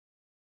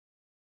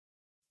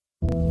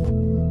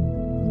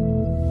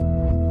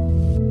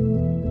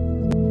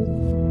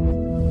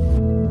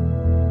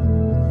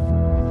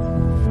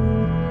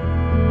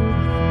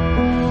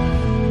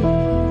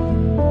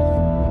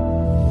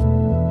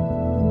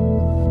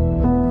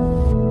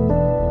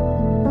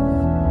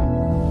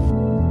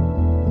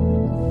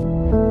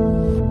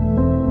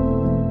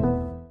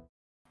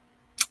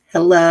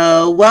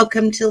Hello,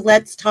 welcome to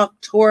Let's Talk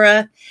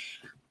Torah.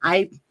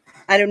 I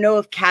don't know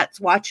if Kat's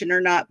watching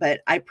or not,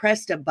 but I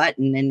pressed a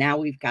button and now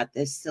we've got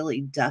this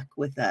silly duck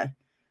with a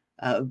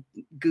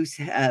goose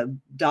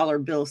dollar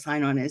bill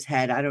sign on his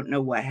head. I don't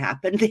know what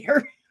happened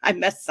there. I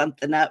messed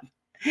something up.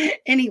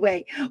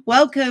 Anyway,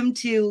 welcome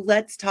to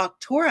Let's Talk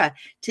Torah.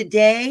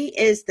 Today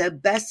is the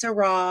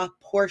Besorah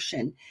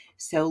portion.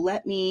 So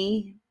let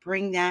me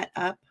bring that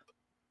up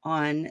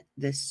on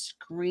the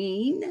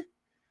screen.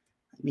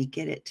 Let me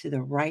get it to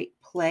the right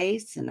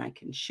place and I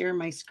can share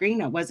my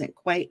screen. I wasn't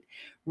quite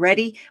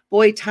ready.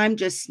 Boy, time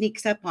just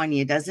sneaks up on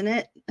you, doesn't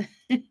it?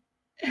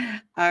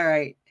 All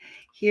right,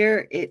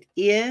 here it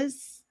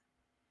is.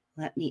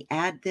 Let me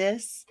add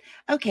this.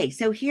 Okay,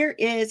 so here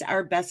is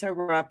our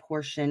Besorah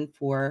portion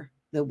for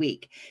the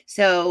week.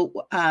 So,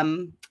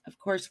 of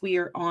course, we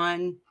are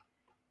on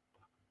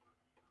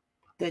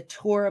the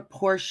Torah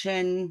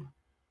portion,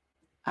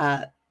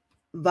 Va'atan,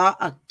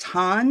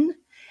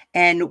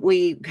 and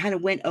we kind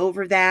of went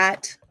over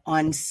that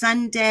on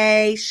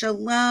Sunday.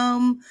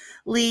 Shalom,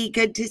 Lee.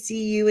 Good to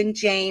see you and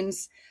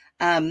James.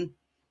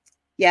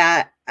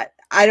 Yeah,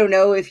 I don't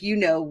know if you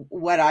know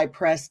what I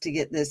pressed to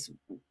get this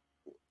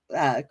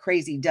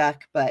crazy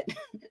duck, but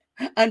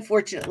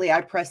unfortunately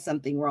I pressed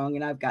something wrong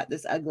and I've got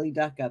this ugly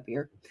duck up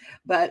here.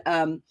 But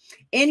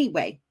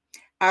anyway,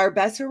 our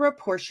Besorah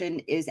portion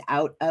is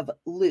out of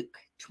Luke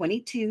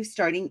 22,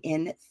 starting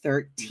in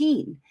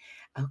 13.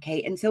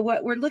 Okay, and so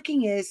what we're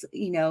looking is,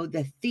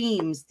 the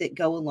themes that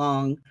go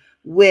along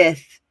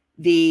with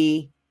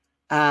the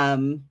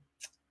Torah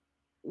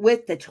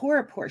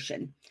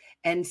portion.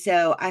 And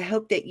so I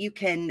hope that you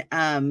can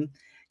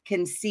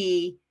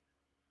see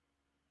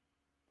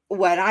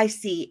what I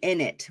see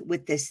in it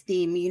with this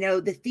theme.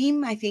 The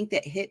theme I think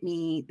that hit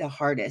me the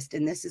hardest,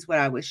 and this is what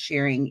I was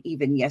sharing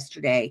even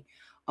yesterday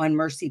on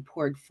Mercy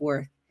Poured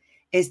Forth,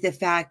 is the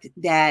fact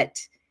that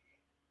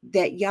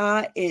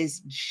Yah is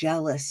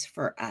jealous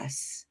for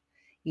us,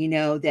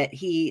 that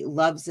he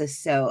loves us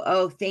so.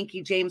 Oh, thank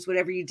you, James.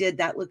 Whatever you did,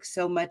 that looks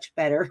so much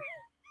better.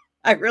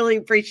 I really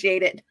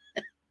appreciate it.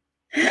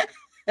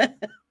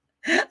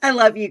 I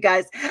love you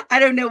guys. I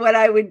don't know what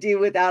I would do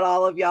without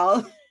all of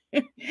y'all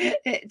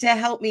to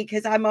help me,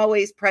 because I'm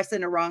always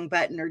pressing a wrong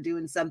button or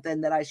doing something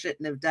that I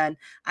shouldn't have done.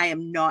 I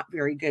am not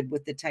very good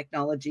with the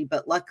technology,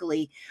 but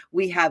luckily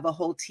we have a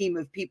whole team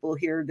of people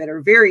here that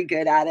are very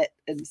good at it.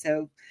 And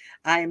so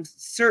I am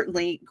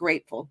certainly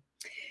grateful.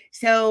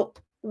 So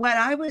what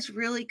I was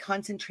really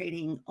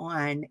concentrating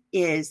on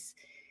is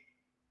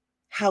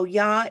how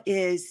Yah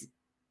is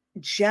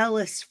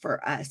jealous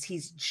for us.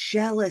 He's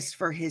jealous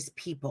for his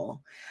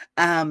people.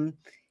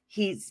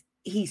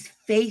 He's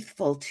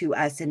faithful to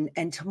us.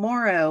 And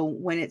tomorrow,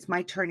 when it's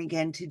my turn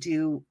again to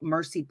do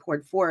Mercy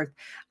Poured Forth,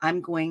 I'm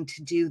going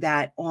to do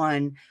that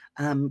on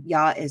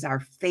Yah is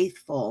our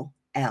faithful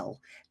El,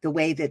 the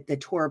way that the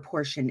Torah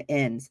portion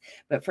ends.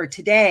 But for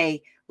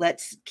today,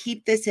 let's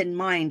keep this in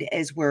mind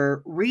as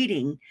we're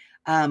reading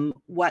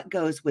what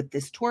goes with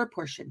this Torah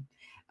portion.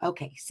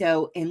 Okay,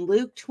 so in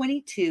Luke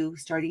 22,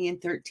 starting in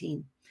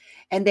 13,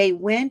 and they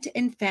went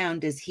and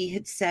found as he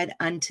had said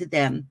unto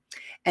them,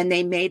 and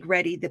they made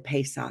ready the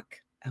Pesach.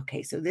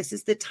 Okay, so this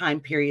is the time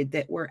period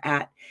that we're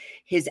at.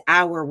 His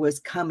hour was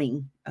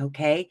coming,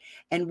 okay?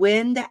 And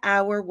when the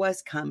hour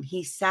was come,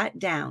 he sat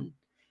down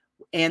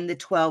and the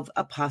 12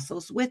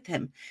 apostles with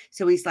him.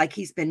 So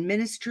he's been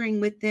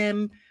ministering with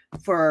them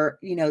for,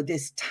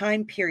 this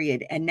time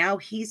period. And now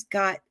he's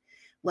got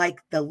like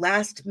the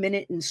last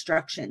minute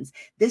instructions.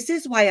 This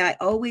is why I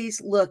always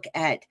look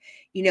at,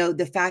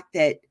 the fact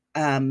that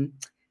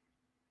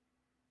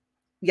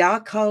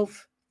Yaakov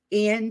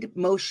and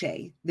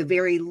Moshe, the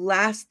very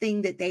last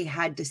thing that they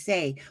had to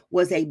say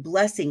was a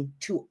blessing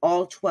to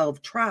all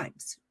 12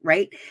 tribes,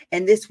 right?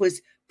 And this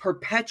was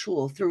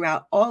perpetual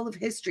throughout all of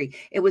history.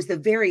 It was the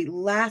very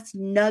last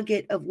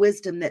nugget of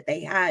wisdom that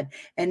they had.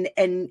 And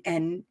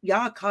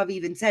Yaakov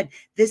even said,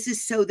 this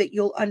is so that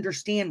you'll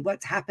understand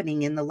what's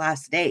happening in the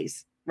last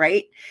days.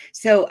 Right?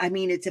 So,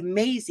 it's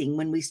amazing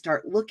when we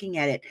start looking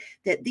at it,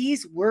 that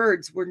these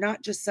words were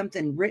not just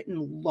something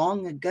written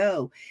long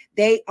ago.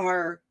 They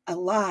are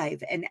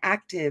alive and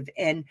active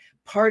and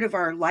part of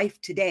our life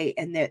today.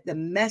 And the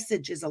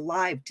message is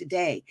alive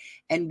today.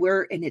 And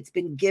it's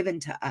been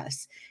given to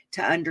us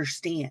to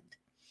understand.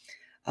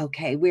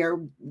 Okay.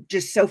 We're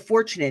just so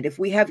fortunate. If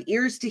we have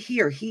ears to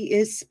hear, he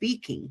is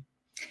speaking.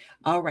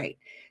 All right.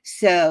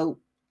 So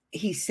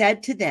he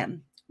said to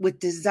them, with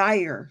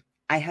desire,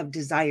 I have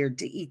desired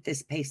to eat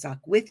this Pesach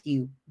with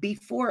you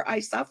before I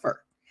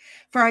suffer.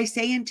 For I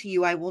say unto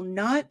you, I will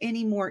not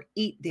any more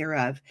eat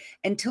thereof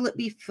until it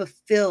be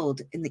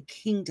fulfilled in the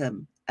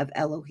kingdom of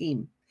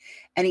Elohim.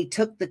 And he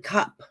took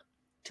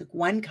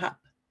one cup,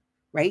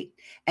 right?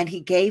 And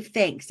he gave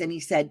thanks and he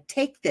said,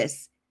 take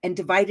this and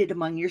divide it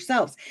among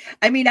yourselves.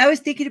 I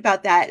was thinking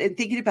about that and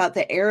thinking about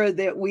the era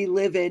that we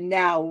live in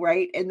now,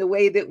 right? And the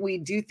way that we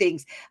do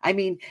things.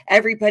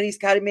 Everybody's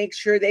got to make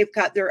sure they've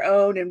got their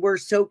own. And we're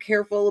so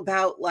careful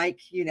about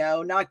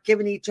not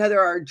giving each other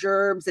our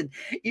germs. And,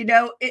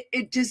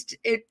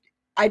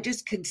 I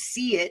just could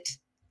see it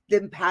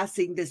them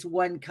passing this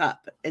one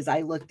cup as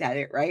I looked at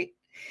it, right?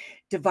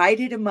 Divide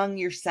it among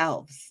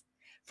yourselves.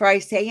 For I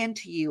say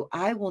unto you,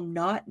 I will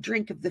not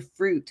drink of the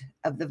fruit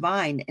of the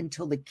vine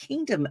until the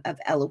kingdom of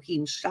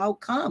Elohim shall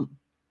come.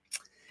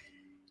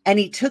 And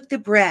he took the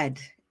bread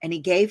and he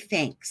gave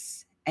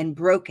thanks and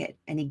broke it,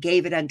 and he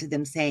gave it unto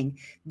them, saying,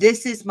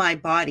 This is my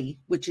body,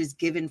 which is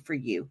given for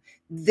you.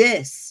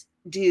 This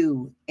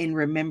do in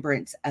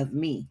remembrance of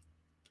me.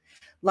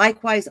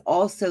 Likewise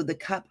also the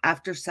cup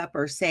after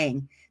supper,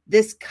 saying,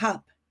 This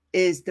cup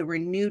is the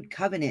renewed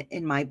covenant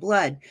in my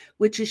blood,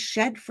 which is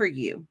shed for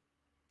you.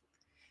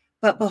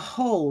 But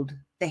behold,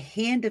 the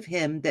hand of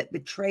him that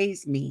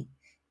betrays me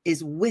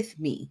is with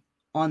me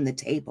on the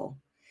table.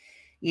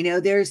 You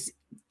know,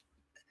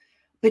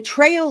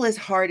 betrayal is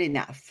hard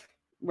enough,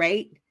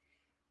 right?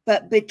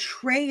 But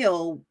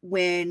betrayal,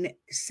 when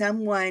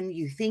someone,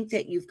 you think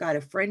that you've got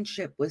a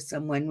friendship with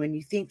someone, when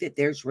you think that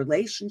there's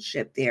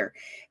relationship there,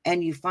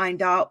 and you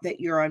find out that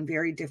you're on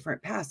very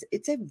different paths,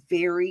 it's a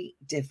very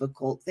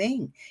difficult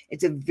thing.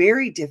 It's a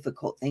very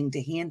difficult thing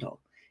to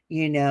handle.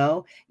 You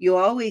know, you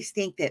always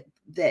think that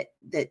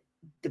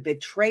the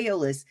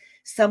betrayal is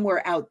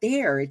somewhere out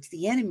there. It's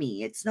the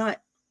enemy. It's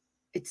not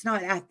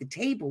at the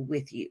table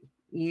with you.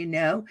 You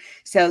know,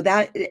 so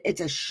that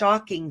it's a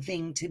shocking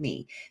thing to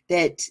me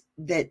that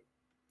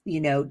you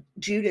know,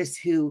 Judas,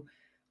 who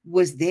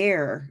was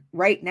there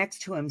right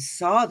next to him,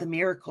 saw the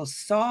miracle,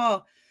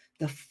 saw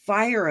the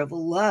fire of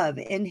love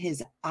in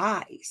his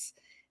eyes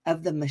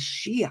of the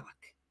Mashiach,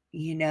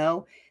 you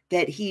know,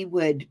 that he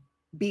would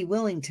be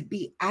willing to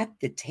be at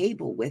the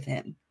table with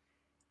him,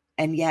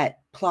 and yet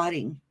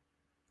plotting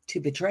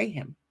to betray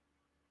him.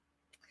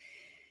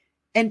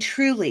 And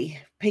truly,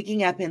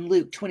 picking up in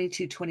Luke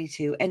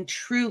 22:22, and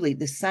truly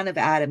the son of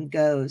Adam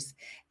goes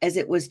as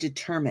it was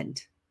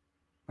determined,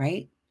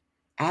 right?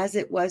 As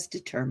it was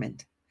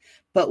determined.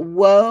 But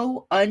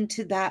woe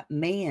unto that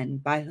man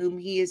by whom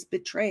he is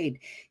betrayed.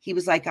 He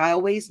was like, I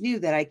always knew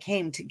that I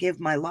came to give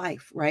my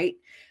life, right?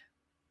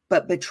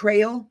 But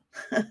betrayal,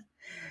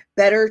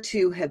 better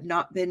to have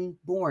not been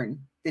born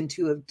than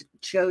to have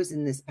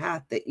chosen this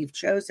path that you've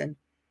chosen.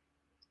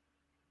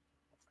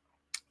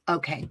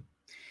 Okay.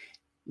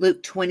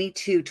 Luke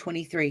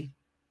 22:23.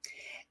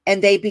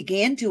 And they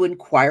began to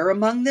inquire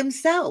among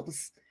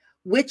themselves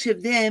which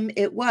of them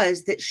it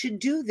was that should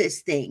do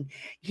this thing.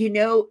 You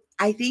know,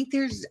 I think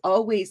there's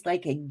always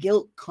like a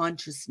guilt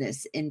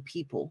consciousness in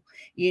people,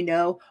 you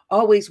know,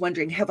 always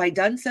wondering, have I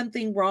done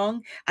something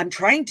wrong? I'm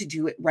trying to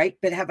do it right,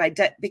 but have I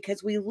done,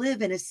 because we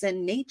live in a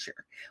sin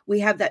nature.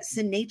 We have that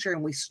sin nature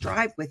and we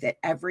strive with it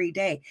every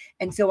day.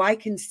 And so I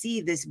can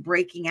see this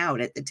breaking out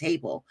at the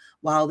table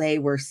while they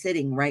were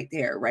sitting right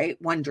there, right?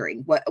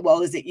 Wondering,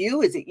 well, is it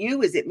you? Is it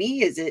you? Is it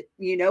me? Is it,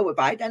 you know, have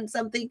I done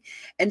something?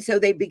 And so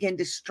they begin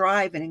to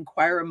strive and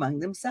inquire among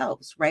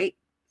themselves, right?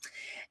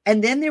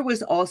 And then there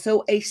was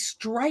also a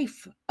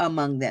strife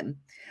among them.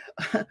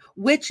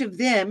 Which of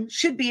them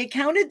should be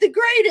accounted the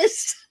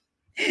greatest?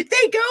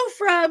 They go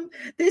from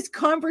this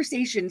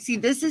conversation. See,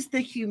 this is the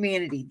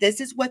humanity.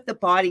 This is what the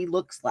body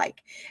looks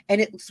like.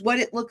 And it's what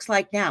it looks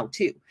like now,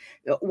 too.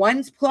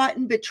 One's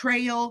plotting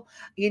betrayal.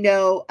 You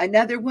know,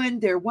 another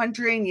one, they're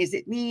wondering, is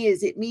it me?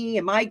 Is it me?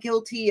 Am I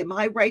guilty? Am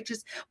I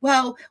righteous?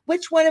 Well,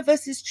 which one of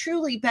us is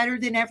truly better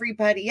than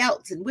everybody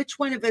else? And which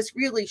one of us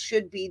really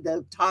should be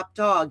the top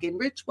dog? And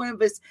which one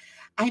of us,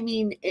 I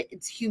mean,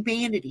 it's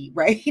humanity,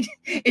 right?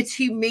 It's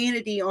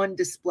humanity on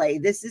display.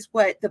 This is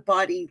what the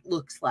body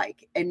looks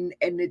like. And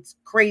it's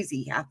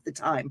crazy half the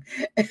time.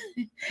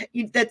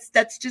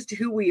 That's just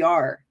who we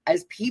are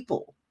as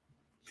people.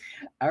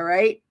 All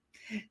right.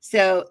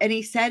 So, and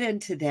he said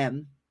unto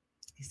them,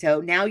 so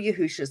now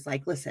Yahushua's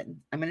like,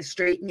 listen, I'm going to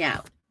straighten you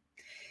out.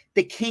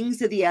 The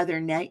kings of the other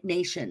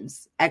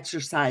nations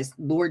exercise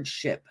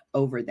lordship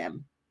over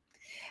them.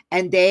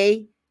 And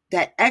they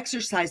that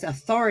exercise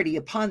authority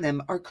upon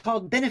them are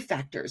called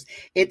benefactors.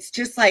 It's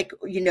just like,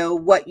 you know,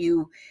 what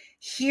you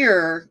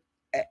hear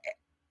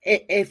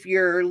if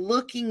you're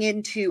looking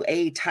into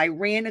a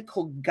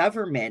tyrannical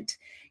government,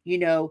 you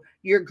know,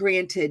 you're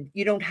granted,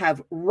 you don't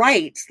have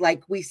rights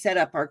like we set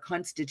up our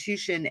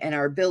Constitution and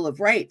our Bill of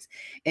Rights.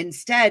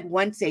 Instead,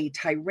 once a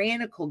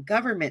tyrannical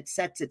government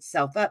sets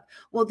itself up,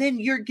 well, then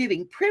you're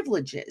giving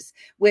privileges,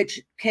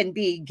 which can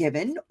be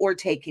given or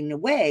taken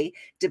away,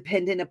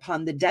 dependent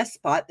upon the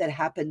despot that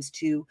happens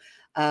to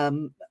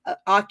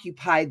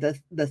occupy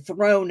the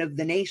throne of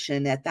the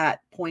nation at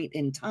that point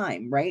in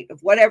time, right?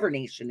 Of whatever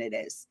nation it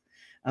is.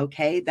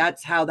 Okay,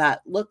 that's how that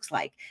looks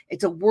like.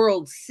 It's a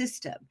world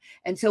system.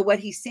 And so what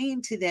he's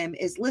saying to them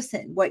is,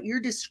 listen, what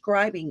you're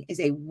describing is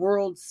a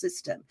world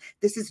system.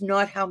 This is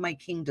not how my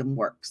kingdom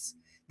works.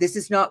 This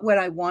is not what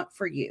I want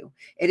for you.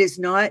 It is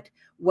not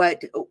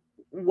what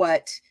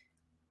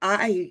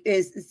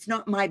it's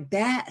not my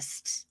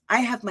best. I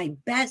have my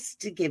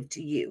best to give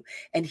to you.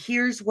 And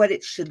here's what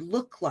it should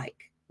look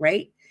like,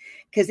 right?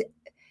 Because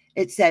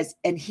It says,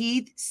 and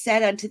he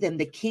said unto them,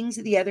 the kings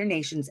of the other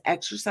nations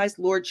exercise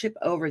lordship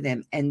over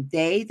them, and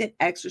they that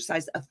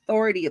exercise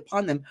authority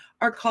upon them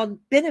are called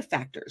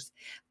benefactors.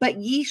 But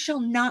ye shall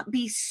not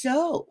be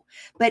so.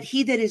 But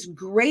he that is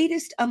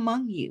greatest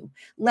among you,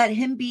 let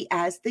him be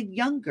as the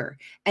younger,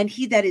 and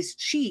he that is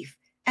chief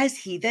as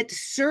he that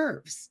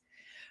serves.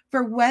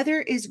 For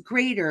whether is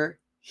greater,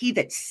 he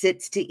that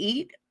sits to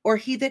eat, or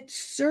he that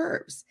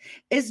serves?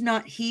 Is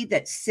not he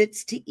that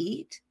sits to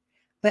eat?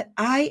 But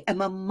I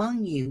am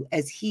among you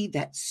as he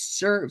that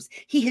serves.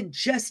 He had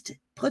just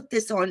put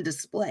this on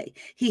display.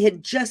 He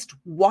had just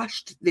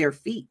washed their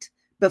feet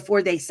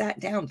before they sat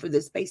down for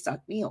this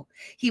Pesach meal.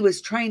 He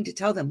was trying to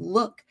tell them,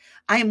 look,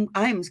 I'm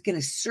going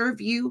to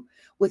serve you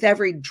with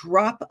every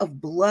drop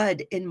of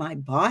blood in my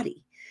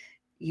body.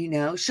 You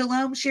know,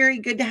 shalom, Sherry.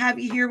 Good to have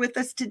you here with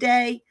us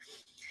today.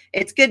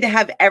 It's good to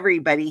have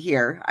everybody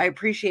here. I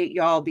appreciate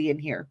y'all being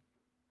here.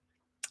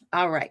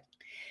 All right.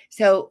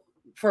 So,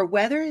 for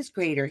whether is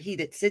greater, he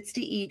that sits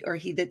to eat or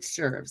he that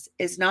serves?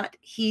 Is not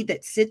he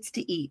that sits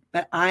to eat,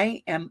 but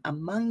I am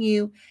among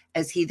you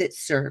as he that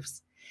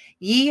serves.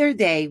 Ye are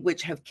they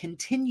which have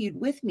continued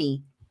with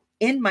me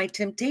in my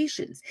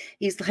temptations.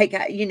 He's like,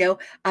 you know,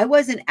 I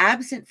wasn't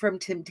absent from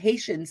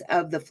temptations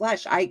of the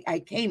flesh.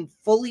 I came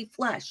fully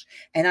flesh,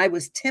 and I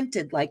was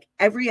tempted like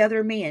every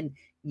other man,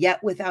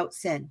 yet without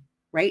sin,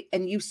 right?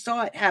 And you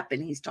saw it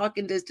happen. He's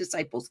talking to his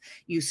disciples.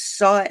 You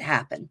saw it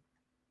happen.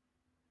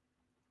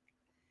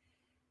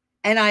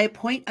 And I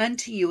appoint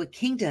unto you a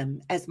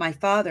kingdom, as my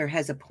Father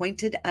has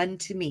appointed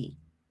unto me,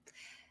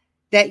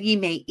 that ye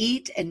may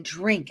eat and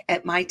drink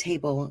at my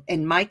table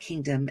in my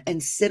kingdom,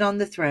 and sit on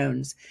the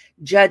thrones,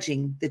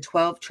 judging the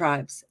 12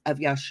 tribes of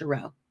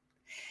Yasharel.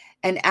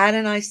 And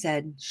Adonai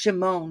said,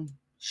 Shimon,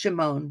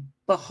 Shimon,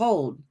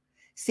 behold,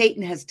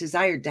 Satan has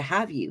desired to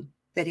have you,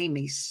 that he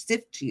may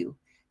sift you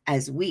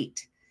as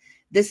wheat.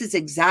 This is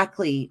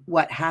exactly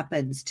what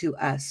happens to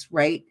us,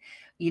 right?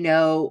 You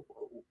know,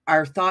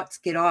 our thoughts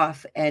get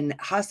off, and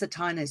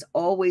Hasatan is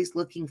always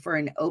looking for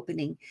an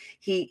opening.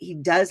 He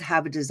does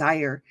have a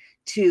desire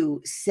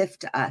to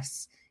sift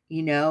us,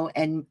 you know,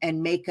 and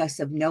make us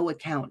of no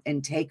account,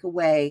 and take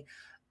away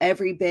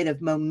every bit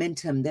of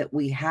momentum that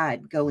we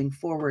had going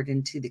forward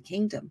into the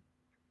kingdom.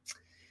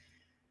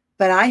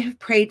 But I have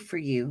prayed for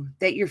you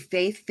that your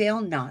faith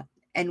fail not,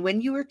 and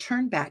when you are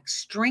turned back,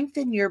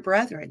 strengthen your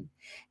brethren.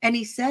 And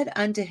he said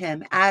unto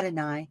him,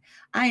 Adonai,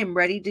 I am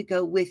ready to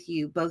go with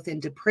you both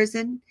into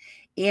prison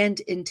and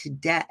into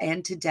death.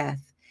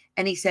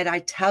 And he said, I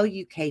tell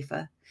you,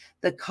 Kepha,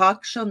 the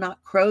cock shall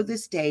not crow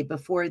this day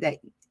before that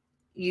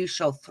you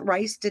shall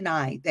thrice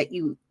deny that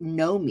you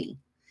know me.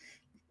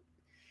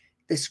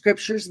 The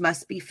scriptures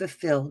must be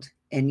fulfilled.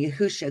 And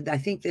Yehusha, I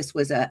think this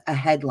was a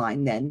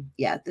headline then.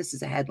 Yeah, this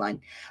is a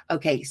headline.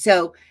 Okay,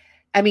 so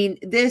I mean,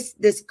 this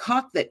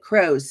cock that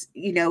crows,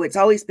 you know, it's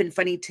always been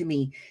funny to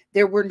me.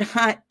 There were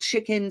not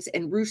chickens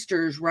and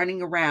roosters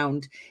running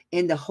around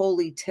in the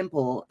holy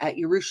temple at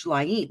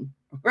Jerusalem,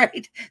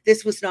 right?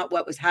 This was not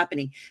what was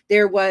happening.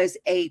 There was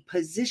a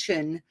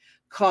position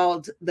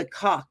called the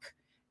cock,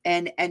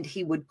 and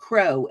he would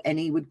crow, and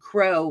he would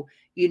crow,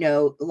 you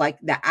know, like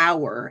the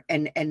hour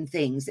and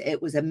things.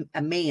 It was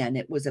a man.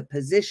 It was a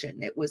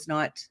position. It was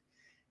not.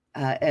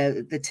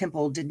 The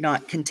temple did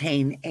not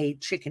contain a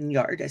chicken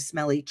yard, a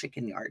smelly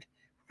chicken yard,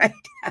 right?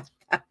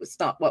 That was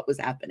not what was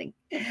happening.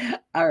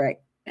 All right.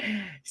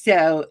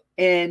 So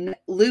in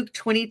Luke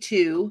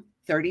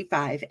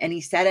 22:35, and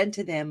he said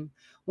unto them,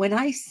 when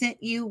I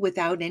sent you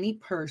without any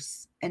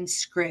purse and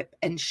scrip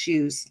and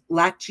shoes,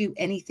 lacked you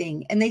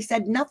anything? And they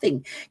said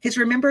nothing. Because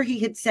remember, he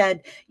had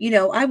said, you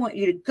know, I want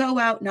you to go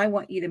out and I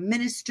want you to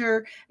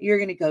minister. You're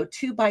going to go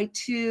 2 by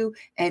 2,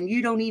 and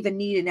you don't even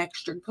need an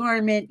extra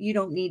garment. You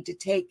don't need to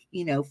take,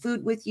 you know,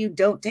 food with you.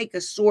 Don't take a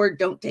sword.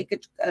 Don't take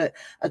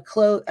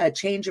a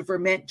change of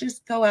raiment.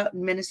 Just go out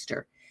and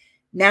minister.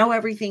 Now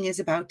everything is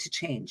about to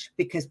change,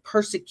 because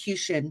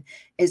persecution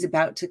is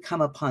about to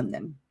come upon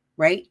them,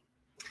 right?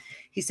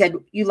 He said,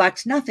 you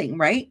lacked nothing,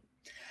 right?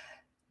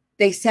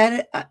 They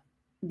said,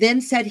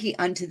 then said he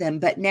unto them,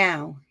 but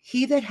now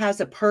he that has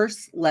a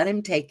purse, let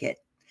him take it,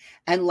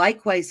 and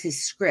likewise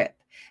his scrip.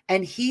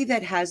 And he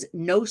that has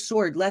no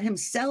sword, let him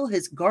sell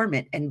his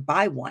garment and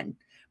buy one,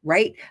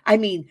 right? I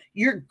mean,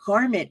 your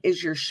garment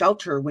is your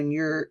shelter when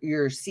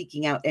you're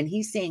seeking out. And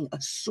he's saying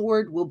a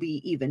sword will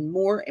be even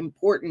more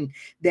important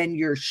than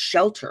your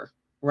shelter,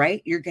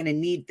 right? You're going to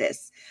need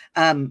this.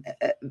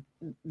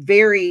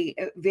 Very,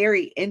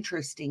 very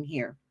interesting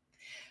here.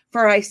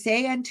 For I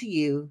say unto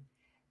you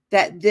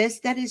that this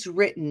that is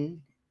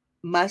written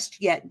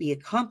must yet be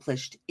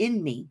accomplished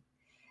in me.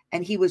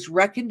 And he was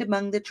reckoned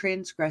among the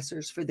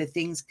transgressors, for the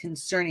things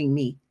concerning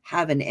me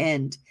have an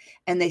end.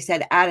 And they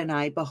said,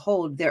 Adonai,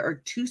 behold, there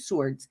are 2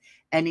 swords.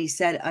 And he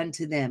said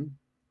unto them,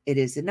 it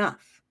is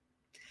enough.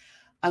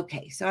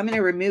 Okay, so I'm going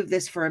to remove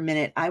this for a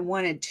minute. I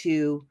wanted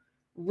to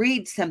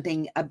read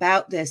something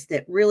about this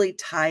that really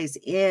ties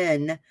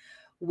in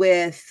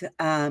with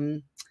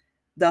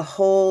the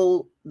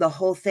whole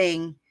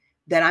thing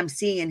that I'm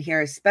seeing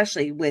here,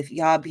 especially with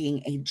Yah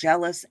being a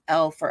jealous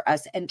El for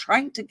us and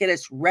trying to get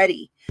us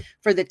ready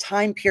for the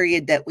time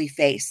period that we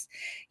face.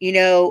 You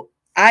know,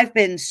 I've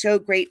been so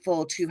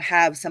grateful to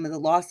have some of the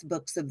lost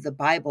books of the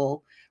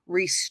Bible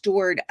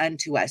restored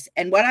unto us.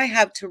 And what I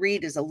have to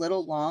read is a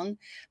little long,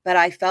 but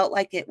I felt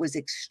like it was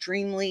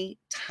extremely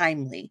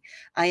timely.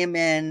 I am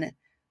in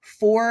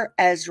 4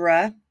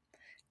 Ezra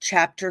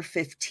chapter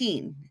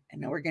 15.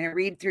 And we're going to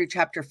read through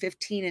chapter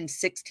 15 and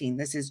 16.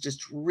 This has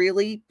just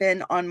really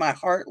been on my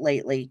heart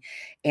lately.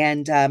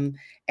 And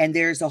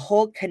there's a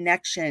whole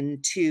connection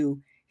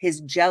to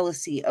his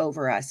jealousy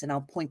over us. And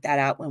I'll point that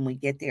out when we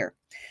get there.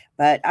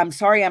 But I'm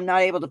sorry I'm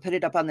not able to put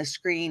it up on the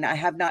screen. I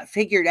have not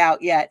figured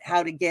out yet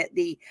how to get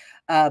the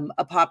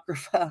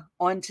Apocrypha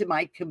onto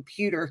my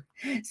computer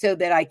so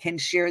that I can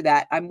share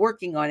that. I'm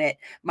working on it.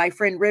 My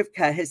friend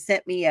Rivka has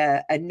sent me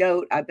a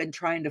note. I've been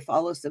trying to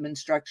follow some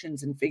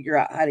instructions and figure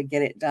out how to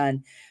get it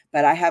done,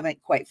 but I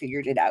haven't quite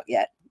figured it out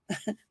yet.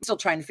 I'm still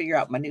trying to figure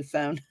out my new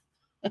phone.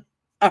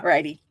 All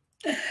righty.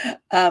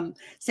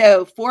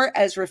 So for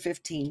Ezra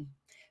 15,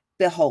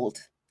 behold,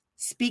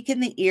 speak in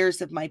the ears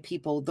of my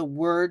people the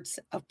words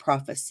of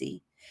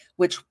prophecy,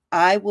 which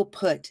I will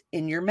put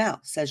in your mouth,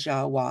 says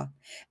Yahweh,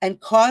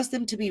 and cause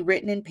them to be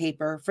written in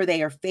paper, for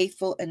they are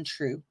faithful and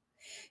true.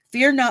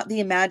 Fear not the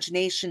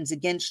imaginations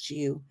against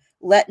you.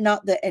 Let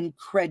not the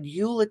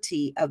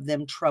incredulity of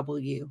them trouble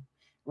you,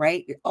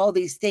 right? All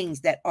these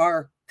things that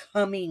are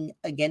coming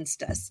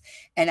against us.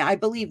 And I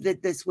believe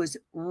that this was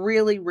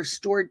really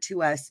restored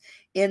to us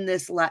in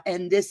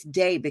this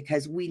day,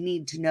 because we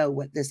need to know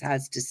what this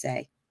has to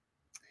say.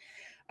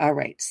 All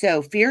right.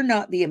 So fear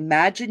not the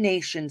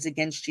imaginations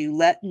against you.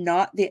 Let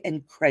not the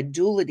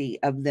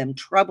incredulity of them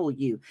trouble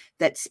you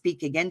that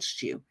speak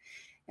against you.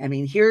 I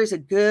mean, here's a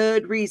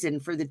good reason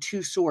for the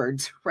two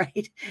swords,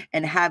 right?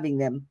 And having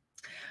them.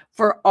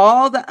 For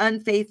all the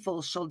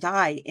unfaithful shall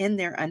die in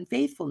their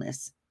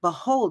unfaithfulness.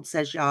 Behold,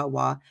 says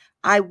Yahweh,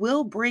 I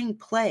will bring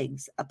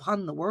plagues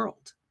upon the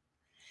world.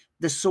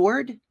 The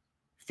sword,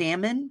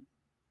 famine,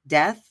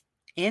 death,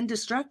 and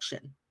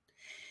destruction.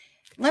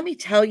 Let me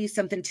tell you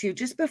something too,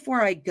 just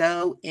before I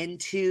go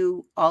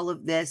into all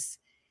of this.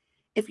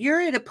 If you're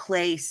at a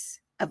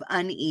place of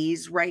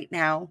unease right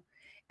now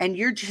and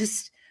you're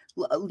just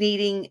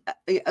needing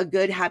a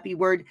good, happy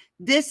word,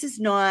 this is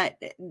not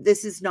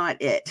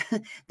it.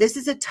 This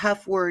is a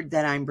tough word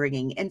that I'm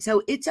bringing. And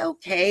so it's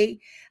okay.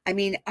 I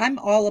mean, I'm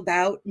all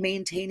about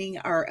maintaining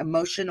our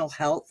emotional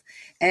health.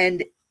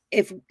 And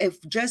if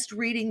just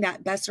reading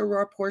that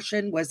Besorah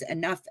portion was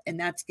enough and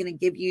that's going to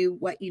give you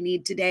what you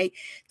need today,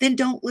 then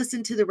don't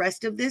listen to the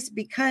rest of this,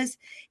 because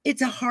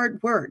it's a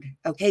hard word.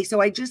 Okay. So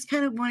I just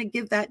kind of want to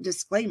give that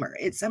disclaimer.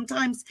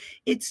 Sometimes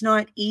it's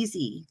not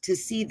easy to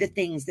see the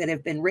things that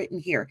have been written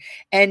here.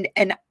 And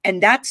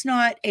that's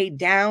not a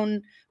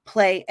down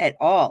play at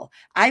all.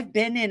 I've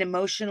been in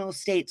emotional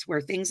states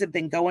where things have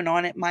been going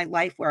on in my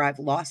life, where I've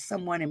lost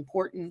someone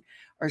important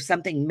or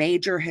something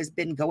major has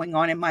been going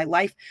on in my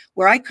life,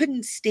 where I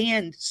couldn't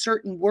stand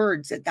certain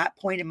words at that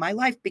point in my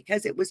life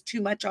because it was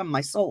too much on my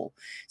soul.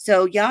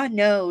 So Yah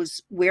knows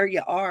where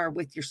you are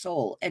with your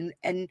soul,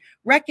 and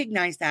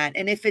recognize that.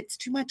 And if it's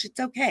too much, it's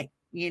okay.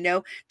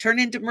 Turn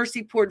into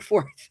mercy poured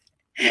forth,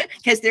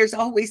 because there's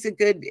always a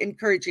good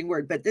encouraging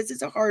word, but this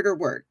is a harder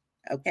word.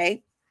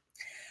 Okay.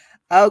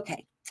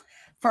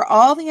 For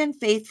all the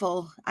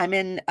unfaithful, I'm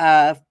in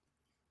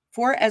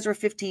 4 Ezra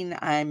 15,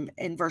 I'm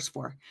in verse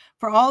 4.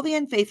 For all the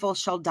unfaithful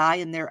shall die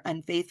in their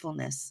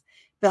unfaithfulness.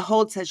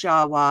 Behold, says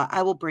Yahweh,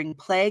 I will bring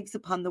plagues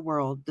upon the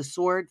world, the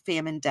sword,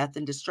 famine, death,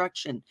 and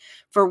destruction.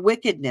 For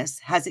wickedness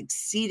has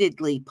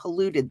exceedingly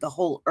polluted the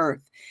whole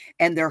earth,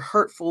 and their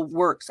hurtful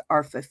works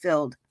are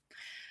fulfilled.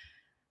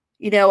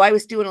 I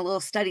was doing a little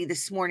study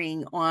this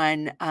morning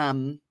on,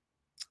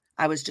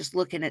 I was just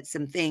looking at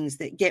some things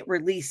that get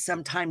released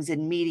sometimes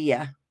in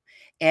media,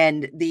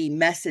 and the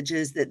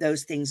messages that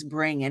those things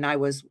bring. And I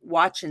was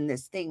watching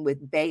this thing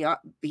with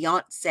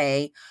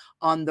Beyonce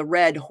on the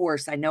red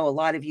horse. I know a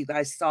lot of you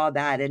guys saw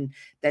that, and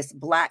this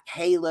black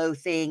halo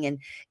thing. And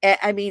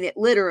I mean, it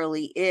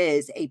literally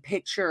is a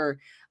picture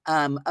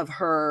of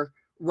her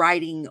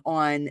riding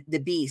on the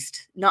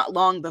beast. Not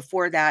long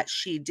before that,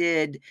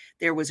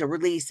 there was a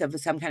release of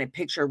some kind of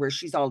picture where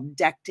she's all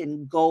decked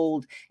in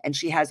gold, and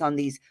she has on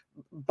these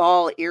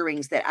ball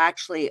earrings that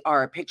actually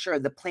are a picture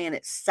of the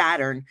planet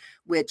Saturn,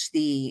 which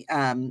the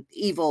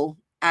evil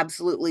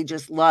absolutely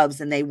just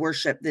loves, and they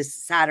worship this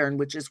Saturn,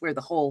 which is where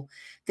the whole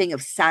thing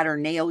of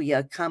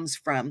Saturnalia comes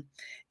from.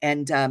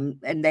 And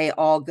they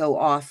all go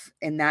off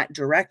in that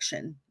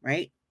direction,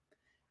 right?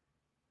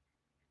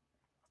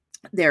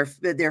 They're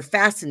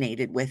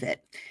fascinated with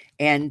it.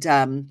 And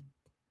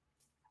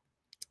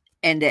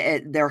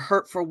their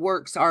hurtful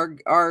works are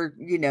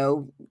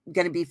going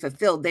to be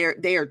fulfilled.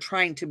 They are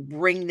trying to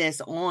bring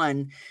this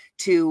on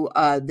to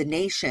the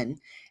nation,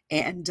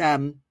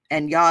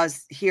 and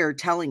Yah's here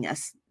telling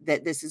us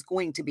that this is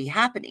going to be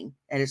happening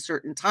at a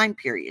certain time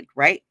period,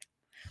 right?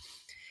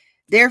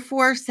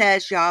 Therefore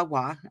says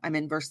Yahweh, I'm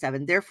in verse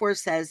 7. Therefore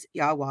says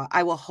Yahweh,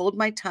 I will hold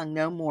my tongue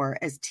no more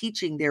as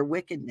teaching their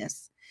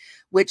wickedness.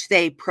 which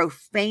they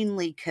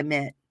profanely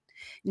commit.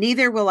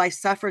 Neither will I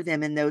suffer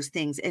them in those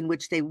things in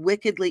which they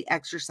wickedly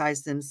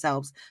exercise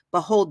themselves.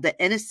 Behold, the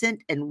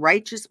innocent and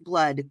righteous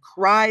blood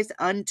cries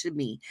unto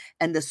me,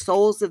 and the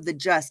souls of the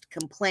just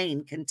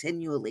complain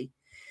continually.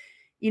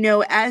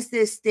 As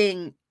this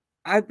thing,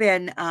 I've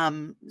been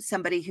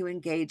somebody who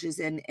engages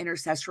in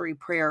intercessory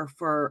prayer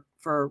for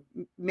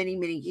many,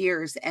 many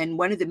years. And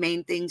one of the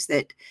main things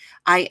that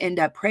I end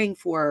up praying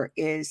for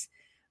is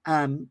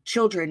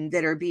children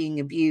that are being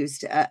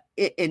abused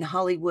in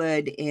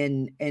Hollywood,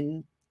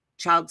 in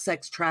child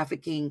sex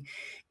trafficking,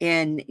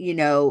 and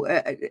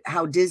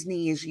how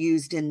Disney is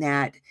used in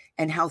that,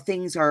 and how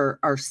things are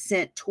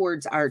sent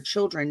towards our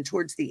children,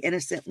 towards the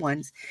innocent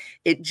ones.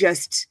 It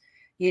just,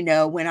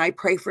 when I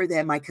pray for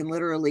them, I can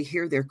literally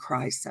hear their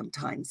cries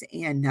sometimes.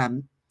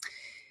 And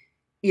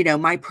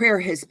my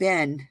prayer has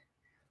been,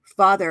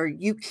 Father,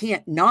 you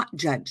can't not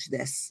judge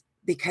this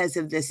because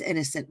of this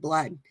innocent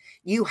blood.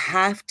 You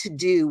have to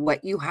do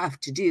what you have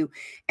to do.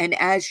 And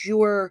as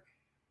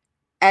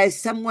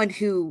someone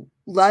who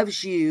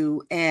loves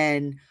you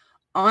and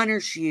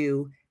honors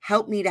you,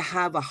 help me to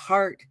have a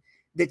heart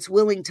that's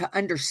willing to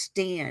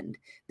understand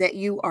that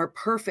you are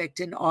perfect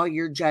in all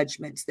your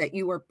judgments, that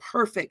you are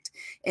perfect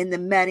in the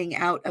meting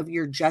out of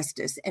your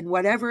justice. And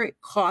whatever it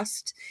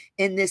costs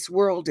in this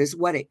world is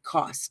what it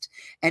cost.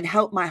 And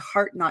help my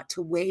heart not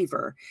to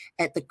waver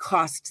at the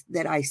cost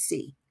that I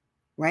see,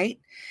 right?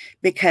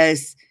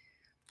 Because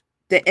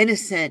the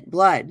innocent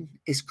blood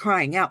is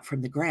crying out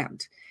from the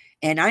ground.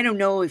 And I don't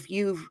know if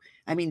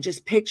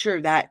just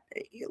picture that,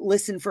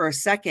 listen for a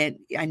second.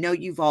 I know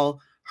you've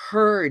all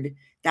heard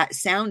that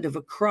sound of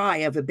a cry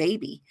of a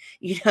baby.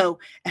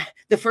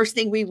 The first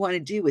thing we want to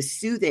do is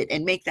soothe it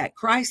and make that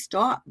cry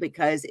stop,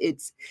 because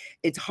it's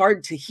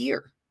hard to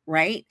hear,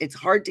 right? It's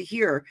hard to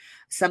hear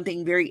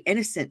something very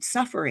innocent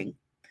suffering.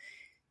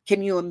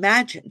 Can you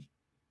imagine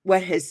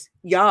what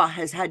Yah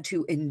has had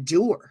to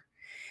endure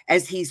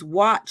as he's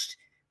watched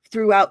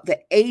throughout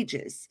the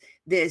ages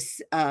this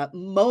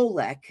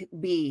Molech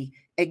be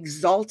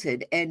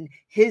exalted, and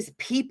his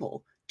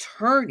people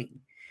turning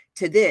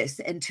to this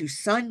and to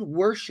sun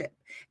worship,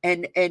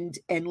 and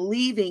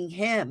leaving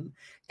him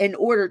in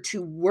order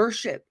to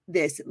worship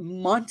this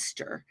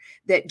monster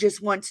that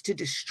just wants to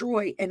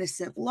destroy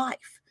innocent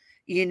life.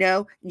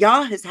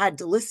 Yah has had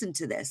to listen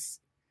to this.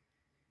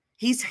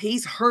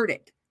 He's heard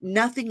it.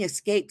 Nothing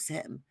escapes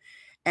him.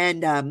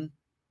 And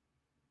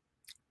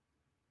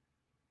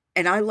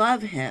I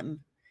love him.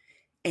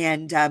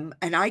 And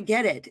I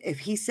get it. If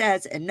he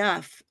says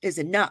enough is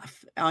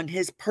enough on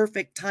his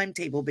perfect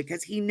timetable,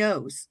 because he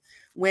knows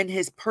when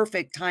his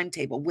perfect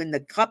timetable, when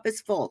the cup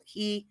is full,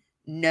 he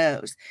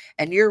knows.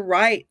 And you're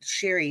right,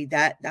 Sherry,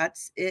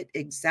 that's it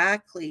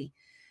exactly.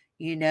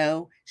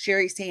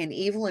 Sherry saying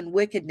evil and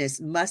wickedness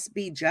must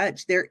be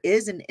judged. There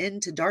is an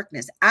end to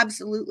darkness.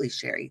 Absolutely,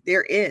 Sherry,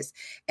 there is.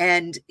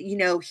 And,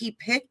 he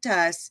picked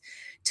us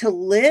to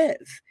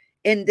live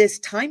in this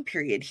time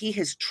period. He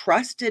has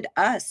trusted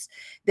us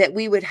that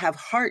we would have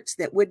hearts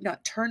that would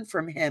not turn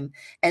from him,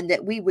 and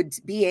that we would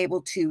be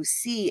able to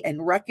see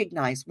and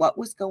recognize what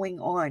was going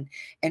on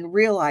and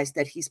realize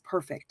that he's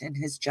perfect in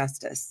his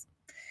justice,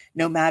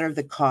 no matter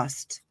the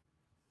cost.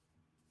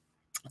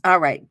 All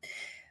right.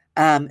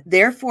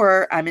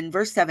 Therefore, I'm in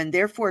verse 7.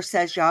 Therefore,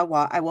 says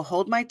Yahweh, I will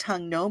hold my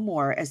tongue no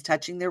more as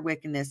touching their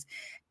wickedness,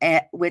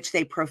 which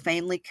they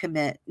profanely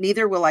commit.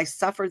 Neither will I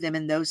suffer them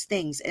in those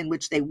things in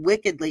which they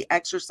wickedly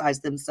exercise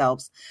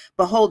themselves.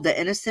 Behold,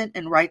 the innocent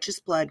and righteous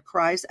blood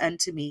cries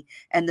unto me,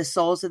 and the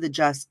souls of the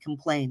just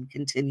complain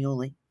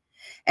continually.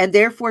 And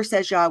therefore,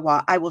 says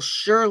Yahweh, I will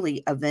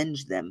surely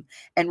avenge them,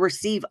 and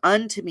receive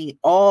unto me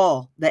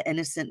all the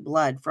innocent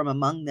blood from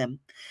among them.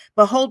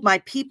 Behold, my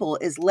people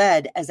is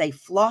led as a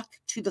flock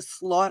to the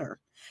slaughter.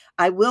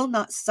 I will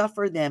not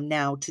suffer them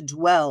now to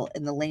dwell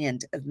in the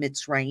land of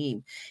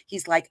Mitzrayim.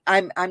 He's like,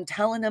 I'm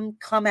telling them,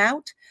 come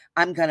out.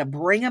 I'm going to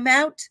bring them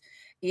out.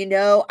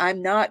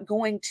 I'm not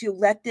going to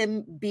let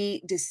them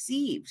be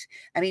deceived.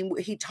 I mean,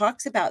 he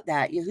talks about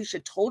that.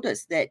 Yahusha told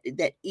us that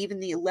even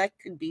the elect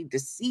could be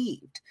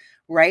deceived,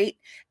 right?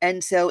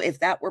 And so if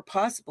that were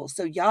possible,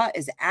 so Yah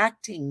is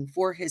acting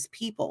for his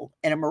people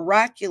in a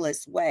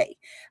miraculous way.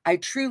 I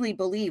truly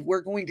believe we're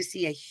going to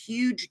see a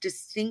huge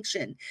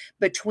distinction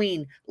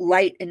between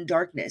light and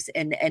darkness.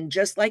 And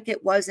just like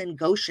it was in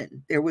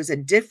Goshen, there was a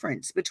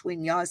difference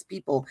between Yah's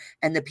people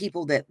and the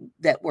people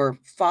that were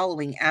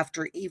following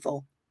after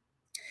evil.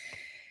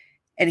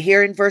 And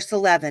here in verse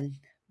 11,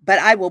 but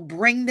I will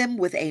bring them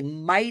with a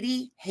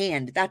mighty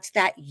hand. That's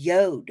that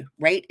yod,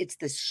 right? It's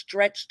the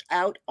stretched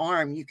out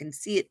arm. You can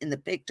see it in the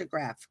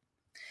pictograph.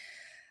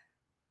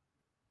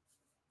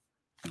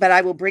 But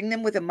I will bring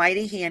them with a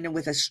mighty hand and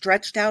with a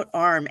stretched out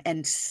arm,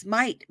 and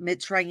smite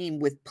Mitzrayim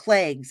with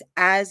plagues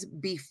as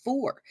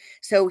before.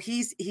 So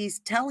he's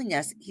telling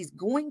us he's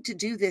going to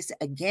do this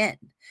again.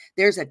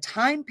 There's a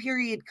time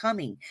period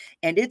coming,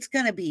 and it's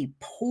going to be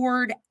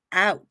poured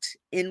out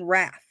in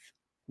wrath,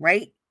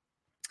 right?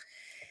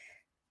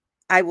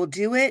 I will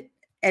do it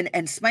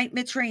and smite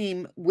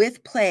Mitzrayim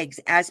with plagues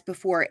as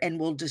before, and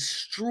will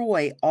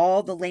destroy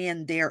all the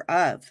land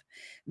thereof.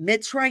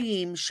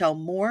 Mitzrayim shall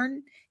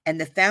mourn, and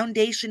the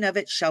foundation of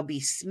it shall be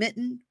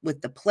smitten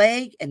with the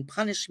plague and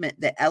punishment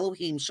that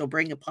Elohim shall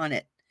bring upon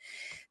it.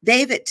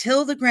 They that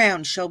till the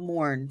ground shall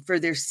mourn, for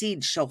their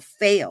seed shall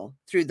fail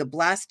through the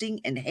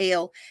blasting and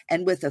hail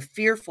and with a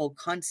fearful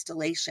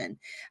constellation.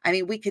 I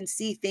mean, we can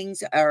see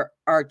things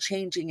are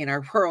changing in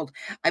our world.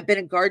 I've been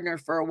a gardener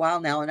for a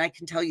while now, and I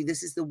can tell you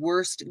this is the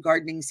worst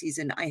gardening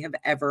season I have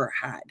ever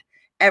had,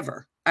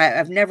 ever.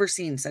 I've never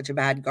seen such a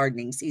bad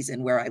gardening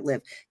season where I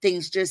live.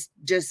 Things just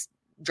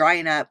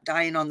drying up,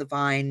 dying on the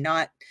vine,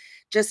 not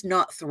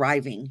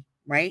thriving,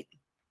 right?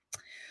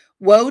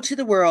 Woe to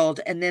the world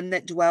and them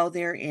that dwell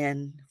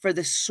therein, for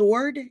the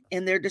sword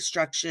in their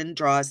destruction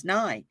draws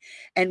nigh,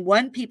 and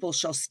one people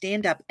shall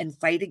stand up and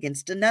fight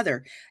against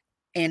another,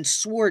 and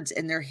swords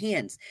in their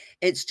hands.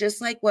 It's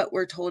just like what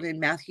we're told in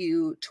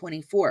Matthew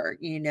 24,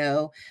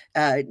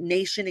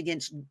 nation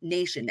against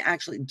nation,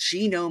 actually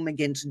genome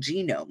against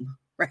genome,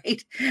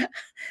 right?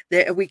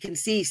 There we can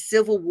see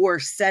civil war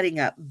setting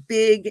up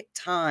big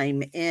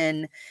time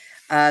in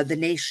the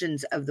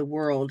nations of the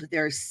world.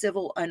 There's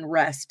civil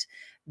unrest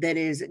that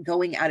is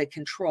going out of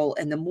control.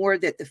 And the more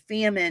that the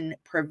famine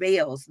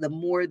prevails, the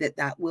more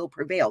that will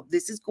prevail.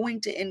 This is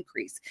going to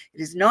increase. It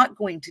is not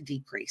going to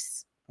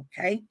decrease.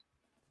 Okay.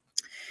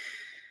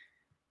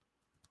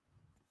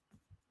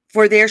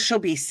 For there shall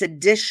be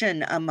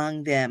sedition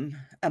among them,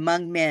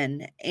 among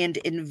men, and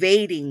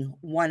invading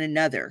one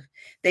another.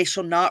 They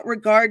shall not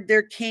regard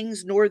their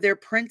kings nor their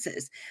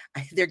princes.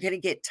 They're going to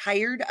get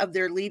tired of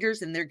their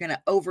leaders and they're going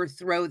to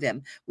overthrow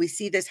them. We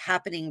see this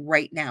happening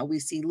right now. We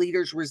see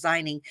leaders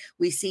resigning.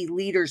 We see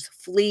leaders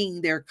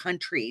fleeing their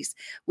countries.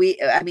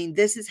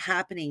 This is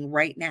happening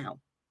right now.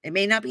 It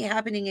may not be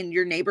happening in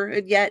your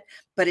neighborhood yet,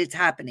 but it's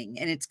happening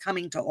and it's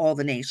coming to all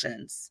the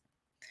nations.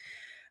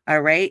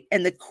 All right.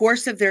 And the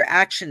course of their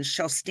actions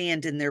shall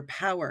stand in their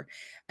power.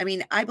 I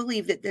mean, I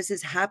believe that this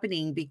is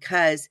happening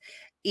because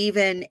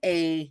even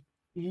a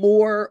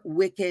more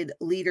wicked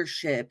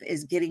leadership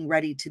is getting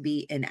ready to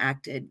be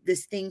enacted.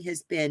 This thing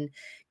has been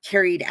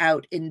carried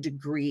out in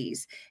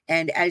degrees.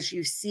 And as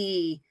you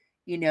see,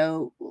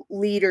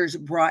 leaders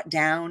brought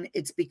down,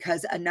 it's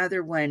because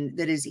another one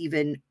that is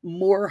even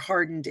more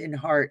hardened in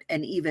heart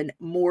and even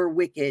more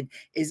wicked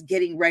is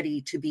getting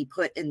ready to be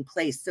put in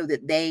place so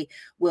that they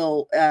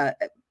will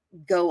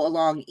go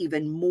along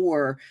even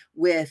more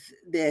with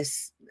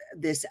this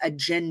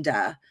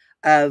agenda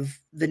of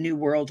the New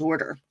World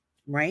Order,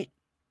 right?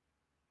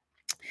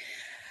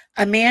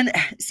 A man,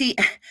 see,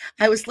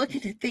 I was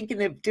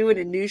thinking of doing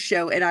a news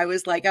show, and I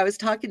was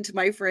talking to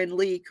my friend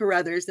Lee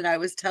Carruthers, and I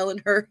was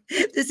telling her,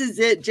 this is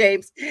it,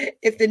 James.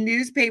 If the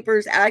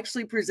newspapers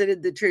actually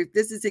presented the truth,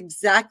 this is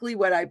exactly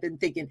what I've been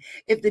thinking.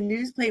 If the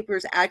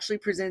newspapers actually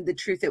presented the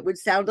truth, it would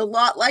sound a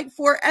lot like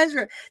for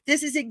Ezra.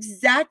 This is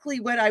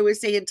exactly what I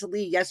was saying to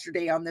Lee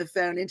yesterday on the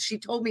phone, and she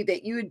told me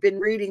that you had been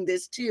reading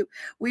this too.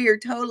 We are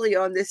totally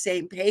on the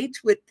same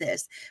page with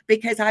this,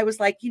 because I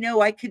was like,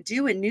 I could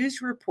do a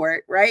news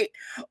report, right?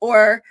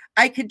 Or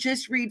I could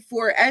just read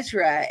for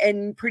Ezra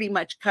and pretty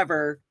much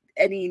cover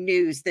any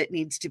news that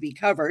needs to be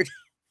covered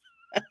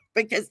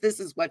because this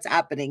is what's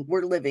happening.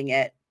 We're living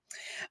it.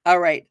 All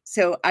right.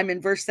 So I'm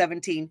in verse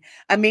 17.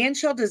 A man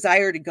shall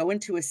desire to go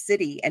into a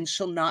city and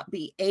shall not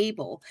be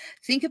able.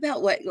 Think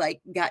about what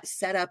got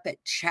set up at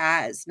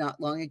Chaz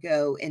not long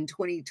ago in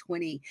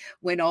 2020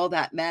 when all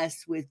that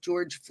mess with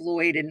George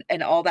Floyd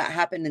and all that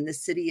happened in the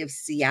city of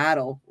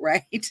Seattle,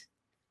 right?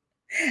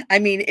 I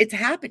mean, it's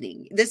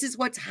happening. This is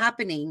what's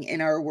happening in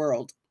our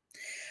world.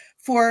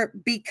 For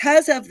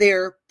because of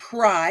their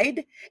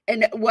pride,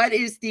 and what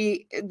is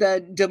the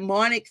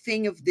demonic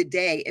thing of the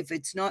day, if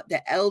it's not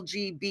the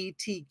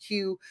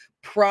LGBTQ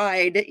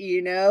pride,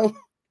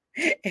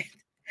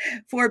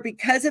 For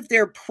because of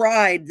their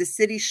pride, the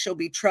cities shall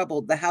be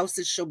troubled, the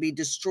houses shall be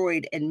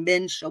destroyed, and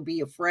men shall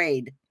be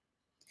afraid.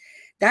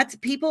 That's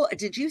people.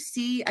 Did you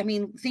see? I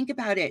mean, think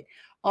about it.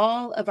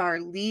 All of our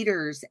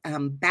leaders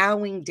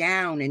bowing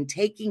down and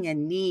taking a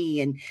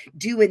knee and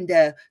doing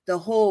the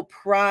whole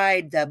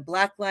pride, the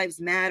Black Lives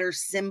Matter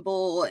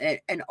symbol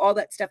and all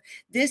that stuff.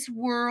 This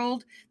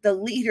world, the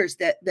leaders,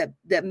 the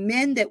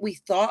men that we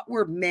thought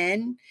were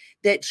men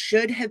that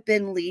should have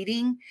been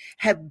leading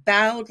have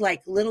bowed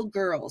like little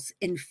girls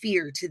in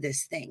fear to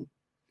this thing.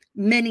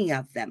 Many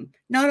of them,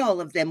 not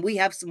all of them. We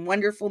have some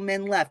wonderful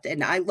men left,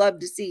 and I love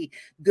to see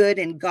good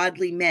and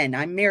godly men.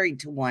 I'm married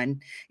to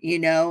one,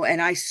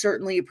 and I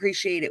certainly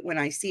appreciate it when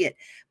I see it.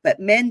 But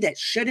men that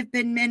should have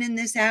been men in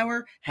this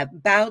hour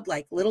have bowed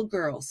like little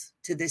girls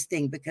to this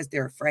thing because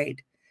they're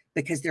afraid,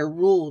 because they're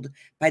ruled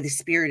by the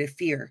spirit of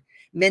fear.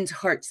 Men's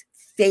hearts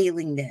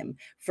failing them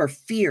for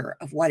fear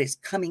of what is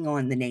coming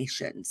on the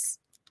nations,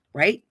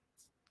 right?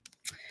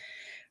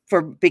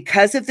 For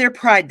because of their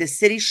pride, the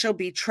cities shall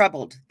be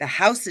troubled, the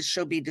houses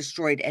shall be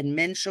destroyed, and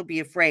men shall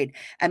be afraid.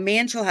 A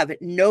man shall have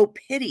no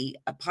pity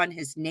upon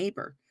his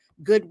neighbor,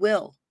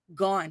 goodwill,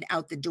 gone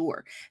out the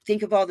door.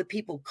 Think of all the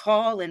people.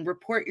 Call and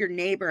report your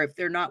neighbor if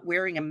they're not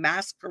wearing a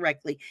mask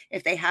correctly,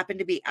 if they happen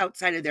to be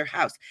outside of their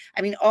house.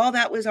 I mean, all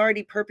that was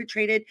already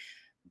perpetrated,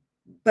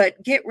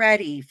 but get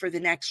ready for the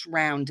next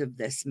round of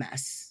this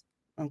mess.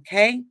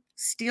 Okay?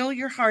 Steel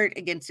your heart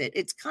against it.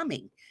 It's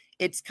coming.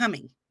 It's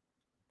coming.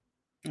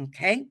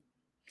 Okay?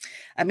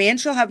 A man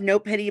shall have no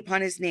pity upon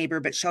his neighbor,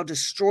 but shall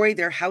destroy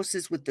their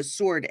houses with the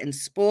sword and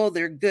spoil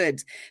their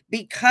goods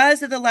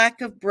because of the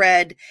lack of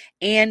bread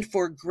and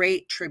for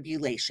great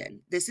tribulation.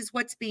 This is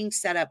what's being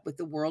set up with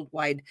the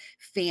worldwide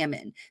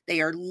famine. They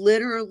are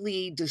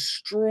literally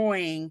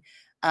destroying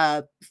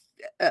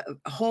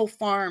whole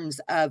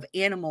farms of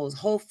animals,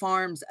 whole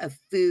farms of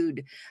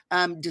food,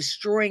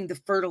 destroying the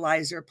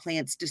fertilizer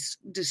plants,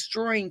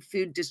 destroying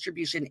food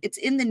distribution. It's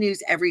in the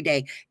news every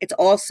day. It's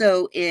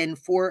also in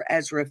 4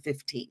 Ezra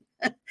 15.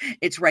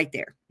 It's right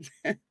there.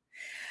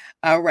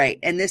 All right.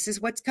 And this is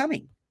what's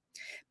coming.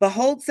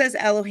 Behold, says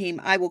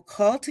Elohim, I will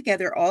call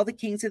together all the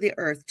kings of the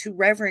earth to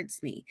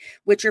reverence me,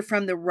 which are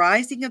from the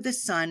rising of the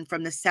sun,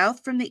 from the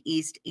south, from the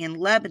east, and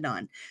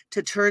Lebanon,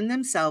 to turn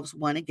themselves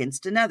one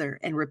against another,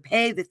 and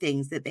repay the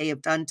things that they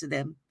have done to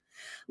them.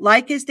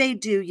 Like as they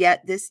do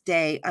yet this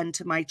day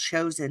unto my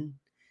chosen,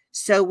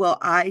 so will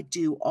I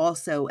do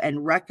also,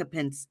 and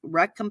recompense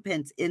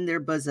in their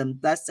bosom.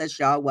 Thus says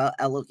Yahweh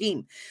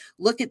Elohim.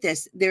 Look at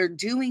this. They're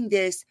doing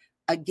this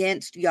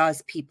against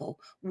Yah's people.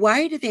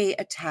 Why do they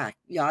attack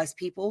Yah's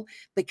people?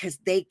 Because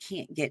they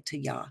can't get to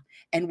Yah,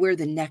 and we're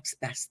the next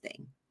best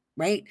thing,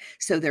 right?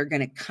 So they're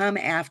going to come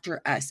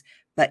after us,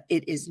 but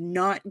it is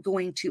not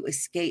going to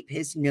escape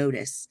his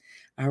notice.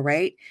 All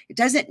right. It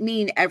doesn't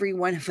mean every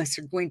one of us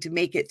are going to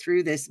make it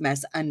through this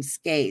mess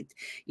unscathed.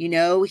 You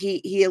know,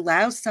 he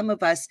allows some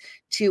of us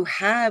to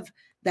have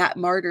that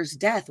martyr's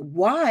death.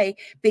 Why?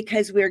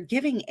 Because we're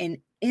giving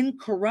an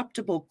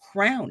incorruptible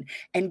crown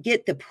and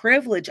get the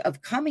privilege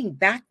of coming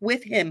back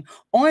with him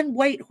on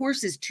white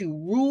horses to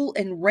rule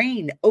and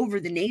reign over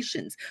the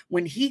nations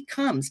when he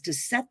comes to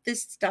set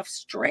this stuff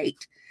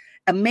straight.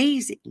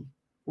 Amazing,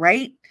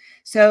 right?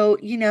 So,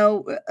 you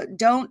know,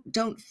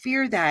 don't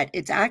fear that.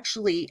 It's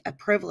actually a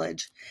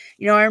privilege.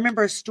 You know, I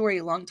remember a story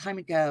a long time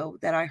ago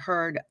that I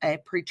heard a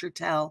preacher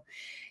tell,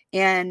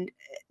 and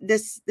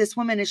this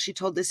woman, as she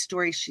told this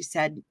story, she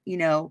said, you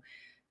know,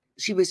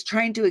 she was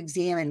trying to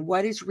examine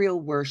what is real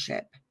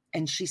worship.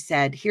 And she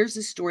said, here's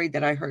a story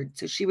that I heard.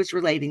 So she was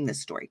relating this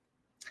story.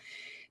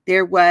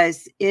 There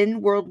was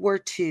in World War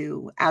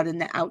II, out in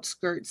the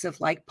outskirts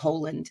of like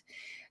Poland,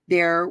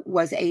 there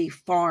was a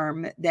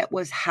farm that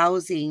was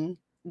housing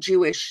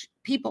Jewish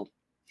people.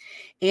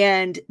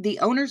 And the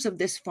owners of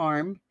this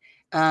farm,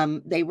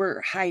 they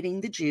were hiding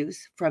the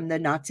Jews from the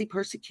Nazi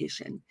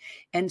persecution.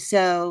 And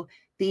so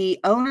the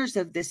owners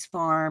of this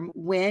farm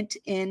went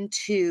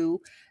into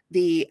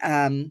the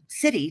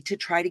city to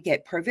try to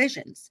get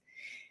provisions.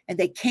 And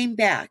they came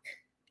back,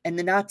 and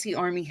the Nazi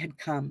army had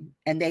come,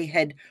 and they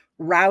had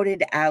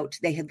routed out,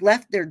 they had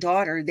left their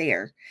daughter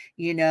there,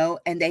 you know,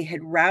 and they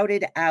had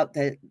routed out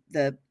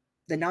the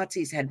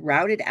Nazis had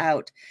routed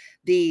out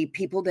the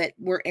people that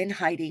were in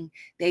hiding.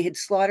 They had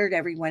slaughtered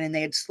everyone, and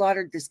they had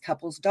slaughtered this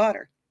couple's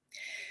daughter.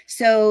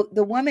 So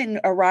the woman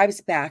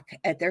arrives back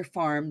at their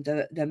farm,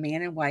 the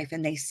man and wife,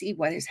 and they see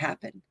what has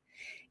happened.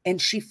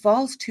 And she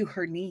falls to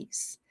her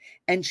knees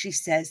and she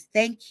says,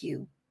 thank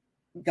you,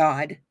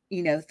 God,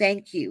 you know,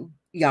 thank you,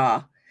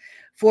 Yah,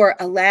 for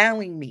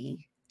allowing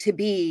me to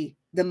be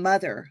the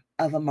mother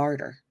of a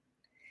martyr.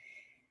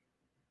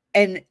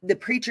 And the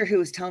preacher who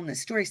was telling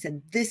this story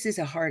said, this is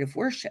a heart of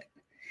worship,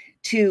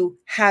 to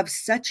have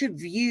such a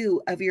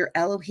view of your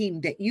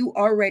Elohim that you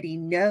already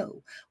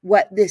know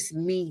what this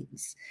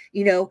means.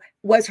 You know,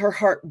 was her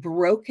heart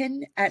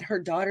broken at her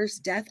daughter's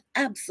death?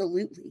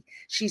 Absolutely.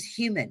 She's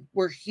human.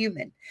 We're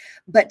human.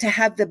 But to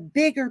have the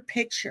bigger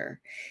picture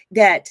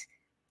that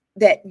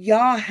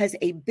Yah has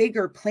a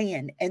bigger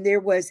plan, and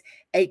there was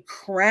a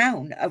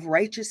crown of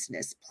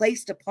righteousness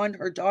placed upon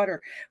her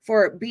daughter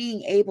for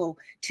being able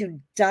to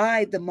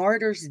die the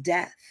martyr's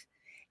death,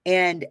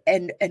 and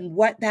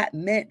what that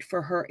meant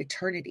for her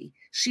eternity.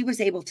 She was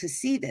able to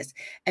see this.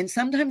 And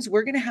sometimes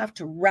we're going to have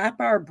to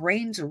wrap our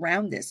brains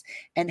around this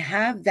and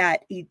have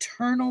that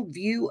eternal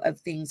view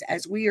of things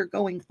as we are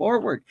going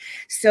forward,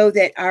 so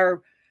that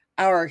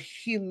our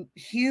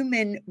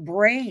human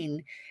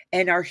brain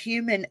and our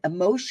human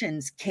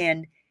emotions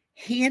can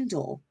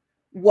handle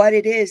what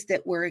it is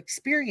that we're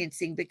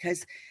experiencing,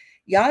 because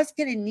Yah's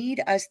going to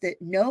need us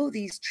that know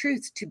these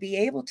truths to be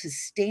able to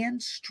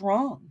stand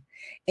strong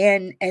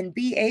and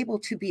be able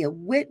to be a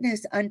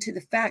witness unto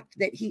the fact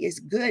that he is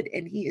good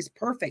and he is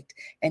perfect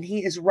and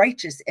he is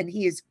righteous and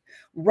he is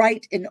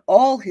right in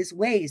all his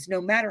ways,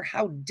 no matter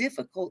how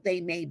difficult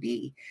they may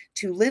be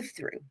to live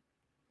through.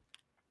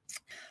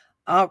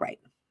 All right.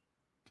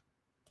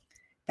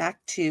 Back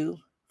to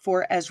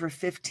 4 Ezra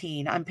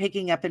 15. I'm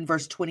picking up in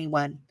verse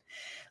 21.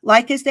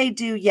 Like as they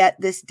do yet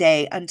this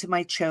day unto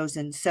my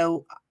chosen,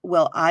 so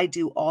will I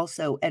do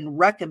also, and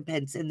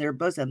recompense in their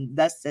bosom.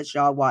 Thus says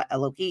Yahweh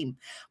Elohim.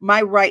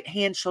 My right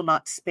hand shall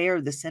not spare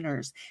the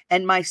sinners,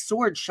 and my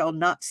sword shall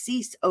not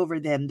cease over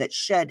them that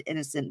shed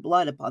innocent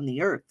blood upon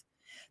the earth.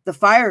 The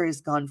fire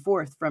is gone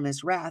forth from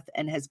his wrath,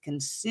 and has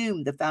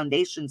consumed the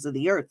foundations of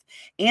the earth,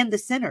 and the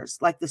sinners,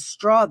 like the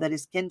straw that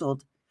is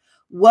kindled.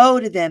 Woe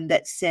to them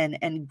that sin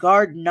and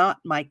guard not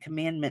my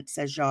commandments,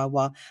 says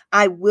Yahweh.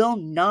 I will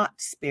not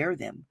spare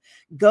them.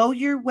 Go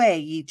your way,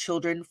 ye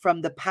children,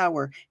 from the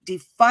power.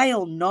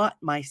 Defile not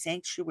my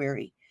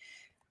sanctuary.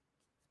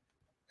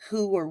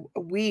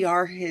 We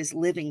are his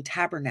living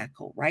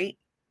tabernacle, right?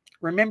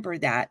 Remember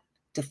that.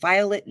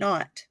 Defile it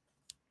not.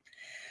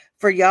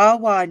 For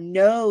Yahweh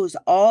knows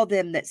all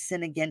them that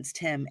sin against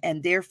him,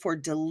 and therefore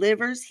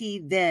delivers he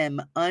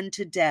them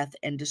unto death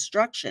and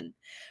destruction.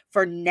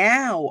 For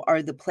now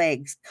are the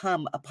plagues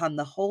come upon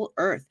the whole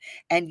earth,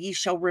 and ye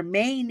shall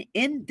remain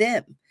in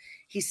them.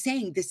 He's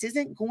saying this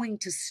isn't going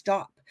to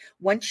stop.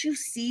 Once you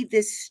see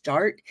this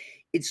start,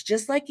 it's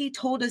just like he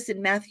told us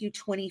in Matthew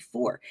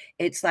 24.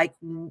 It's like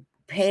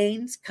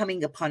pains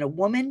coming upon a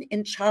woman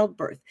in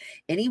childbirth.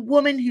 Any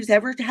woman who's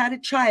ever had a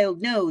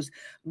child knows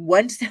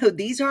once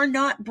these are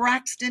not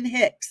Braxton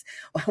Hicks.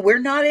 We're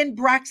not in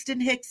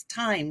Braxton Hicks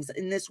times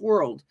in this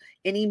world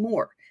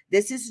anymore.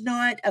 This is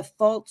not a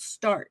false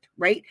start,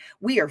 right?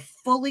 We are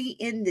fully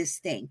in this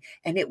thing,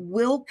 and it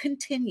will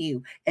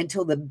continue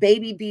until the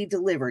baby be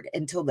delivered,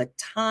 until the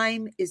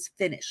time is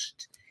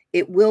finished.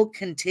 It will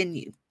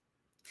continue.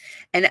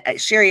 And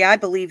Sherry, I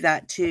believe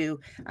that too.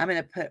 I'm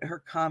going to put her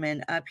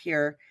comment up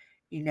here.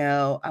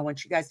 I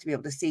want you guys to be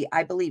able to see.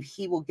 I believe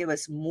he will give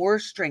us more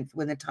strength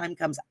when the time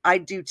comes. I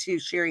do too,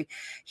 Sherry.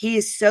 He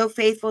is so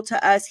faithful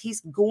to us.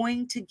 He's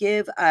going to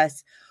give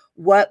us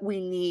what we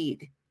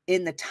need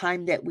in the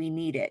time that we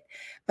need it.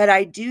 But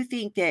I do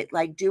think that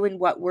like doing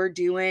what we're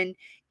doing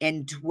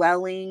and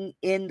dwelling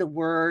in the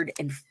word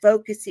and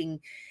focusing,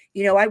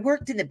 I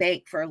worked in the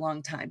bank for a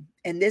long time,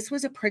 and this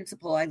was a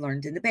principle I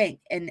learned in the bank.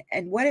 And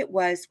what it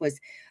was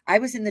I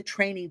was in the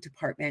training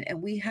department,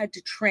 and we had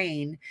to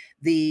train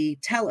the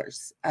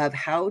tellers of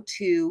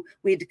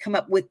we had to come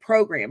up with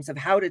programs of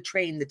how to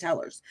train the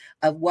tellers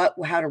of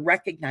how to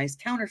recognize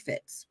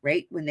counterfeits,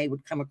 right? When they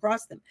would come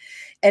across them.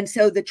 And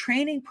so the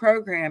training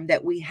program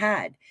that we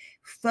had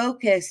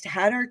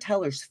had our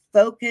tellers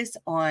focus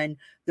on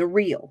the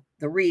real.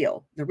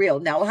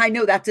 Now, I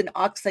know that's an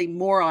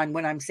oxymoron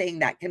when I'm saying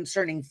that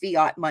concerning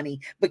fiat money,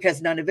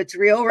 because none of it's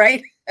real,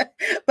 right?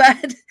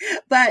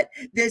 but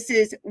this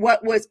is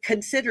what was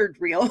considered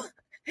real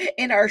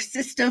in our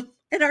system,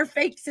 in our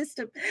fake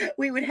system.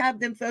 We would have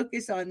them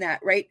focus on that,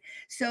 right?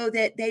 So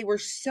that they were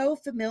so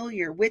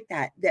familiar with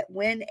that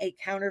when a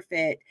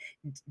counterfeit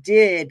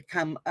did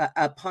come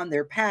upon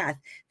their path,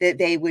 that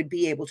they would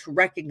be able to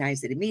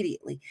recognize it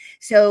immediately.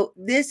 So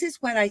this is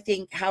what I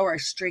think how our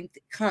strength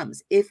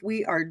comes. If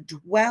we are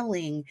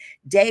dwelling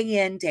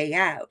day in, day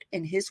out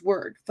in his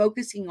word,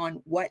 focusing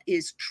on what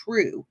is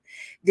true,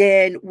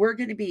 then we're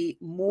going to be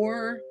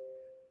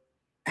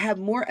have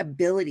more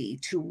ability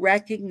to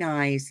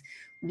recognize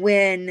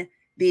when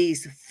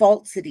these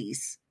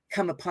falsities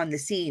come upon the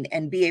scene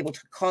and be able to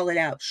call it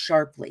out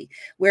sharply.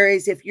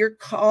 Whereas if you're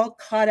all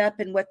caught up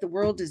in what the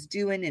world is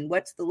doing and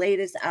what's the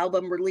latest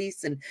album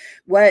release and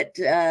what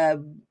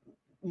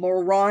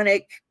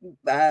moronic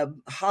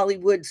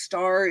Hollywood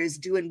star is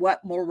doing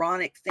what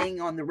moronic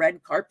thing on the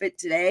red carpet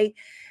today,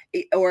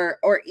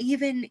 or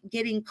even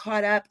getting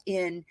caught up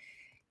in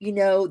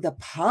the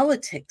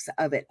politics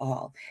of it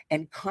all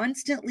and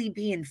constantly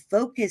being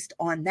focused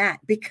on that,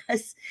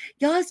 because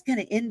y'all's going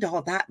to end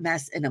all that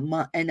mess in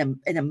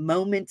a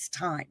moment's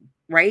time,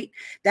 right?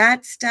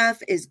 That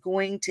stuff is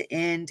going to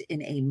end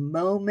in a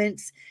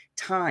moment's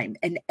time,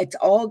 and it's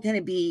all going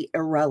to be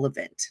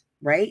irrelevant,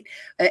 right?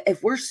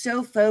 If we're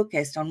so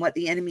focused on what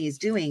the enemy is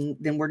doing,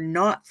 then we're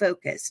not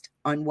focused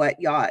on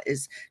what Yah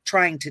is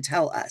trying to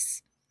tell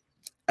us.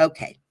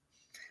 Okay,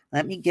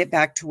 let me get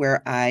back to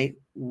where I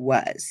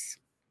was.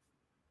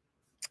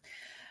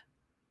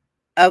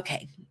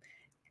 Okay.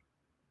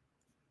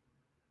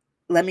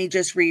 Let me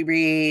just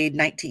reread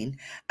 19.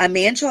 A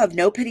man shall have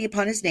no pity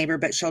upon his neighbor,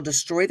 but shall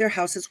destroy their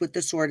houses with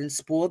the sword and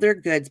spoil their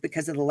goods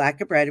because of the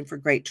lack of bread and for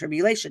great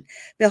tribulation.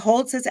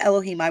 Behold, says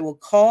Elohim, I will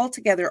call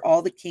together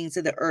all the kings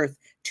of the earth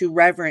to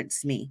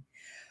reverence me,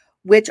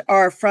 which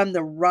are from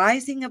the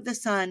rising of the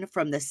sun,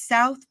 from the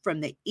south, from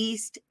the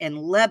east, and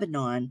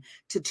Lebanon,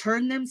 to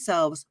turn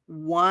themselves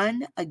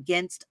one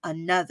against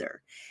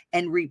another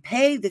and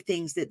repay the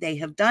things that they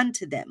have done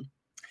to them.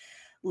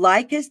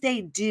 Like as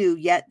they do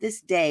yet this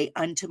day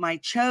unto my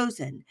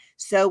chosen,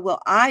 so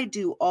will I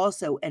do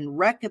also, and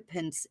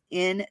recompense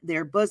in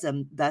their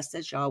bosom. Thus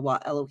says Yahweh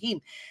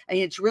Elohim. And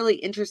it's really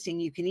interesting.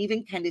 You can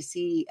even kind of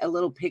see a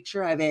little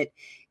picture of it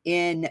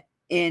in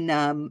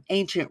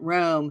ancient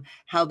Rome,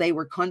 how they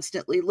were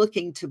constantly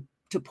looking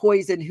to to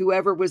poison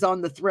whoever was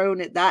on the throne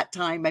at that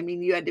time. I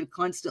mean, you had to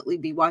constantly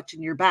be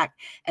watching your back.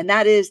 And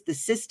that is the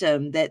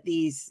system that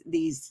these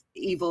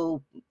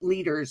evil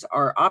leaders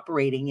are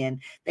operating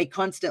in. They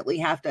constantly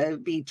have to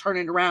be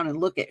turning around and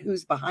look at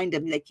who's behind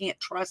them. They can't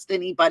trust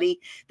anybody.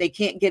 They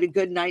can't get a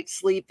good night's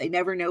sleep. They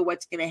never know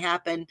what's going to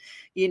happen,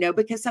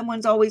 because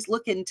someone's always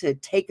looking to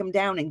take them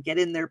down and get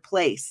in their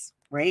place,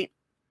 right?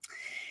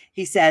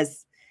 He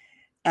says,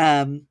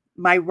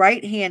 my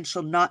right hand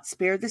shall not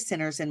spare the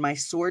sinners, and my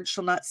sword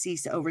shall not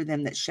cease over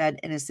them that shed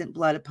innocent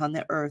blood upon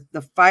the earth.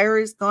 The fire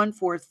is gone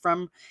forth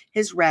from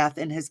his wrath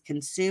and has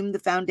consumed the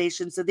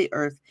foundations of the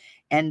earth,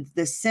 and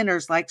the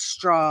sinners like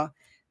straw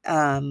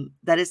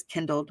that is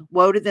kindled.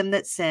 Woe to them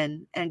that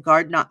sin and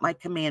guard not my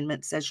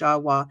commandments, says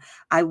Yahweh.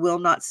 I will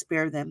not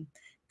spare them.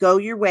 Go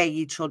your way,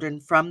 ye children,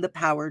 from the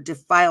power.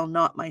 Defile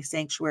not my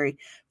sanctuary.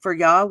 For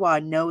Yahweh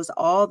knows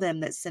all them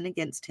that sin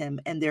against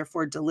him, and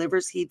therefore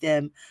delivers he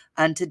them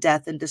unto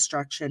death and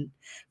destruction.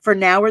 For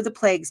now are the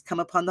plagues come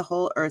upon the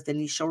whole earth,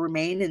 and ye shall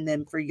remain in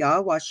them. For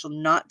Yahweh shall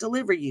not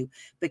deliver you,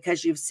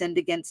 because you've sinned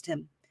against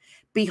him.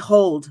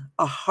 Behold,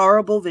 a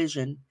horrible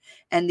vision,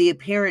 and the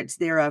appearance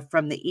thereof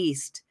from the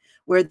east,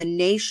 where the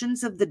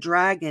nations of the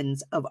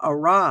dragons of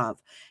Arav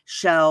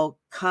shall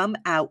come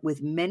out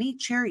with many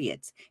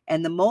chariots,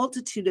 and the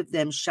multitude of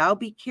them shall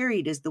be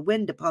carried as the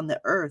wind upon the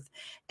earth,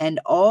 and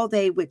all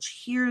they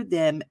which hear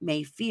them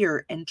may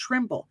fear and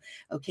tremble.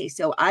 Okay,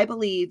 so I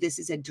believe this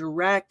is a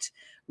direct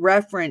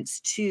reference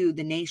to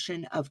the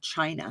nation of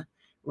China,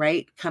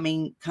 right?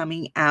 Coming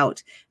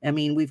out. I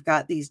mean, we've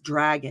got these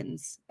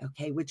dragons,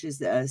 okay, which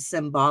is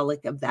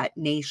symbolic of that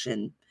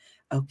nation,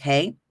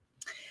 okay?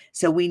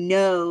 So we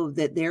know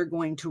that they're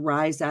going to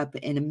rise up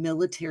in a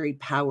military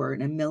power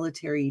and a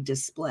military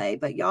display,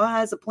 but Yah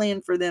has a plan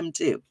for them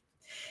too.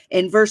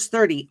 In verse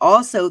 30,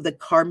 also the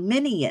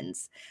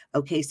Carminians.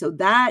 Okay, so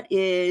that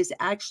is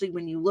actually,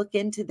 when you look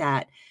into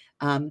that,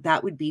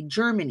 that would be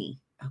Germany.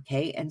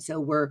 Okay, and so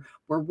we're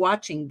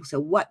watching. So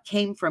what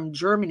came from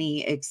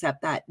Germany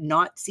except that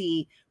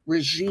Nazi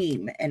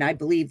regime? And I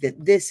believe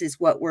that this is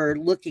what we're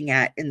looking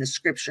at in the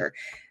scripture.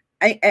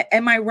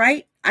 Am I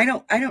right? I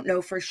don't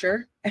know for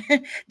sure.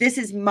 This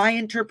is my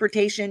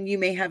interpretation. You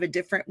may have a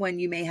different one.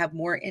 You may have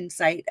more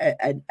insight,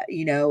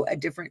 a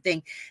different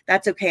thing.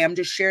 That's okay. I'm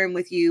just sharing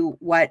with you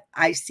what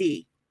I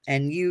see,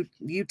 and you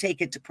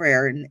take it to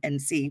prayer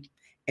and see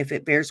if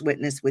it bears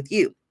witness with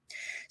you.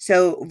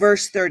 So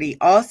verse 30,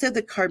 also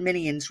the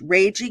Carminians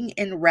raging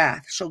in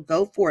wrath shall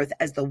go forth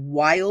as the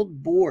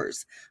wild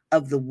boars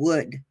of the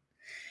wood.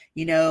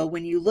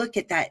 When you look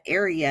at that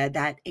area,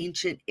 that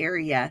ancient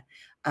area,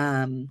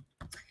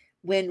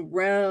 when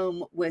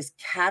Rome was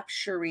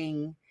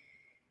capturing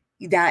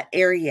that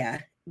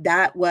area,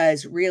 that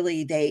was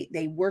really,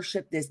 they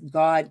worshiped this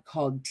god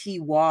called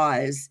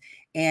Tiwaz,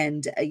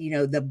 and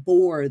the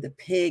boar, the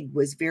pig,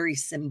 was very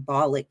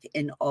symbolic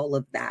in all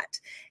of that.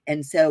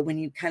 And so when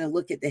you kind of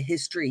look at the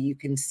history, you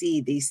can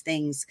see these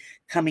things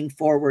coming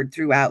forward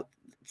throughout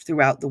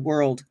the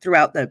world,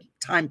 throughout the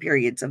time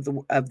periods of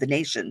the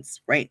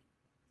nations, right?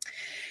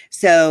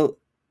 So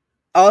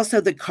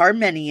also the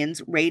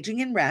Carmenians, raging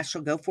in wrath,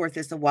 shall go forth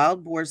as the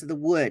wild boars of the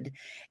wood,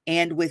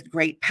 and with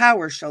great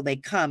power shall they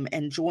come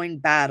and join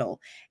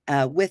battle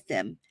with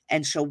them,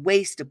 and shall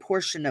waste a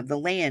portion of the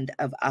land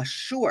of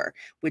Ashur,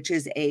 which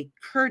is a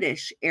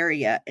Kurdish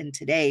area in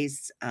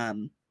today's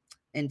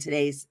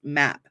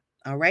map.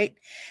 All right.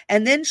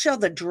 And then shall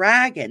the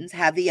dragons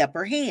have the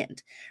upper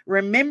hand,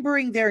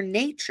 remembering their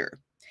nature.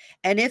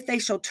 And if they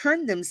shall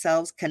turn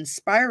themselves,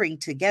 conspiring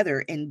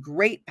together in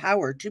great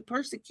power to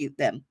persecute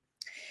them,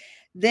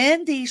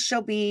 then these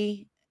shall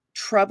be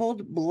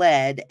troubled,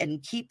 bled,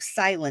 and keep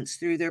silence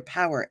through their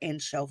power,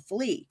 and shall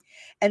flee.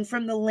 And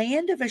from the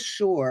land of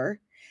Ashur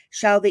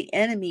shall the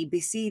enemy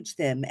besiege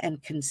them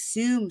and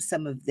consume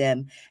some of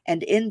them,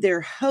 and in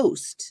their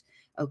host.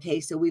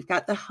 Okay, so we've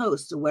got the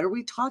host. So what are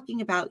we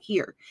talking about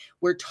here?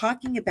 We're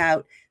talking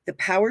about the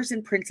powers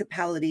and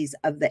principalities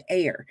of the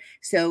air.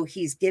 So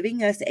he's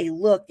giving us a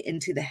look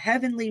into the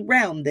heavenly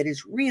realm that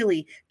is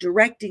really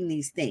directing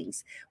these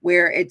things,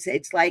 where it's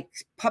like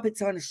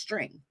puppets on a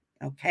string,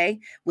 okay,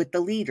 with the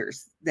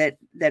leaders that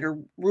are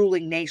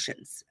ruling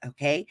nations,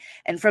 okay?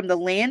 And from the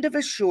land of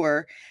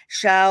Ashur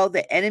shall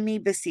the enemy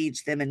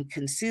besiege them and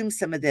consume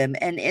some of them,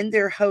 and in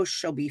their host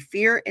shall be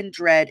fear and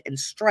dread and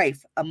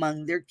strife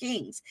among their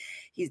kings.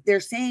 They're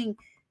saying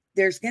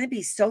there's going to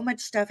be so much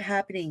stuff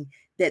happening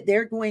that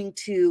they're going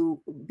to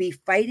be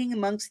fighting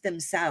amongst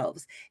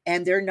themselves,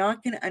 and they're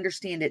not going to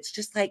understand. It's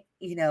just like,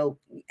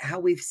 how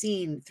we've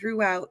seen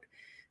throughout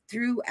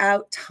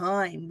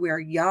time, where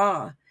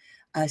Yah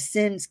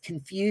sends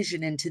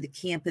confusion into the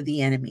camp of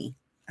the enemy,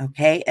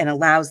 okay, and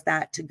allows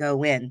that to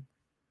go in.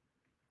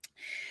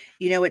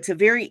 It's a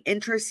very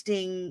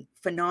interesting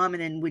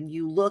phenomenon when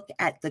you look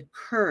at the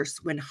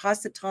curse when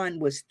Hasatan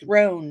was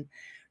thrown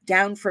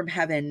down from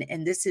heaven,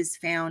 and this is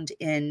found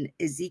in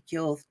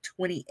Ezekiel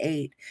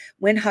 28.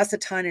 When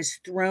Hasatan is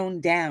thrown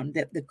down,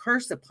 that the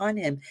curse upon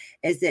him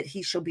is that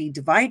he shall be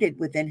divided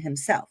within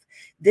himself.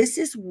 This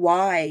is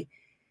why,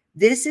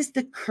 this is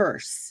the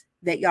curse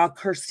that y'all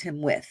cursed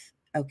him with.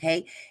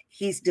 Okay.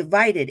 He's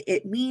divided.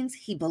 It means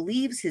he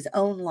believes his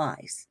own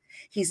lies.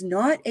 He's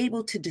not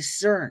able to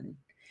discern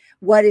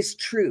what is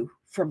true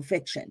from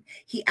fiction.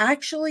 He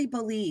actually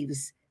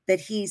believes that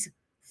he's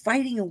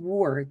fighting a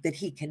war that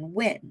he can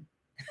win.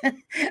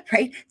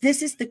 Right?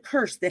 This is the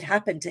curse that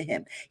happened to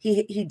him.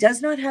 He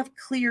does not have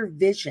clear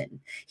vision.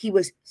 He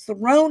was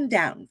thrown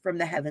down from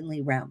the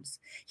heavenly realms.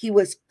 He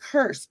was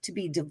cursed to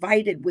be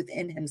divided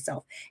within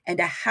himself, and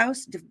a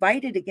house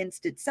divided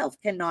against itself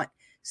cannot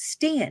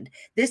stand.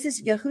 This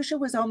is Yahusha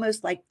was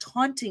almost like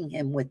taunting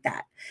him with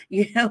that.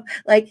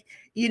 Like,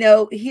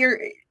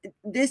 here,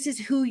 this is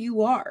who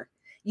you are.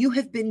 You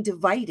have been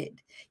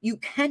divided. You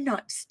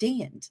cannot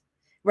stand,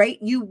 right?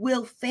 You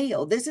will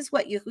fail. This is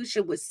what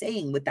Yahusha was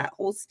saying with that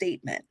whole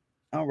statement.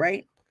 All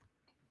right.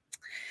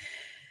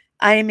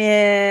 I'm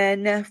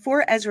in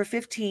 4 Ezra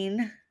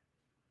 15,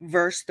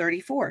 verse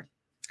 34.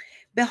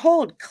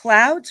 Behold,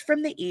 clouds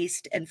from the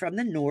east and from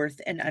the north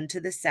and unto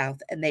the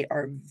south, and they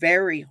are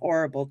very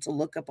horrible to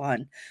look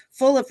upon,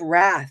 full of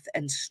wrath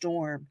and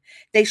storm.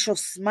 They shall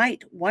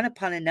smite one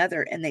upon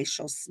another, and they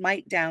shall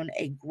smite down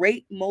a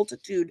great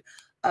multitude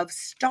of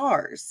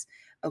stars.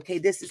 Okay,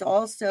 this is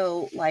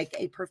also like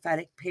a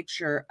prophetic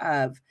picture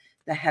of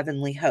the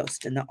heavenly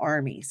host and the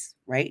armies,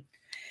 right?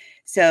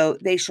 So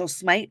they shall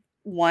smite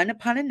one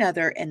upon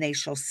another, and they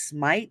shall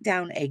smite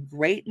down a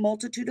great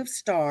multitude of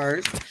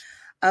stars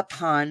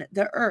upon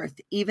the earth,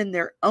 even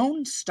their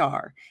own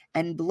star,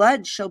 and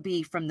blood shall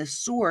be from the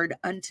sword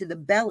unto the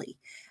belly.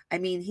 I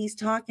mean, he's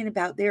talking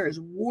about there is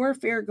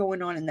warfare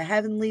going on in the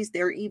heavenlies.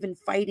 They're even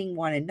fighting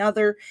one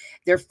another.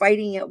 They're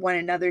fighting at one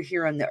another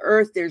here on the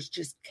earth. There's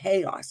just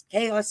chaos.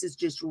 Chaos is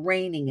just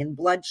reigning, and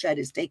bloodshed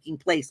is taking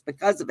place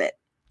because of it.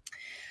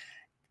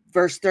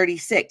 Verse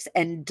 36,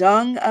 and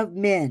dung of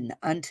men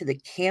unto the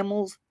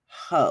camel's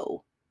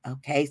hoe.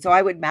 Okay, so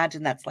I would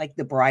imagine that's like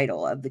the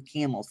bridle of the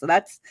camel. So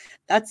that's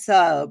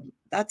a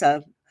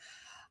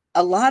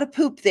lot of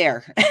poop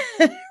there,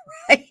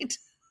 right?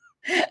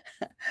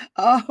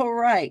 All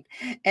right.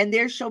 And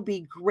there shall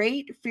be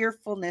great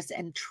fearfulness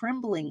and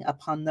trembling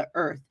upon the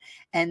earth,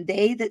 and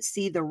they that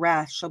see the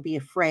wrath shall be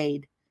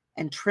afraid,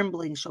 and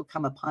trembling shall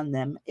come upon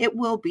them. It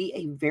will be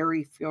a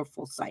very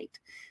fearful sight.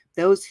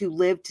 Those who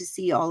live to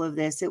see all of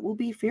this, it will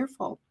be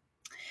fearful.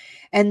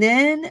 And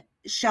then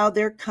shall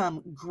there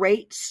come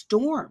great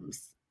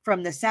storms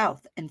from the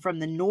south and from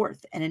the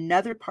north, and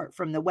another part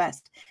from the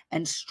west,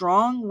 and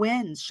strong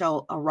winds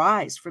shall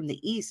arise from the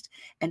east,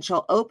 and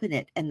shall open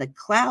it, and the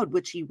cloud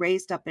which he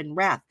raised up in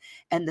wrath,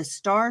 and the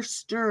star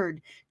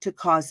stirred to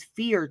cause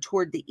fear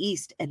toward the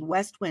east, and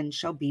west wind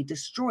shall be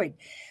destroyed.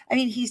 I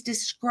mean, he's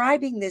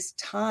describing this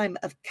time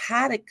of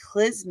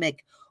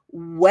cataclysmic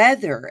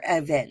weather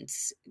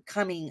events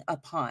coming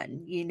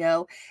upon,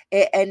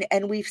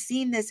 and we've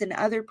seen this in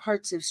other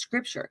parts of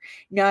scripture.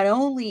 Not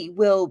only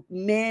will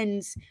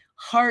men's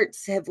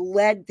hearts have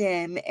led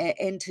them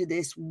into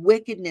this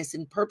wickedness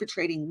and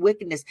perpetrating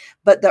wickedness,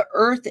 but the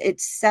earth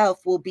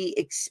itself will be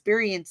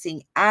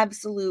experiencing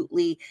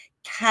absolutely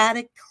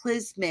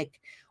cataclysmic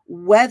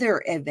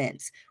weather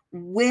events,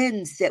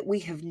 winds that we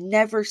have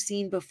never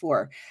seen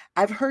before.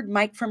 I've heard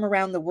Mike from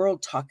around the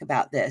world talk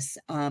about this,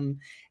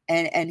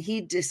 and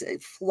he just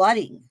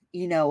flooding,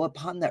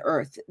 upon the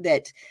earth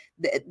that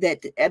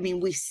I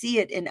mean, we see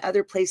it in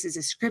other places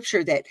of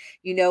scripture that,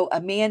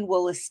 a man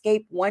will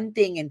escape one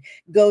thing and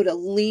go to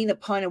lean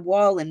upon a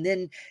wall, and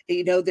then,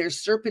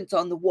 there's serpents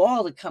on the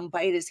wall to come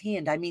bite his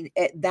hand. I mean,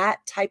 that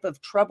type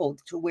of trouble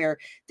to where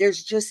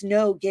there's just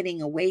no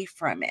getting away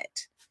from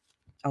it.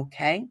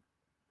 Okay.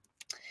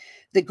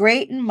 The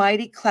great and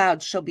mighty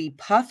clouds shall be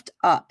puffed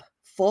up,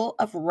 full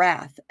of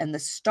wrath, and the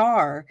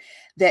star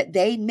that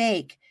they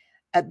make,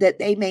 that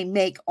they may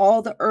make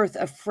all the earth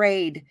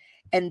afraid,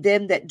 and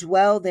them that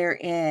dwell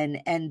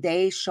therein, and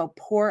they shall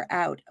pour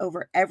out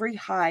over every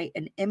high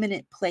and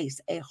eminent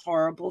place a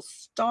horrible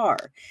star.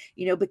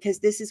 Because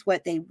this is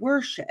what they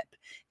worship,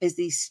 is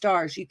these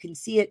stars. You can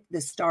see it,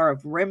 the star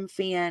of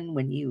Remphan,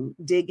 when you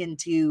dig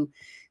into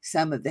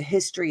some of the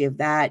history of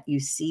that. You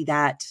see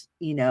that,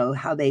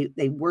 how they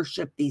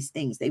worship these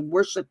things. They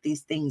worship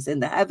these things in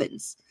the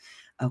heavens.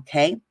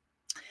 Okay.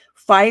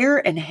 Fire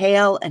and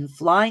hail and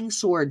flying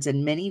swords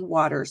and many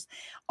waters,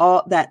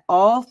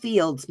 all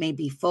fields may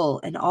be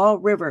full, and all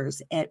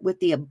rivers with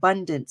the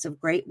abundance of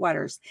great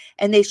waters.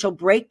 And they shall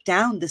break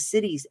down the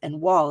cities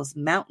and walls,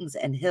 mountains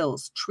and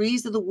hills,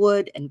 trees of the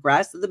wood and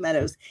grass of the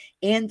meadows,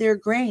 and their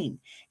grain.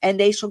 And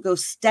they shall go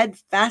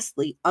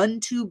steadfastly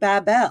unto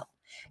Babel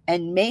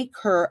and make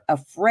her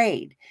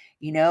afraid.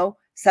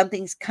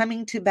 Something's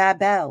coming to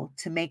Babel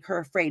to make her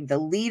afraid. The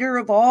leader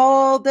of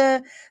all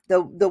the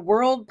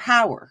world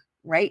power,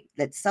 right?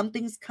 That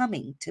something's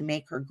coming to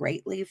make her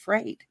greatly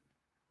afraid.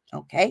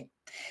 Okay.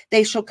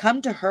 They shall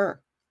come to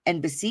her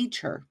and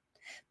besiege her.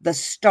 The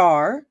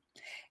star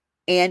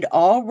and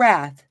all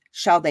wrath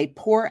shall they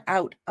pour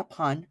out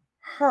upon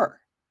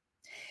her.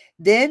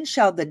 Then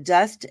shall the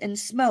dust and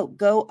smoke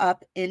go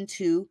up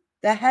into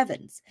the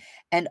heavens,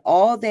 and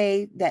all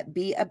they that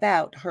be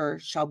about her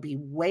shall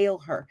bewail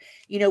her.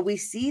 We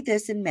see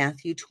this in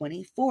Matthew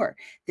 24,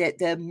 that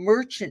the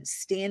merchants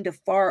stand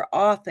afar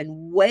off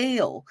and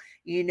wail,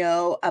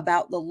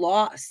 about the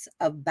loss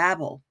of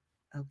Babel.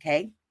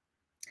 Okay.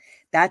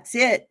 That's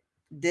it.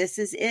 This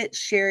is it,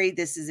 Sherry.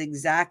 This is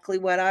exactly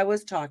what I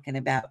was talking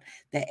about.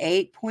 The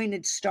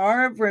 8-pointed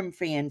star of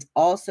Remphan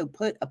also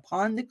put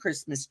upon the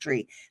Christmas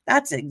tree.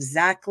 That's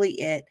exactly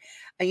it.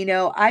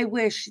 I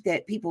wish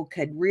that people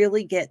could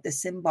really get the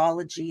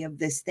symbology of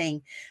this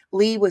thing.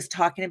 Lee was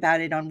talking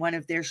about it on one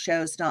of their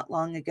shows not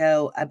long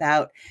ago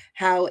about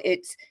how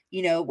it's,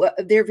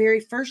 their very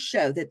first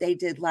show that they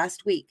did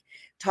last week,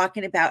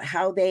 talking about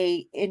how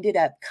they ended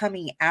up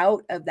coming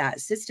out of that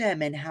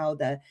system and how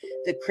the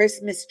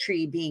Christmas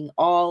tree being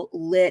all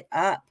lit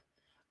up,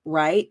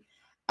 right?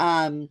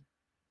 How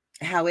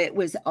it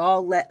was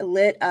all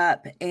lit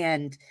up,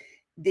 and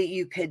that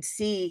you could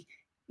see,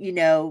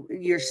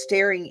 you're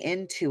staring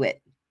into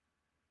it.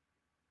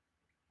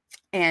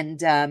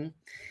 And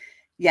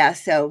yeah,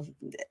 so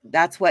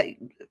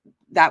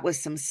that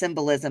was some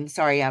symbolism.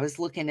 Sorry, I was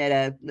looking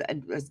at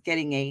I was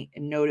getting a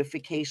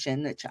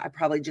notification that I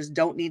probably just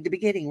don't need to be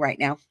getting right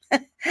now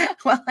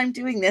while I'm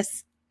doing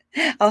this.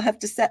 I'll have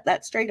to set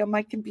that straight on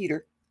my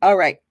computer. All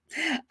right.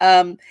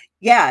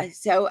 Yeah.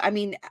 So,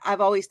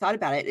 I've always thought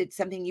about it. It's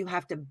something you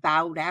have to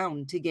bow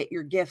down to get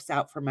your gifts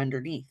out from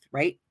underneath,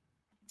 right?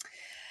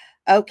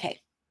 Okay.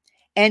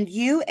 And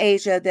you,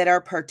 Asia, that are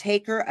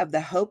partaker of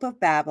the hope of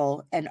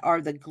Babel and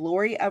are the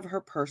glory of her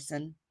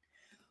person.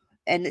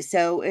 And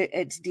so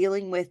it's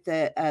dealing with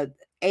the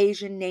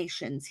Asian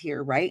nations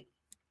here, right?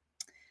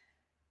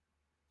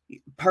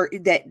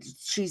 That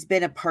she's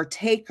been a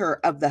partaker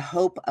of the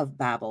hope of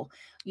Babel.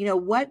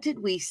 What did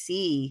we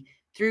see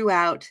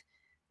throughout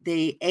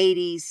the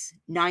 80s,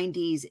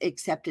 90s,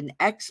 except an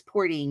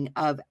exporting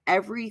of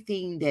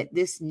everything that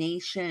this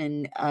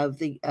nation of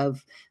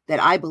that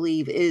I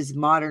believe is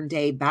modern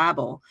day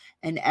Babel,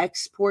 an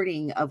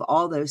exporting of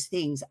all those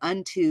things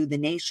unto the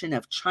nation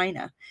of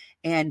China,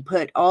 and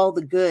put all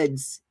the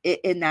goods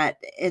in that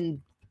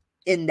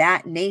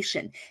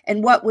nation.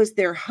 And what was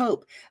their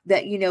hope?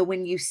 That,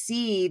 when you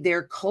see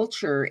their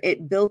culture,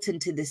 it built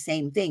into the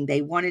same thing.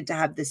 They wanted to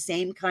have the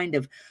same kind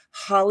of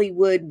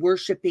Hollywood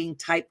worshiping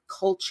type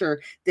culture,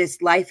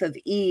 this life of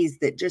ease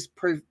that just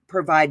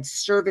provides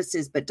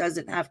services, but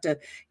doesn't have to,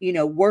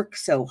 work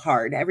so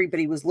hard.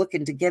 Everybody was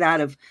looking to get out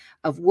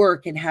of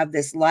work and have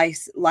this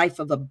life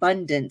of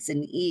abundance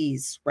and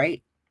ease,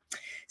 right?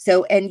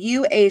 So, and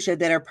you, Asia,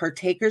 that are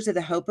partakers of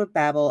the hope of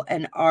Babel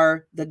and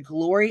are the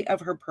glory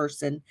of her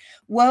person,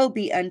 woe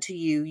be unto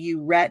you,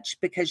 you wretch,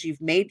 because you've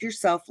made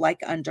yourself like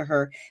unto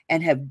her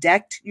and have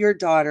decked your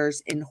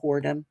daughters in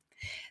whoredom,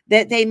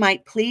 that they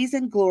might please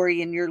and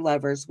glory in your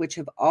lovers, which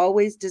have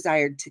always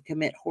desired to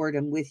commit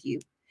whoredom with you.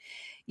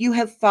 You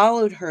have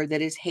followed her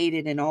that is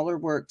hated in all her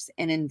works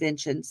and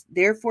inventions.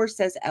 Therefore,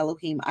 says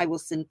Elohim, I will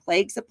send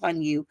plagues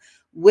upon you,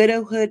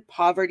 widowhood,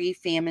 poverty,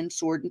 famine,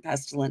 sword, and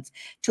pestilence,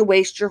 to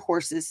waste your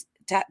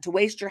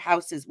waste your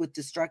houses with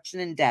destruction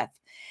and death.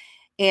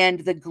 And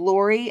the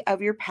glory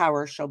of your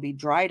power shall be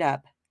dried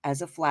up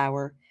as a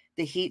flower.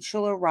 The heat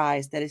shall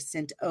arise that is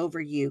sent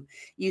over you.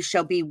 You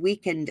shall be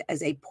weakened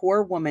as a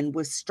poor woman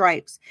with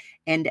stripes,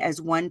 and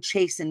as one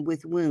chastened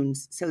with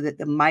wounds, so that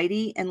the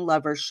mighty and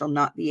lovers shall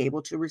not be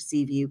able to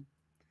receive you.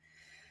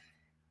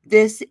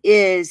 This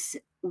is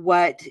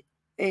what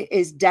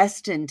is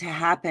destined to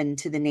happen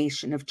to the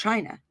nation of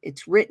China.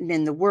 It's written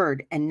in the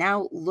word. And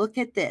now look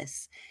at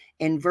this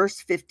in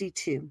verse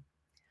 52.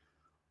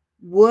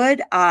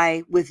 Would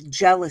I with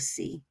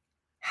jealousy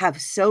have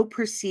so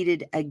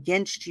proceeded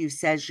against you,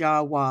 says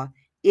Yahweh,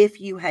 if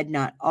you had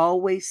not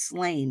always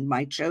slain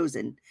my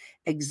chosen,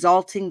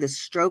 exalting the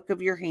stroke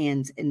of your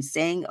hands and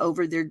saying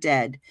over their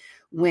dead,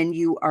 when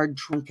you are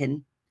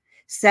drunken,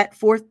 set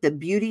forth the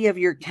beauty of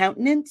your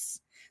countenance,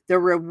 the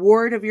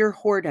reward of your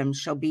whoredom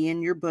shall be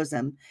in your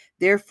bosom,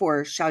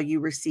 therefore shall you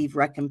receive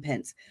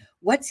recompense.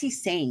 What's he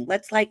saying?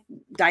 Let's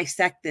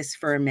dissect this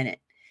for a minute.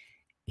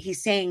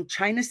 He's saying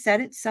China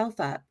set itself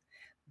up,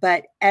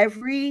 but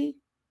every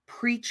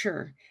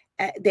preacher,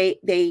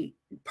 they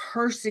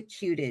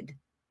persecuted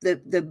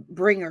the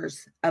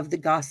bringers of the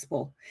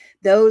gospel,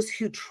 those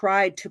who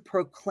tried to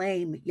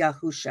proclaim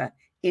Yahusha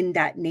in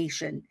that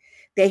nation.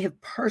 They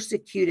have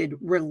persecuted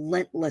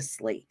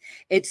relentlessly.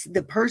 It's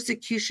the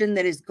persecution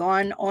that has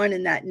gone on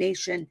in that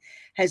nation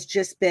has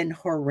just been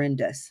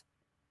horrendous.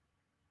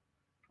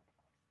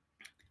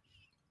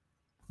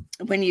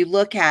 When you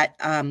look at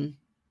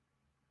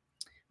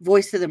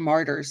Voice of the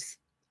Martyrs,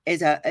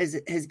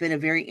 has been a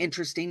very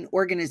interesting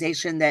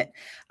organization that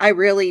I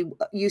really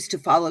used to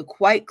follow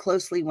quite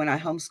closely when I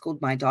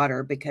homeschooled my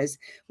daughter, because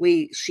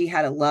she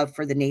had a love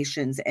for the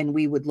nations, and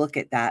we would look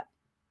at that.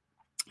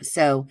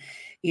 So,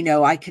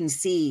 I can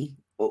see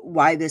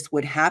why this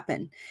would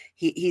happen.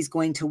 He's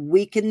going to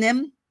weaken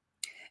them.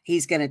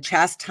 He's going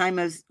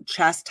to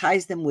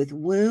chastise them with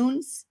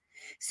wounds,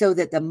 so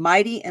that the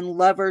mighty and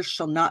lovers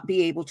shall not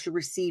be able to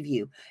receive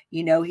you.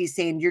 You know, he's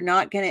saying you're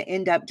not going to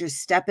end up just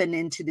stepping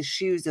into the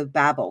shoes of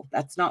Babel.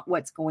 That's not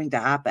what's going to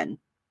happen,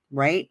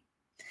 right?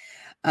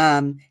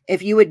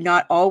 If you would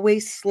not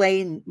always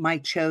slay my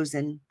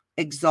chosen,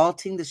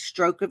 exalting the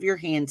stroke of your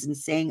hands and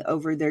saying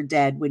over their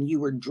dead when you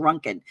were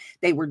drunken.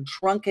 They were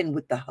drunken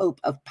with the hope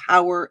of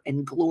power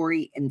and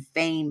glory and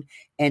fame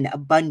and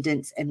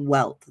abundance and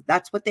wealth.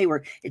 That's what they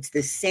were. It's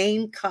the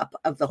same cup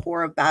of the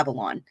whore of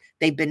Babylon.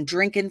 They've been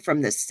drinking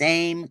from the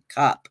same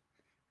cup,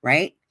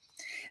 right?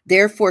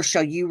 Therefore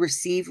shall you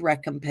receive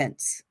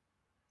recompense.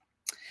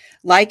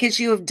 Like as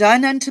you have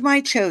done unto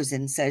my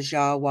chosen, says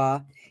Yahweh,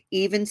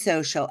 even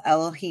so shall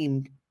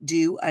Elohim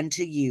do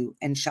unto you,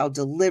 and shall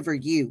deliver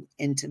you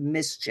into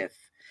mischief.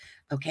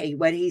 Okay,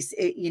 what he's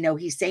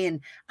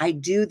saying, I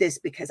do this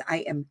because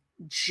I am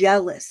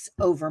jealous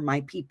over my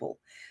people.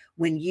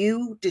 When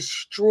you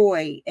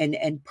destroy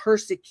and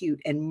persecute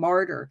and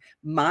martyr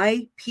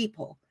my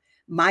people,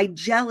 my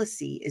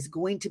jealousy is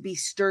going to be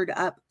stirred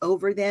up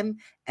over them,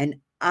 and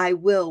I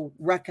will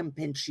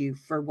recompense you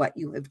for what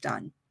you have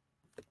done.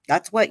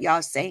 That's what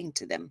Yah's saying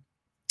to them.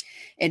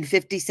 In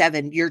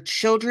 57, your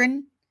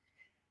children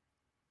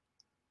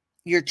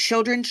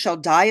shall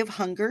die of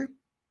hunger,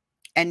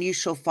 and you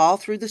shall fall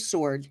through the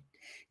sword.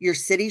 Your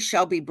cities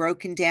shall be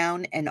broken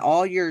down, and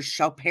all yours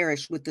shall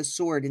perish with the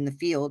sword in the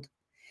field.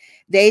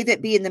 They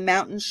that be in the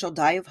mountains shall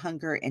die of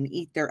hunger, and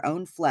eat their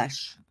own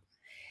flesh,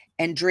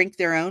 and drink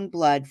their own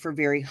blood, for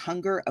very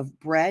hunger of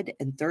bread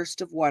and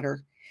thirst of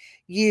water.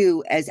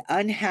 You, as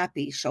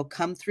unhappy, shall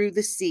come through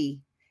the sea,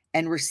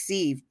 and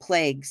receive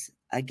plagues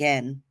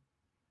again.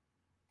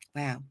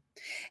 Wow.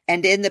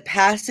 And in the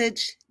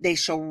passage they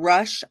shall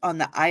rush on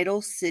the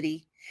idol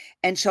city,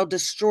 and shall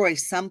destroy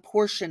some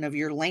portion of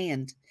your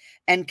land,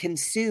 and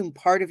consume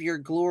part of your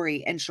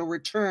glory, and shall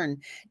return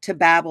to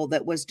Babel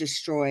that was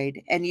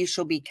destroyed. And you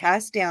shall be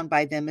cast down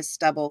by them as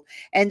stubble,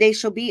 and they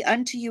shall be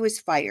unto you as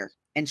fire,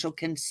 and shall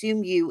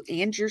consume you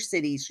and your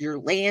cities, your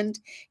land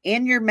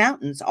and your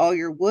mountains, all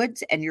your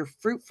woods and your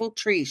fruitful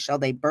trees shall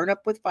they burn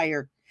up with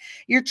fire.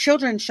 Your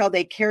children shall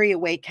they carry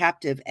away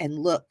captive, and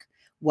look,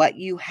 what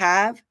you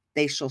have,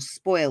 they shall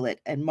spoil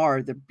it and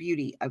mar the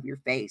beauty of your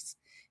face.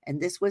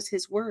 And this was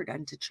his word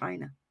unto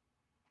China.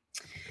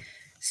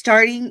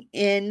 Starting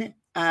in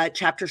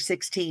chapter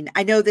 16.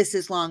 I know this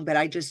is long, but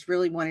I just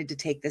really wanted to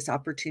take this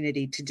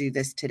opportunity to do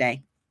this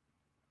today.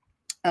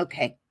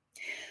 Okay.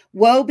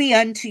 Woe be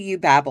unto you,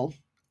 Babel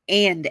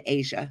and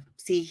Asia.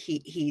 See,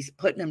 he's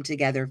putting them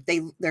together.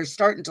 They're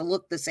starting to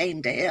look the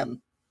same to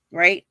him,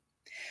 right?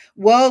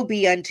 Woe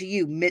be unto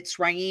you,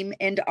 Mitzrayim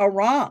and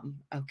Aram.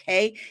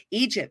 Okay,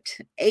 Egypt,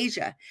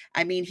 Asia.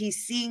 I mean, he's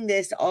seeing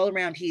this all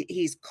around.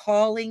 He's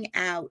calling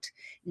out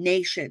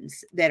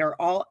nations that are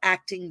all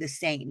acting the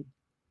same.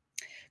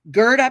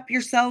 Gird up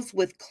yourselves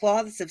with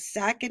cloths of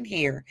sack and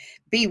hair.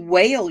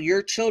 Bewail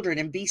your children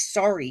and be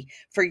sorry,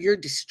 for your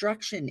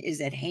destruction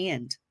is at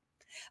hand.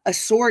 A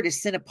sword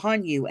is sent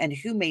upon you, and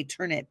who may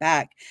turn it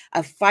back?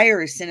 A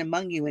fire is sent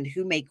among you, and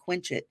who may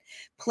quench it?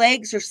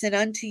 Plagues are sent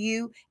unto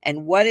you,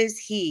 and what is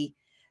he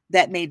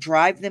that may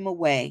drive them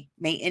away?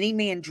 May any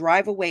man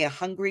drive away a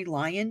hungry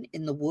lion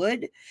in the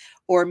wood?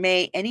 Or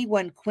may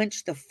anyone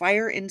quench the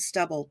fire in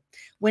stubble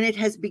when it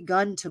has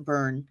begun to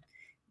burn?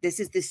 This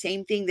is the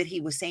same thing that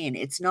he was saying.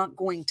 It's not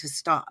going to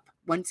stop.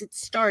 Once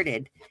it's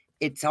started,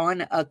 it's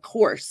on a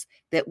course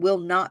that will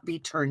not be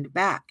turned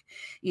back.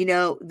 You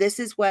know, this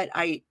is what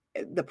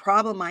the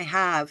problem I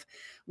have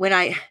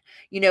when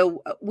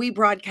we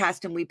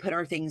broadcast and we put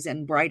our things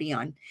in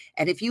Brighteon.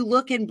 And if you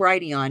look in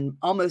Brighteon,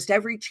 almost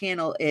every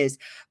channel is,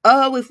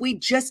 oh, if we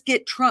just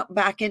get Trump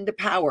back into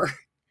power,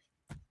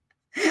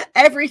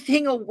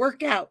 everything will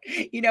work out.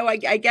 You know,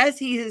 I guess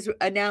he has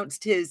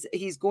announced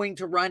he's going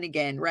to run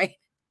again, right?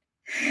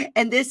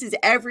 And this is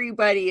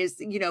everybody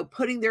is,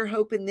 putting their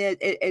hope in this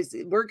as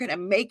we're going to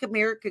make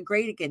America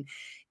great again.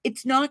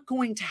 It's not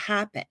going to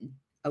happen.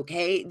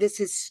 Okay. This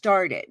has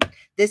started.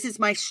 This is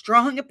my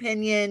strong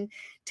opinion.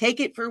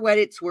 Take it for what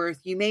it's worth.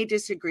 You may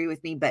disagree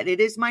with me, but it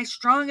is my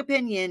strong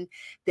opinion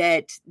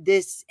that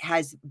this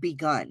has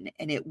begun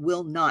and it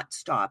will not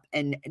stop,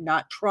 and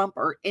not Trump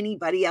or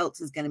anybody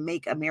else is going to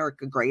make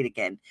America great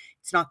again.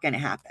 It's not going to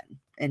happen,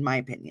 in my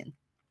opinion.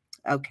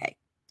 Okay.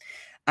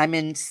 I'm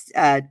in,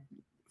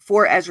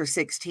 4 Ezra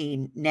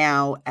 16,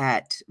 now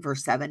at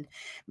verse 7.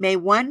 May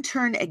one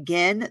turn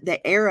again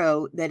the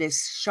arrow that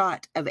is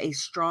shot of a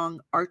strong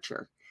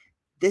archer.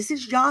 This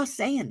is Yah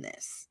saying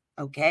this,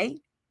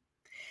 okay?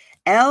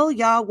 El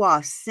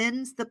Yahweh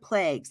sends the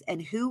plagues,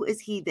 and who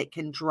is he that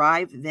can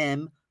drive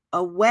them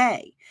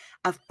away?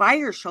 A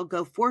fire shall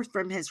go forth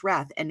from his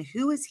wrath, and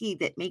who is he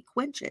that may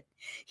quench it?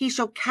 He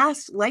shall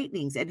cast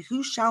lightnings, and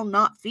who shall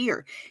not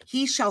fear?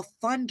 He shall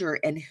thunder,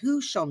 and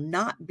who shall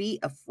not be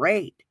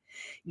afraid?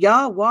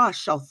 Yahweh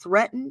shall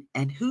threaten,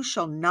 and who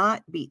shall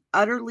not be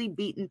utterly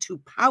beaten to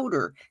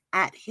powder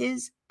at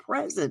his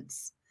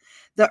presence?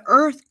 The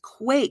earth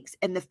quakes,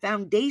 and the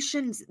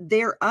foundations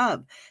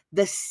thereof.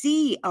 The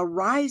sea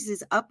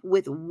arises up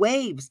with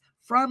waves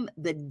from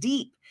the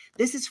deep.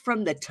 This is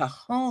from the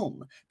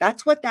Tehom.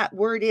 That's what that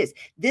word is.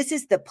 This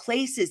is the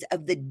places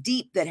of the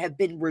deep that have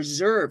been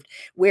reserved,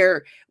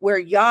 where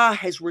Yah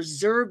has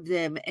reserved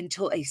them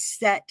until a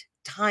set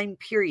time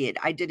period.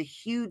 I did a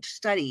huge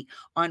study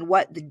on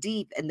what the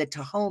deep and the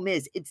Tehom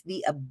is. It's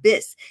the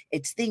abyss.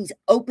 It's things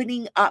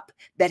opening up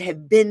that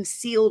have been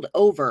sealed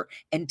over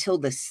until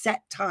the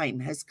set time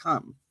has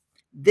come.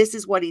 This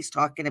is what he's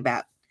talking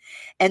about.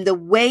 And the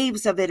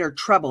waves of it are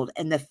troubled,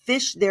 and the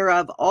fish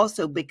thereof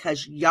also,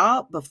 because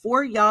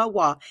before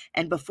Yahweh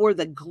and before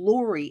the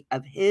glory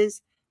of his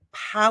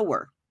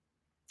power.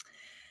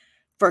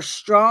 For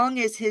strong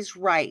is his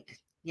right.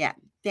 Yeah,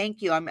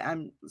 thank you.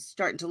 I'm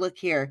starting to look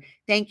here.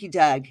 Thank you,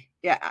 Doug.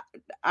 Yeah,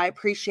 I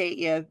appreciate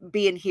you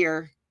being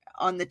here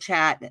on the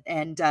chat,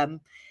 and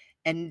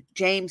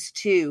James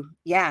too.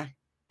 Yeah,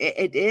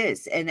 it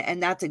is,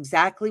 and that's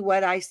exactly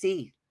what I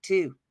see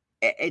too.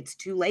 It's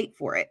too late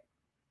for it.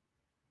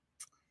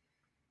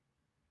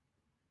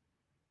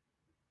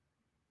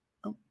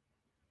 Oh,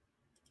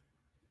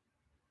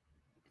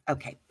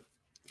 okay.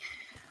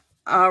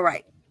 All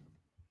right.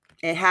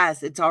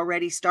 It's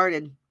already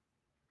started.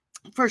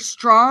 For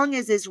strong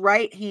is his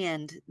right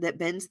hand that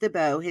bends the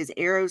bow. His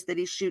arrows that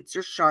he shoots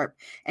are sharp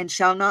and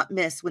shall not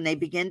miss when they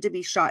begin to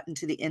be shot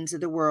into the ends of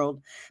the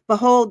world.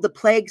 Behold, the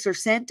plagues are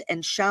sent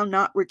and shall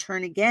not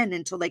return again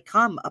until they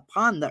come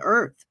upon the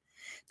earth.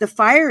 The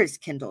fire is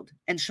kindled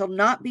and shall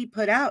not be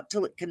put out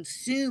till it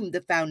consume the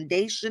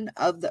foundation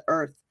of the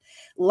earth.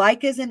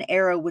 Like as an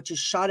arrow which is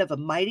shot of a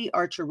mighty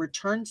archer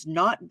returns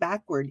not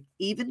backward,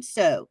 even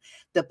so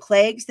the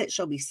plagues that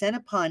shall be sent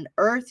upon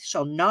earth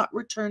shall not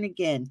return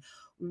again.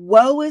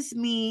 Woe is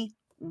me,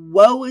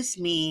 woe is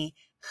me,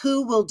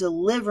 who will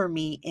deliver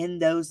me in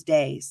those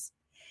days?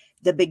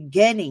 The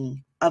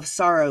beginning of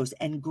sorrows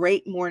and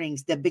great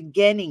mournings, the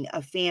beginning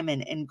of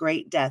famine and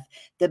great death,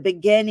 the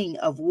beginning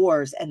of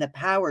wars, and the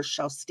powers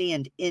shall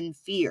stand in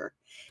fear.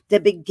 The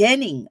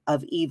beginning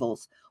of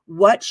evils.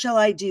 What shall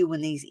I do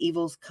when these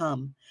evils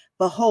come?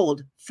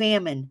 Behold,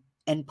 famine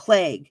and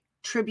plague,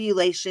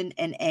 tribulation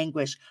and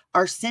anguish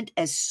are sent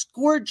as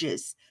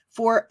scourges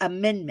for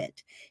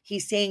amendment.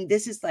 He's saying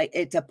this is like,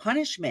 it's a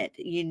punishment,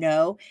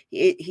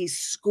 he's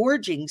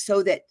scourging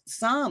so that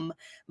some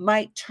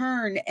might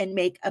turn and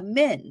make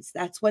amends.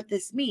 That's what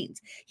this means.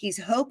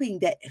 He's hoping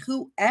that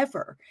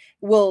whoever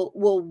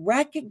will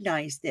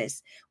recognize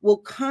this will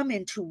come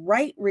into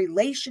right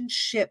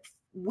relationship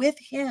with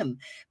him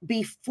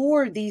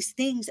before these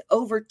things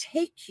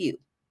overtake you.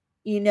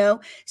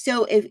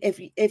 So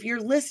if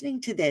you're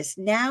listening to this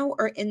now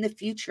or in the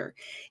future,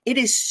 it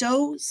is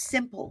so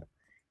simple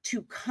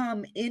to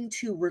come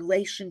into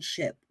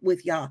relationship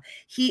with Yah.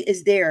 He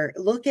is there.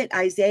 Look at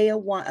Isaiah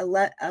 1,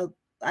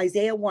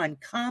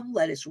 come,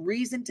 let us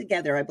reason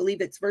together. I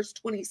believe it's verse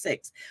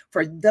 26.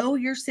 For though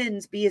your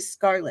sins be as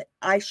scarlet,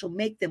 I shall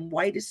make them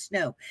white as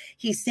snow.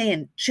 He's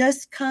saying,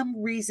 just come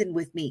reason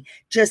with me.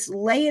 Just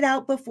lay it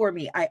out before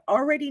me. I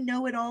already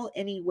know it all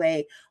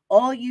anyway.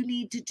 All you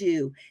need to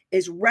do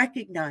is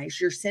recognize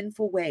your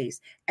sinful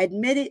ways,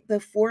 admit it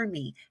before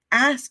me,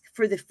 ask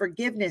for the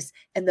forgiveness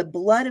and the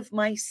blood of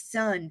my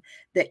son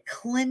that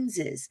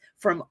cleanses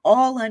from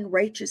all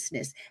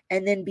unrighteousness,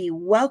 and then be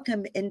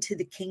welcome into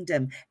the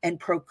kingdom and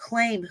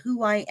proclaim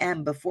who I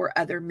am before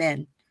other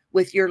men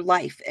with your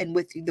life and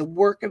with the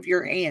work of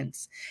your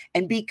hands,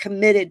 and be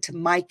committed to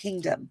my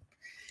kingdom.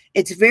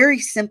 It's very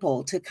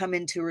simple to come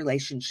into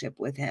relationship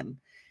with him.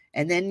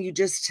 And then you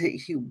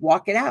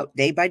walk it out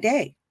day by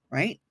day,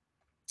 right?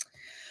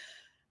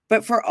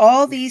 But for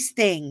all these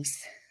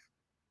things,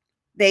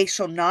 they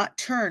shall not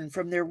turn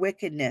from their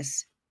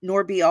wickedness,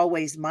 nor be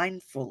always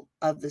mindful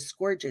of the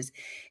scourges.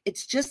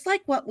 It's just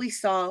like what we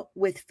saw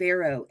with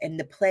Pharaoh and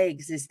the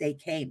plagues as they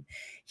came.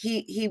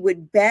 He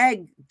would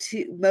beg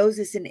to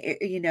Moses and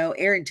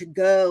Aaron to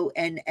go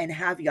and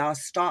have Yah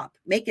stop,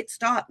 make it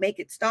stop, make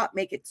it stop,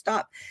 make it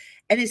stop.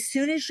 And as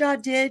soon as Yah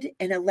did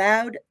and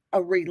allowed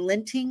a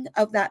relenting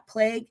of that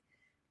plague,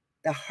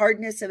 the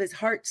hardness of his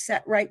heart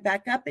set right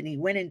back up and he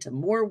went into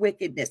more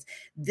wickedness.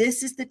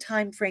 This is the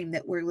time frame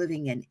that we're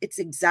living in. It's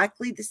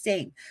exactly the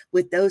same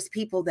with those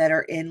people that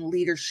are in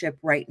leadership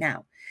right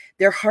now.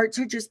 Their hearts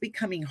are just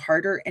becoming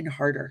harder and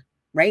harder,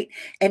 right?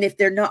 And if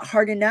they're not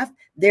hard enough,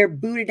 they're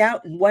booted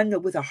out and one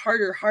with a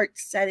harder heart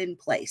set in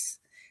place.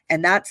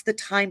 And that's the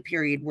time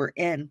period we're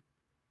in.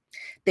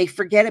 They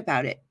forget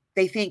about it.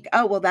 They think,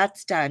 oh, well,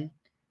 that's done.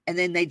 And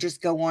then they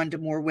just go on to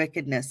more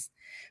wickedness.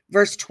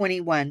 Verse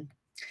 21.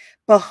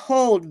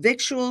 Behold,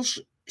 victuals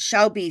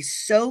shall be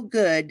so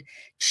good,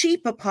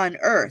 cheap upon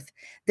earth,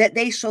 that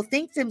they shall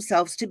think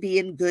themselves to be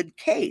in good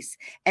case.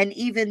 And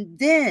even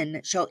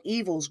then shall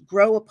evils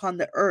grow upon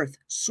the earth,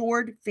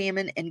 sword,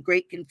 famine, and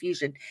great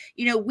confusion.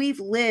 We've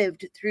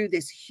lived through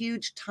this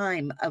huge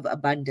time of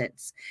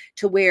abundance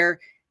to where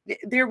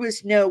there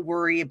was no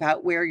worry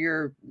about where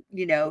your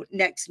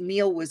next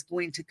meal was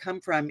going to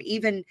come from.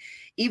 Even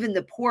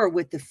the poor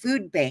with the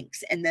food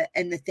banks and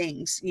the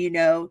things,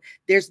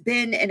 there's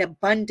been an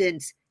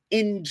abundance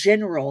in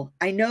general,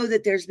 I know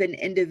that there's been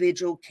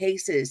individual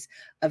cases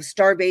of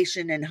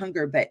starvation and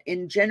hunger, but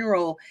in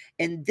general,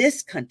 in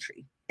this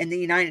country, in the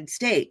United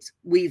States,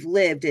 we've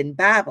lived in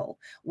Babel.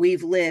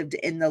 We've lived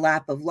in the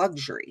lap of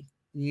luxury,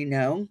 you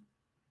know.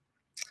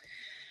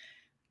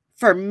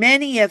 For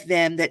many of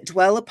them that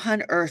dwell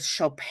upon earth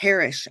shall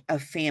perish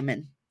of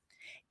famine,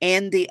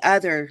 and the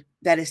other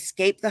that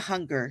escape the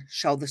hunger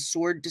shall the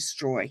sword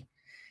destroy.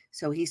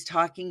 So he's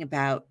talking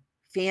about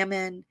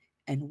famine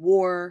and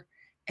war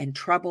and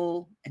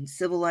trouble and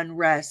civil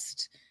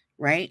unrest,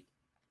 right?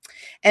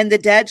 And the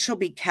dead shall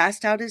be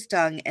cast out as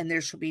dung, and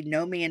there shall be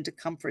no man to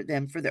comfort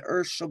them, for the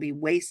earth shall be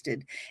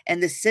wasted,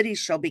 and the cities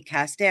shall be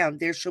cast down.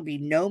 There shall be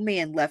no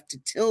man left to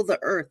till the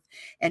earth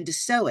and to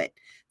sow it.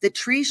 The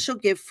trees shall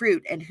give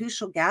fruit, and who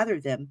shall gather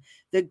them?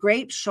 The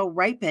grapes shall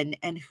ripen,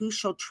 and who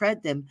shall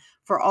tread them?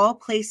 For all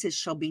places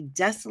shall be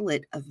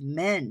desolate of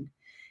men.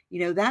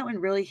 You know, that one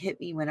really hit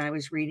me when I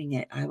was reading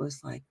it. I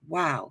was like,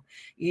 wow,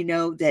 you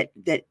know, that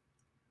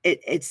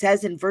it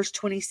says in verse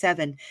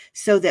 27,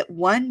 so that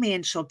one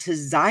man shall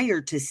desire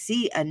to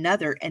see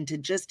another and to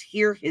just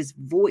hear his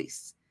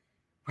voice,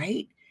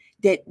 right?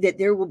 That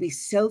there will be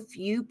so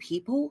few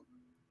people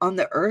on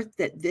the earth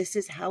that this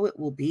is how it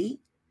will be.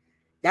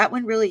 That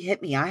one really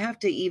hit me. I have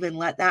to even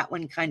let that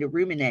one kind of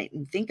ruminate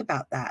and think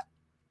about that.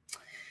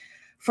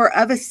 For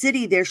of a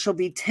city there shall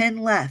be 10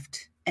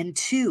 left, and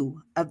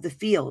 2 of the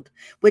field,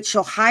 which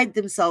shall hide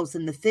themselves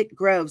in the thick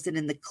groves and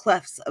in the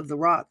clefts of the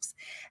rocks.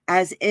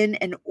 As in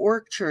an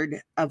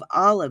orchard of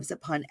olives,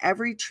 upon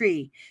every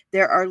tree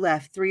there are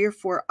left 3 or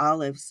 4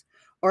 olives,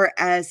 or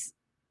as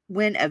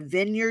when a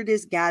vineyard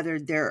is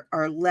gathered, there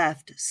are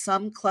left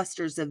some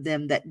clusters of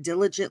them that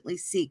diligently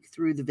seek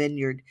through the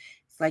vineyard.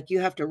 It's like you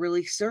have to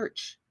really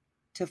search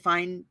to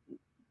find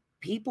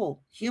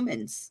people,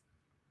 humans.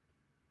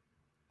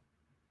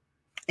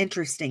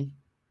 Interesting.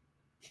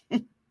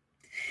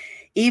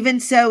 Even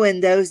so, in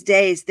those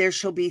days, there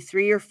shall be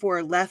 3 or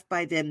 4 left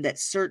by them that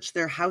search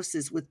their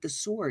houses with the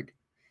sword.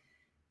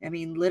 I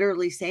mean,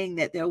 literally saying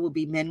that there will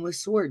be men with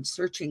swords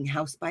searching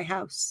house by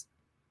house.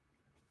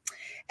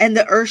 And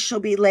the earth shall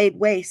be laid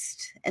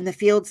waste, and the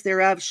fields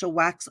thereof shall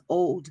wax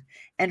old,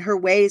 and her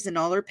ways and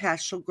all her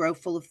paths shall grow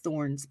full of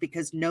thorns,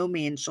 because no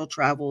man shall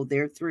travel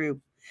therethrough.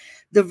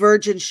 The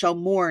virgins shall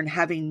mourn,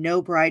 having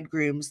no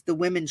bridegrooms. The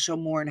women shall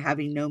mourn,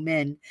 having no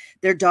men.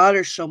 Their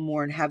daughters shall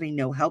mourn, having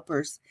no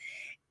helpers.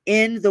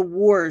 In the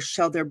wars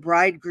shall their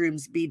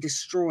bridegrooms be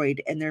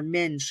destroyed, and their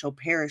men shall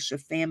perish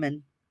of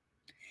famine.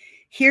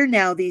 Hear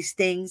now these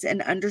things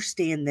and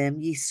understand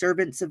them, ye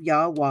servants of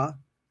Yahweh.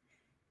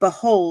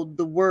 Behold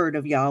the word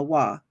of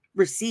Yahweh.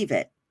 Receive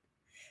it.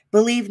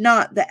 Believe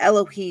not the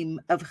Elohim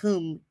of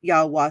whom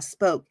Yahweh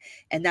spoke.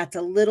 And that's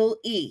a little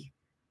e.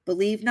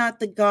 Believe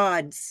not the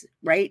gods,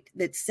 right,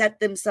 that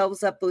set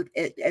themselves up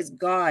as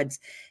gods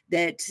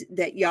that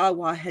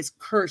Yahweh has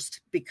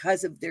cursed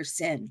because of their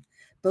sin.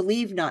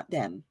 Believe not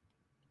them,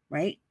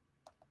 right?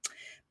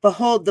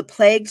 Behold, the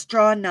plagues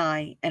draw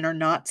nigh and are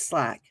not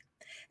slack,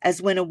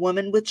 as when a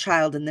woman with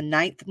child in the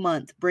 9th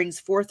month brings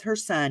forth her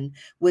son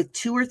with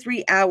 2 or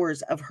 3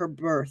 hours of her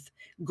birth.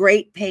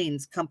 Great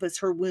pains compass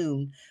her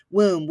womb,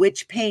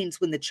 which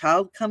pains when the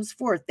child comes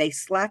forth, they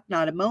slack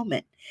not a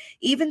moment.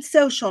 Even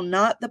so shall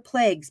not the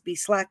plagues be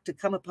slack to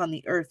come upon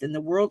the earth, and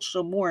the world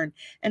shall mourn,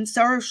 and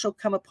sorrow shall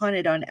come upon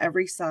it on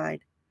every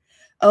side.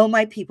 O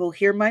my people,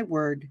 hear my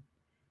word.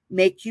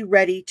 Make you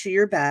ready to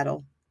your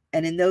battle,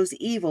 and in those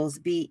evils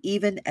be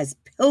even as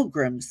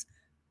pilgrims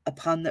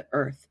upon the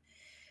earth.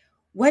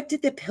 What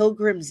did the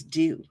pilgrims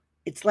do?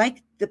 It's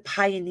like the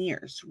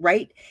pioneers,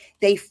 right?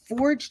 They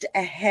forged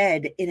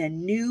ahead in a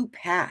new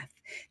path.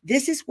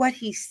 This is what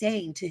he's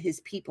saying to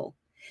his people.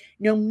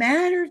 No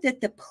matter that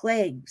the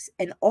plagues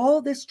and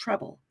all this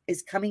trouble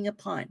is coming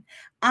upon,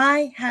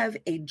 I have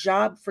a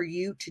job for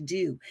you to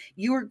do.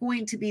 You are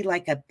going to be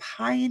like a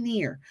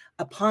pioneer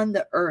upon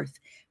the earth,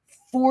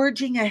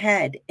 forging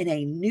ahead in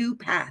a new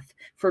path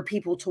for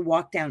people to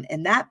walk down.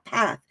 And that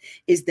path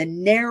is the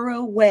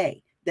narrow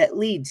way that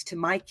leads to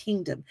my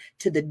kingdom,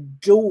 to the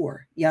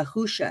door,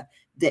 Yahusha,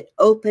 that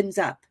opens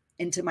up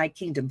into my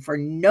kingdom. For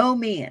no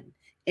man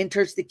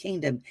enters the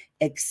kingdom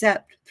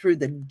except through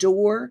the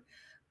door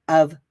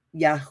of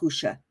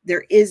Yahusha.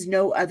 There is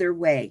no other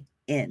way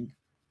in.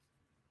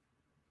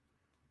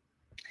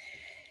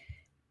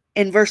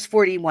 In verse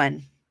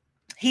 41,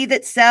 he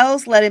that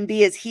sells, let him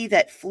be as he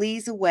that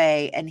flees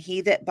away, and he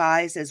that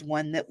buys as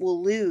one that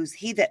will lose.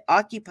 He that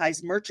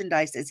occupies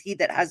merchandise as he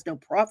that has no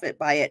profit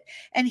by it,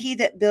 and he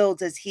that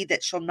builds as he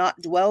that shall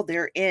not dwell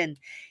therein.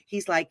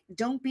 He's like,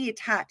 don't be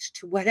attached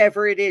to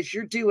whatever it is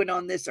you're doing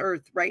on this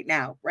earth right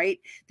now, right?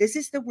 This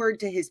is the word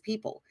to his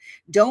people.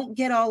 Don't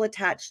get all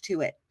attached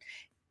to it.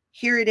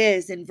 Here it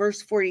is in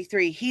verse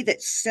 43, he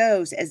that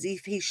sows as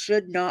if he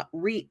should not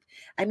reap.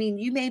 I mean,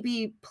 you may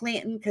be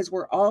planting because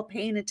we're all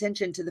paying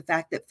attention to the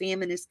fact that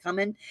famine is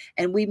coming,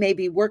 and we may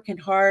be working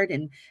hard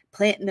and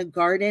planting a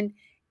garden,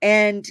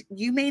 and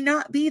you may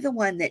not be the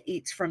one that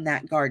eats from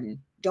that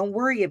garden. Don't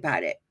worry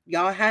about it.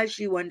 Yah has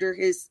you under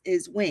his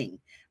wing.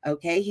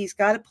 Okay. He's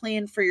got a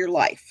plan for your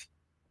life.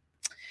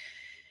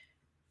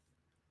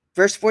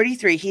 Verse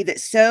 43, he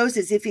that sows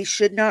as if he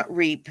should not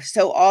reap,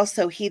 so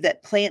also he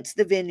that plants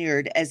the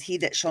vineyard as he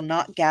that shall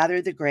not gather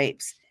the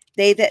grapes.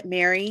 They that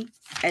marry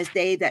as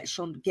they that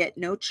shall get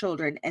no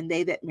children, and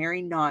they that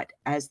marry not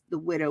as the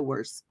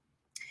widowers.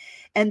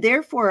 And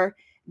therefore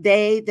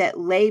they that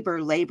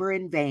labor, labor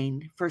in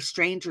vain, for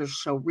strangers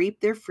shall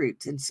reap their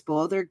fruits and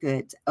spoil their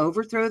goods,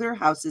 overthrow their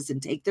houses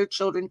and take their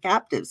children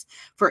captives.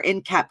 For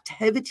in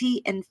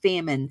captivity and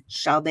famine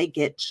shall they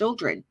get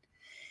children.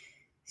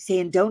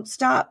 Saying, don't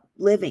stop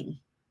living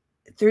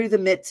through the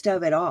midst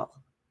of it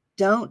all.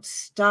 Don't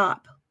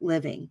stop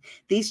living.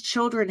 These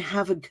children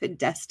have a good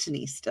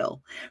destiny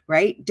still,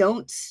 right?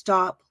 Don't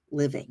stop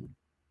living.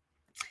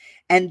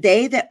 And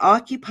they that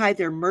occupy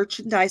their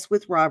merchandise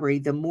with robbery,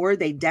 the more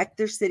they deck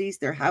their cities,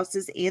 their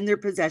houses, and their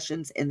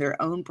possessions in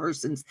their own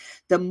persons,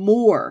 the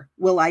more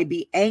will I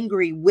be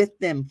angry with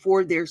them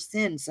for their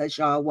sin, says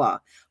Yahweh.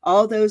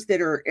 All those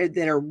that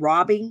are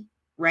robbing,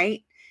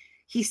 right?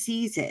 He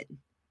sees it.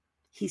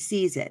 He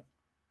sees it.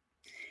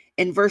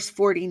 In verse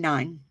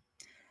 49,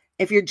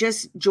 if you're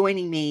just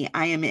joining me,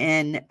 I am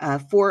in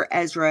 4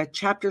 Ezra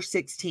chapter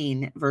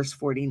 16, verse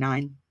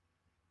 49.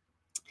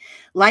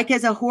 Like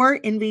as a whore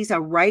envies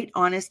a right,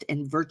 honest,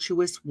 and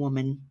virtuous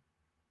woman.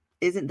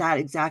 Isn't that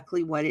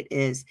exactly what it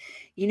is?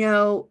 You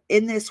know,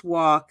 in this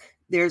walk,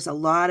 there's a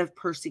lot of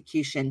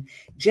persecution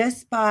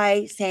just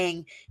by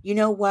saying, you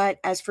know what,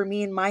 as for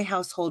me and my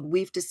household,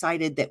 we've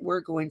decided that we're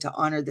going to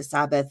honor the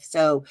Sabbath.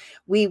 So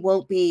we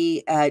won't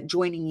be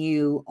joining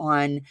you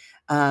on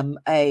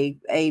a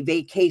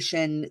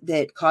vacation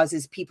that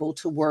causes people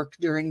to work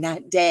during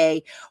that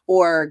day,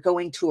 or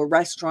going to a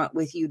restaurant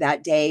with you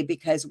that day,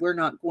 because we're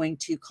not going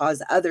to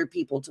cause other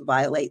people to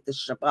violate the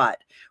Shabbat,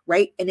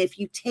 right? And if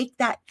you take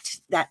that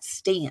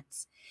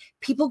stance,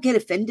 people get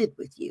offended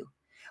with you.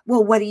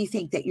 Well, what do you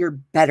think, that you're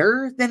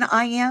better than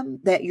I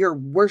am? That your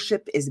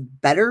worship is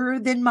better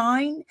than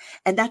mine?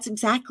 And that's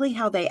exactly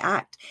how they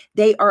act.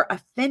 They are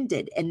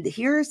offended. And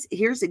here's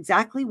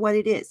exactly what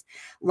it is.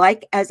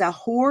 Like as a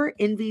whore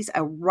envies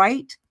a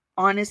right,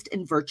 honest,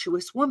 and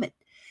virtuous woman.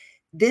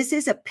 This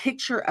is a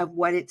picture of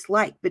what it's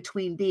like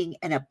between being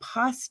an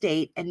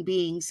apostate and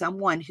being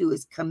someone who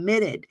is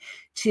committed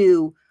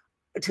to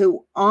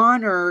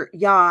honor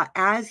Yah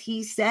as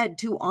he said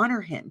to honor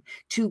him,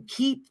 to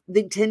keep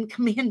the 10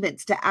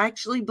 commandments, to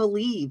actually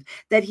believe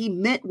that he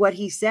meant what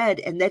he said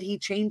and that he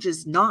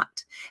changes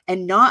not,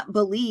 and not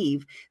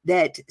believe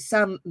that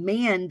some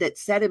man that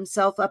set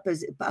himself up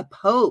as a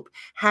pope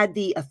had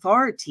the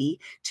authority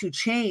to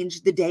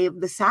change the day of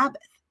the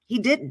Sabbath. He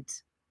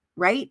didn't,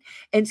 right?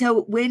 And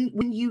so when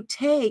you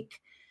take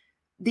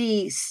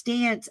the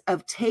stance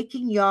of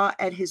taking Yah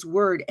at his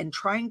word and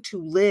trying to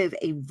live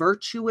a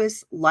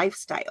virtuous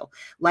lifestyle,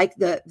 like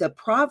the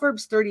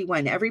Proverbs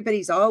 31,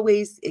 everybody's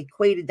always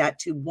equated that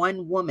to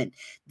one woman.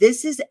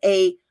 This is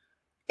a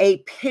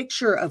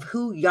picture of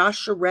who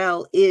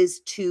Yasharel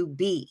is to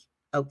be.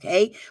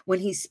 Okay. When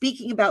he's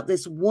speaking about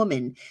this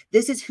woman,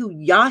 this is who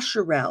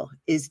Yasharel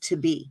is to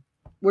be.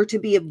 We're to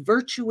be a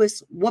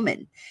virtuous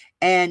woman,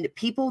 and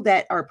people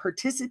that are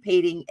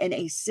participating in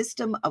a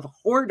system of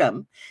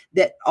whoredom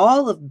that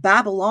all of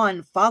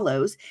Babylon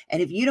follows.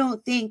 And if you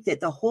don't think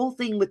that the whole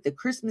thing with the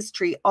Christmas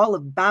tree, all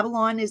of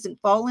Babylon isn't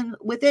falling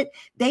with it,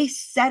 they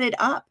set it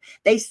up.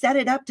 They set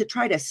it up to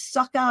try to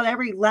suck out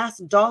every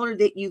last dollar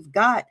that you've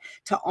got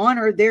to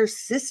honor their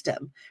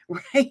system,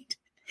 right?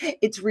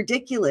 It's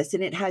ridiculous,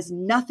 and it has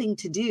nothing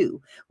to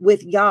do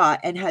with Yah,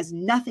 and has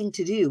nothing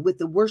to do with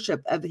the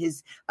worship of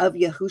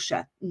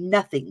Yahusha.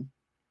 Nothing.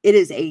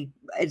 It's a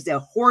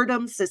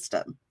whoredom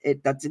system.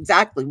 That's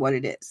exactly what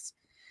it is.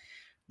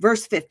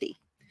 Verse 50.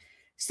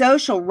 So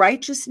shall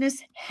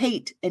righteousness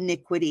hate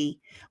iniquity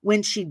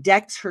when she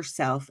decks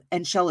herself,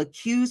 and shall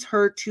accuse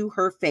her to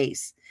her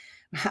face.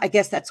 I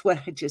guess that's what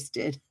I just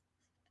did.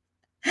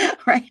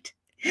 Right?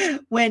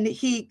 When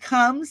he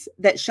comes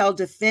that shall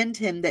defend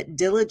him that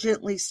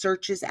diligently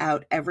searches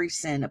out every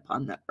sin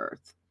upon the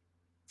earth.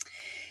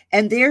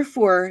 And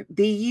therefore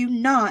be you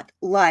not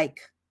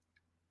like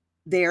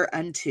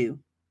thereunto,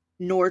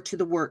 nor to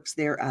the works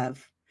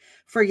thereof.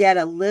 For yet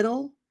a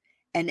little,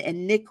 and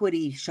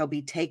iniquity shall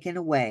be taken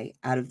away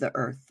out of the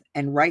earth,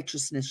 and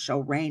righteousness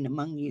shall reign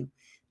among you.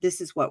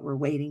 This is what we're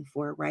waiting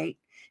for, right?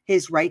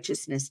 His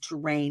righteousness to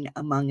reign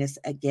among us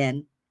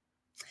again.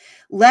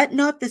 Let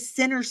not the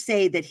sinner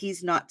say that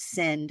he's not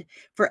sinned,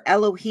 for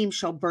Elohim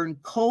shall burn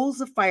coals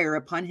of fire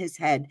upon his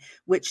head,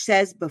 which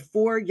says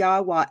before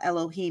Yahweh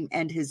Elohim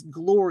and his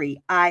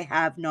glory, I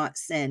have not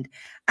sinned.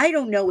 I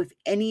don't know if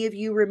any of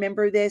you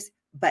remember this,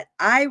 but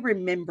I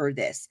remember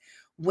this.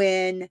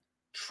 When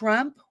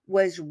Trump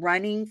was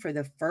running for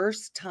the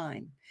first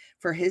time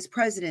for his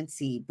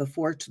presidency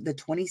before the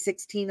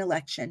 2016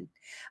 election,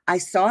 I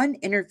saw an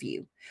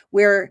interview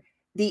where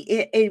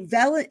the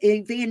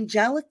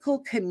evangelical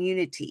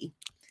community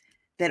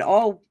that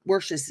all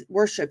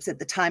worships at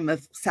the time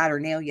of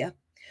Saturnalia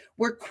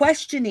were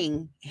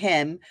questioning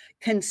him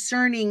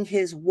concerning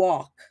his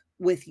walk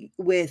with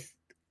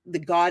the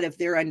God of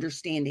their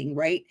understanding,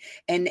 right?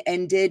 And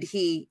did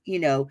he,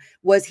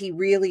 was he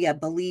really a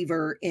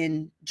believer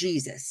in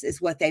Jesus,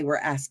 is what they were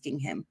asking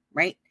him,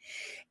 right?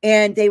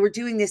 And they were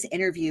doing this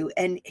interview,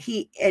 and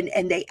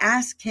they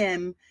asked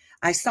him,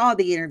 I saw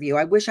the interview,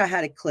 I wish I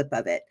had a clip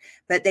of it,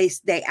 but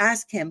they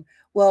asked him,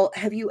 well,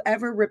 have you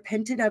ever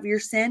repented of your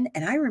sin?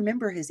 And I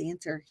remember his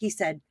answer. He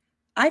said,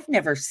 I've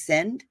never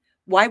sinned.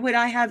 Why would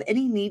I have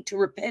any need to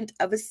repent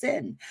of a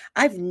sin?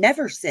 I've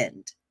never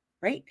sinned,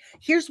 right?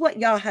 Here's what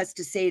Yah has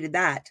to say to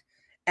that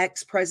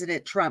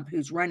ex-President Trump,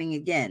 who's running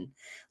again.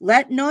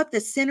 Let not the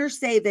sinner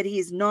say that he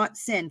has not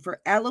sinned,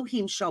 for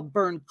Elohim shall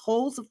burn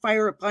coals of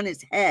fire upon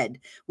his head,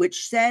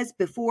 which says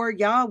before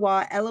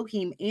Yahweh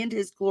Elohim and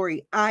his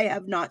glory, I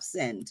have not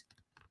sinned.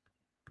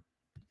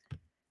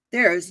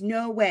 There is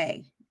no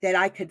way that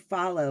I could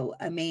follow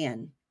a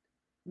man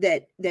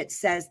that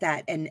says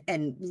that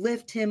and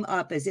lift him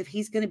up as if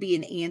he's going to be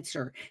an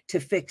answer to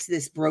fix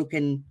this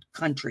broken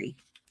country,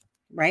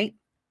 right?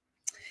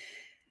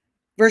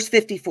 Verse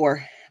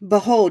 54,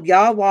 behold,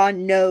 Yahweh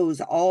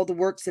knows all the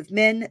works of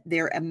men,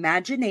 their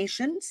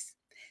imaginations,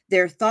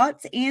 their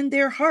thoughts, and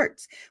their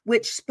hearts,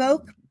 which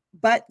spoke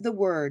but the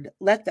word,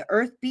 let the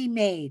earth be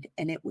made,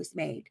 and it was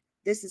made.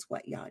 This is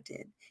what Yah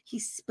did. He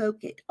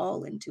spoke it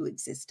all into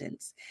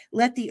existence.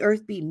 Let the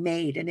earth be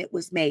made, and it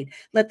was made.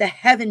 Let the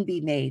heaven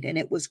be made, and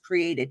it was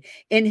created.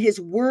 In his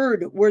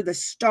word were the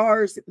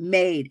stars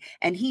made,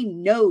 and he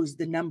knows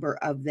the number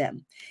of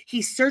them.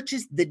 He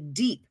searches the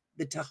deep,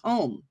 the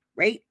Tehom,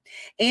 right?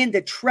 And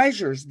the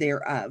treasures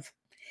thereof.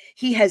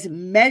 He has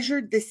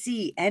measured the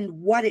sea and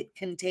what it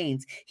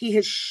contains. He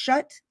has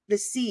shut the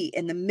sea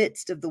in the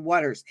midst of the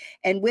waters.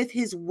 And with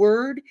his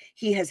word,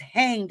 he has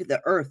hanged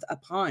the earth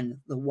upon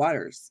the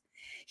waters.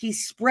 He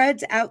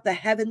spreads out the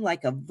heaven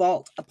like a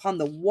vault. Upon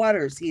the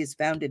waters he has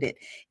founded it.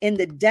 In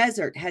the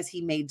desert has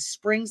he made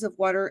springs of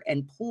water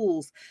and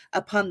pools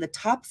upon the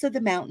tops of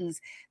the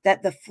mountains,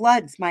 that the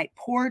floods might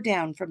pour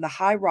down from the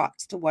high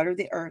rocks to water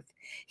the earth.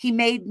 He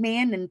made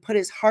man and put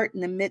his heart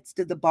in the midst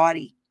of the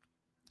body.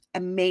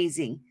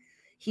 Amazing.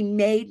 He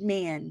made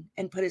man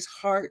and put his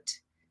heart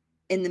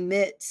in the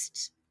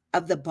midst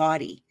of the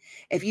body.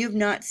 If you've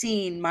not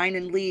seen mine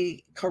and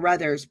Lee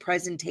Carruthers'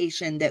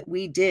 presentation that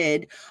we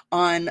did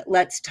on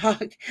Let's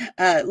Talk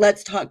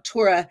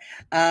Torah,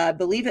 I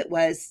believe it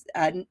was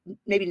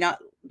maybe not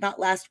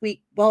last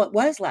week. Well, it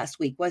was last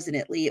week, wasn't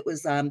it, Lee? It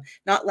was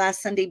not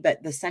last Sunday,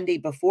 but the Sunday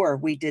before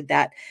we did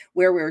that,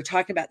 where we were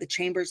talking about the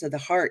chambers of the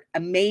heart.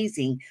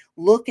 Amazing.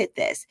 Look at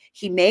this.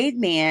 He made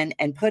man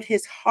and put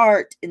his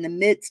heart in the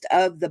midst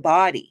of the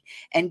body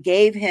and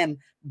gave him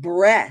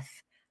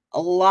breath,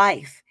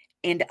 life,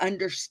 and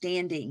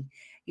understanding.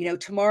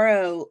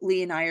 Tomorrow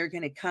Lee and I are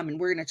going to come and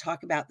we're going to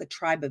talk about the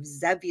tribe of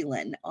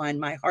Zebulun on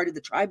my Heart of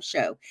the Tribe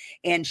show.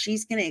 And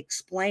she's going to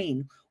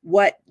explain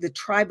what the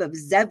tribe of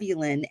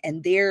Zebulun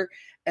and their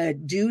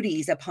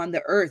duties upon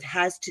the earth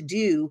has to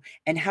do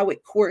and how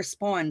it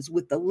corresponds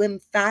with the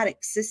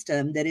lymphatic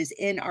system that is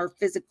in our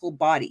physical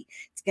body.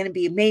 It's going to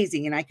be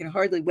amazing, and I can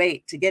hardly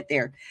wait to get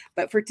there.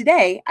 But for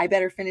today, I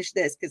better finish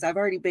this because I've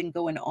already been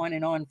going on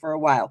and on for a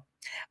while.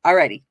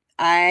 Alrighty.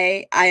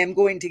 I am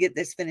going to get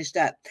this finished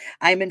up.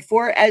 I'm in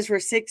 4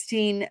 Ezra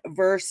 16,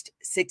 verse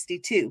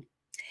 62.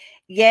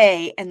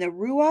 Yea, and the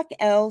Ruach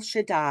El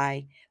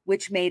Shaddai,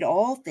 which made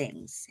all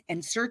things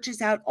and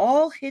searches out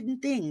all hidden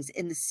things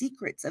in the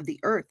secrets of the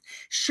earth.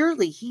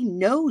 Surely he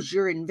knows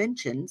your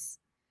inventions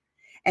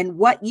and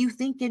what you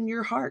think in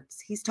your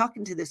hearts. He's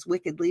talking to this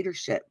wicked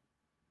leadership.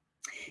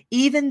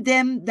 Even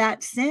them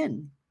that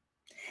sin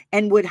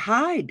and would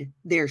hide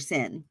their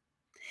sin.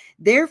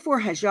 Therefore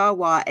has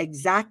Yahweh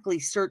exactly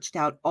searched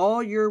out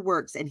all your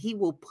works, and he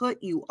will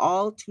put you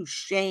all to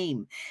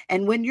shame.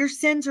 And when your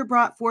sins are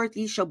brought forth,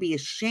 ye shall be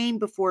ashamed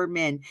before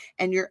men,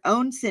 and your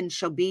own sins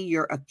shall be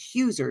your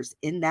accusers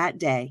in that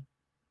day.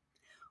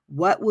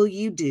 What will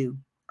you do,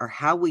 or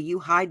how will you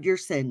hide your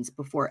sins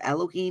before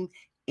Elohim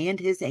and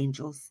his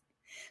angels?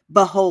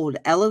 Behold,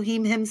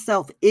 Elohim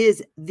himself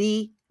is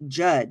the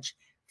judge.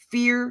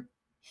 Fear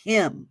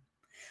him.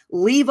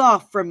 Leave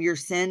off from your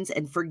sins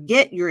and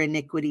forget your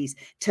iniquities,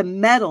 to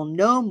meddle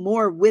no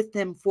more with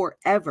them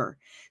forever.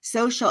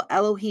 So shall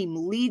Elohim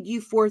lead you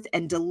forth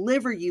and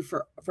deliver you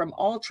from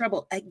all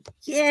trouble.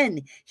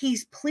 Again,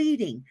 he's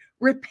pleading,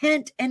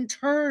 repent and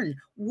turn,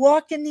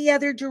 walk in the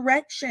other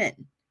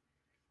direction.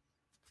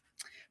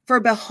 For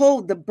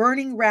behold, the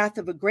burning wrath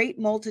of a great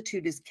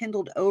multitude is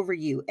kindled over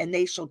you, and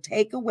they shall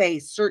take away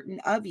certain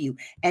of you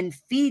and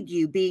feed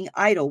you, being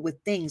idle with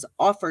things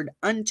offered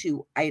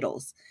unto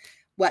idols.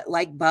 What,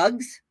 like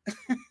bugs?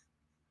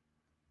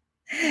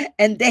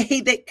 And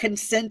they that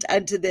consent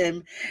unto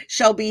them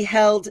shall be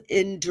held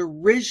in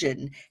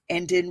derision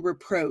and in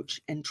reproach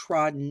and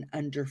trodden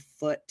under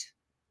foot.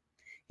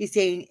 He's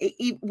saying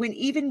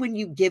even when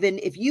you give in,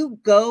 if you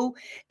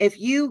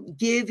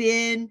give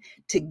in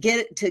to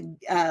get to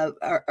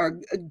or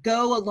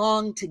go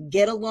along to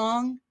get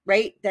along,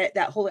 right? That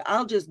whole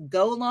I'll just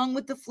go along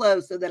with the flow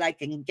so that I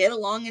can get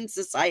along in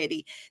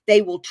society.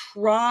 They will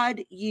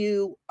trod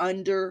you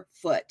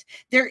underfoot.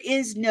 There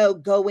is no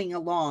going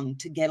along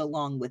to get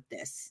along with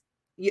this.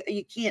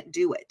 You can't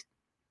do it.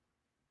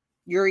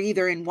 You're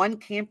either in one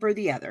camp or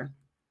the other.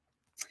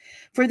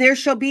 For there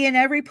shall be in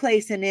every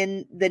place and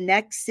in the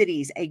next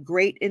cities a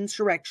great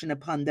insurrection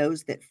upon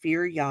those that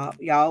fear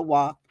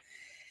Yahweh.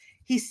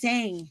 He's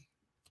saying,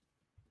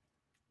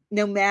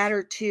 no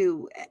matter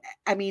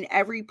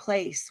every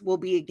place will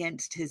be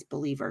against his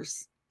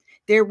believers.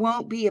 There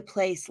won't be a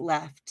place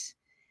left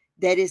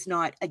that is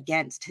not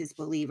against his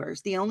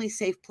believers. The only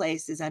safe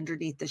place is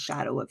underneath the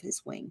shadow of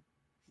his wing,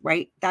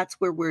 right? That's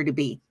where we're to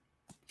be.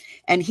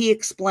 And he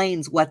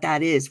explains what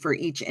that is for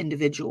each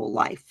individual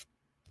life.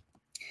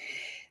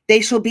 They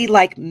shall be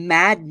like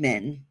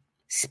madmen,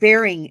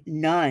 sparing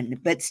none,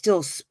 but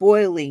still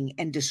spoiling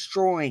and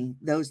destroying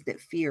those that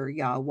fear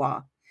Yahweh.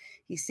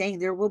 He's saying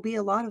there will be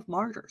a lot of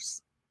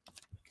martyrs.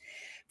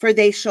 For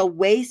they shall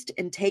waste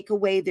and take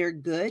away their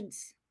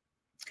goods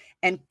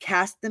and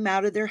cast them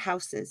out of their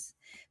houses.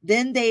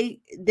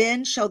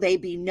 Then shall they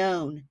be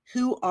known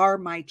who are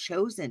my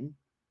chosen,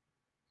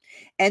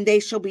 and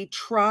they shall be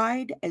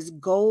tried as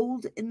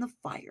gold in the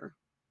fire.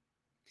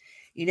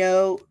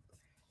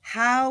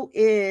 How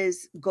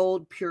is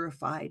gold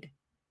purified?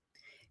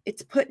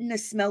 It's put in a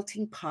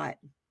smelting pot.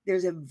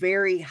 There's a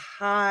very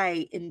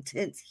high,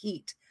 intense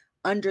heat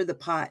under the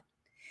pot.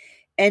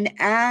 And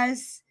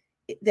as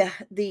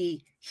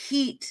the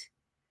heat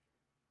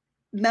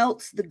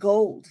melts the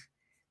gold,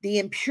 the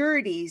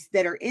impurities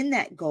that are in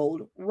that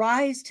gold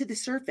rise to the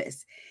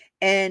surface.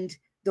 And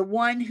the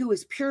one who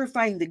is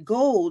purifying the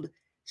gold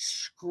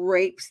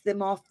scrapes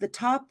them off the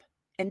top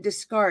and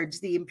discards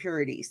the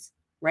impurities,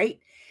 right?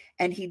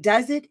 And he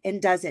does it and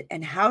does it.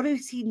 And how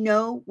does he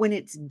know when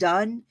it's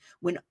done?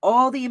 When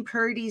all the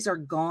impurities are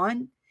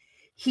gone,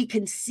 he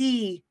can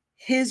see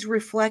his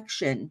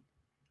reflection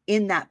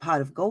in that pot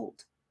of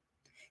gold.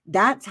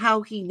 That's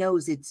how he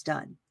knows it's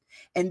done.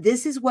 And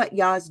this is what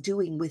Yah's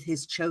doing with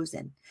his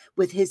chosen,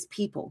 with his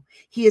people.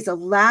 He is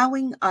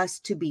allowing us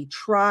to be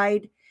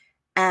tried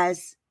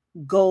as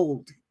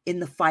gold in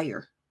the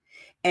fire.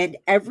 And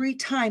every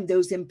time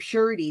those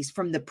impurities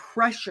from the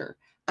pressure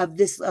of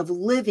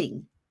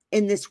living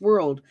in this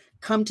world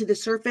come to the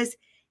surface,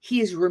 he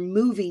is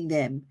removing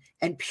them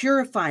and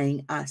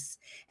purifying us.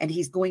 And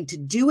he's going to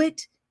do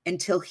it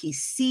until he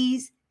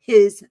sees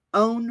his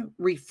own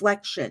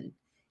reflection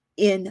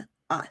in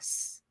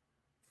us.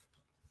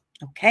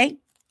 Okay?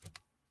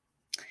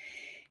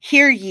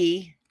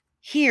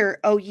 Hear,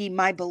 O ye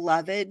my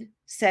beloved,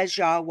 says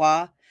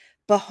Yahweh,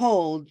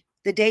 behold,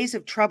 the days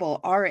of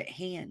trouble are at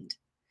hand,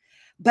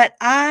 but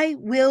I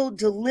will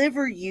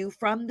deliver you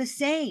from the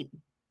same.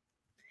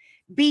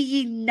 Be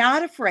ye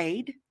not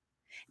afraid,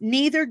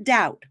 neither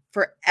doubt,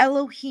 for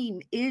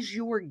Elohim is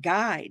your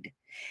guide,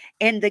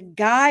 and the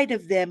guide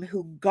of them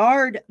who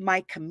guard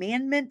my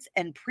commandments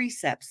and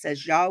precepts,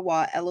 says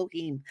Yahweh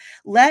Elohim.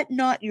 Let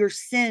not your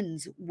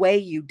sins weigh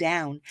you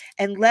down,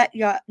 and let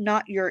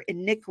not your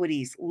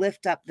iniquities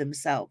lift up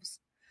themselves.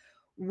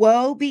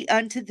 Woe be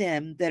unto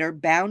them that are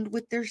bound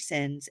with their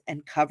sins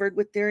and covered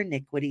with their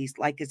iniquities,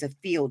 like as a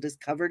field is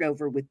covered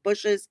over with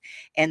bushes,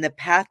 and the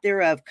path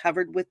thereof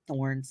covered with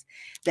thorns,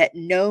 that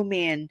no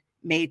man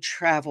may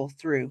travel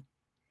through.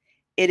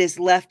 It is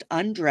left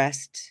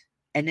undressed,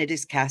 and it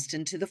is cast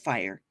into the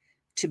fire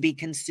to be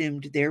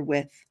consumed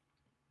therewith.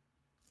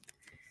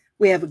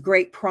 We have a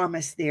great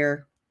promise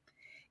there.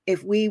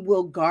 If we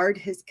will guard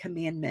his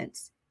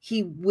commandments,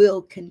 he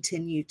will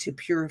continue to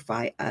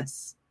purify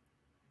us.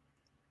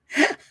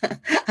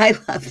 I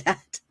love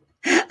that.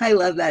 I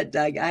love that,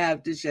 Doug. I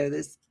have to show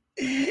this.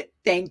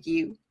 Thank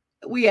you.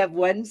 We have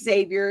one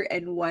Savior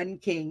and one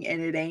King,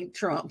 and it ain't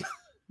Trump.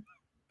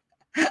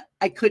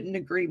 I couldn't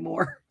agree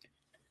more.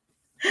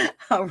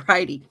 All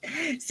righty.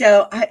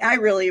 So I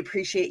really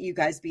appreciate you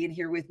guys being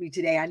here with me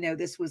today. I know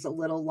this was a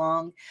little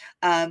long,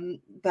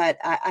 but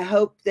I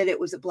hope that it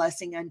was a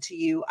blessing unto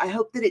you. I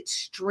hope that it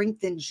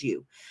strengthens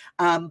you.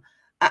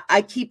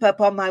 I keep up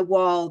on my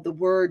wall the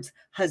words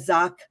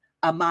Hazak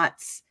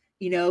Amatz,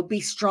 be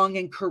strong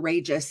and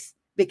courageous,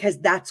 because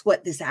that's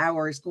what this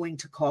hour is going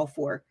to call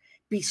for.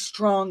 Be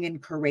strong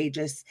and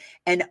courageous.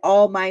 And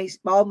all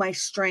my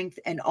strength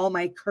and all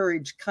my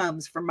courage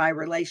comes from my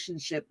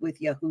relationship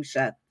with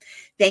Yahusha.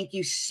 Thank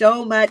you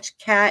so much,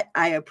 Kat.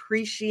 I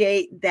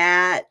appreciate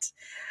that.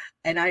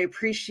 And I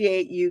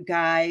appreciate you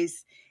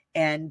guys.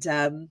 And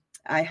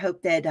I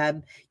hope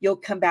that you'll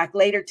come back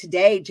later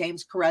today.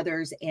 James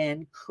Carruthers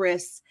and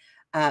Chris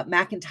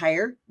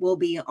McIntyre will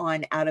be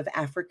on Out of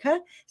Africa.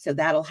 So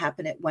that'll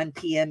happen at 1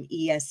 p.m.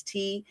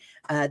 EST.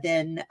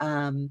 Then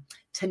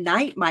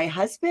tonight, my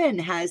husband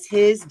has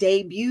his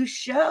debut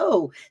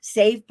show,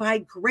 Saved by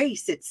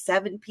Grace, at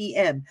 7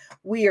 p.m.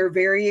 We are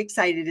very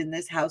excited in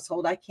this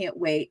household. I can't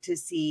wait to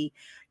see,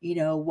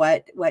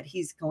 what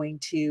he's going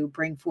to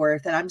bring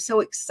forth. And I'm so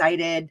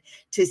excited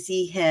to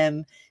see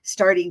him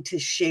starting to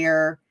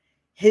share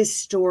his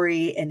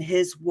story and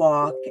his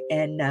walk.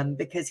 And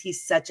because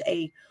he's such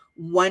a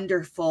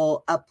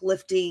wonderful,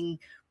 uplifting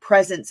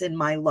presence in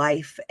my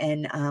life.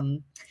 And,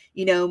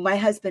 my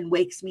husband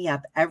wakes me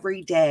up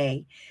every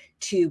day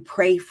to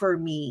pray for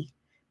me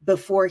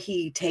before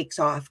he takes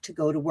off to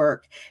go to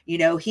work.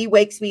 He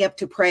wakes me up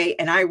to pray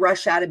and I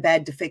rush out of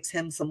bed to fix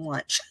him some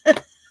lunch.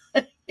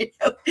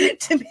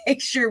 To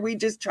make sure we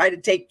just try to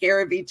take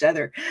care of each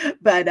other.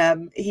 But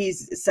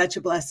he's such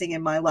a blessing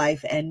in my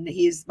life, and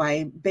he's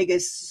my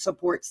biggest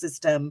support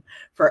system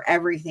for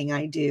everything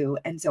I do.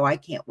 And so I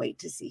can't wait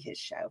to see his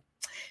show.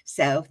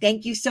 So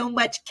thank you so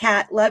much,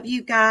 Kat. Love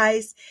you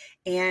guys.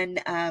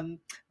 And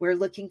we're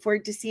looking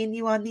forward to seeing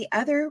you on the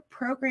other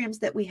programs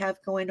that we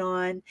have going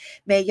on.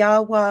 May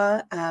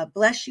Yahweh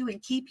bless you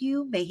and keep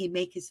you. May he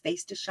make his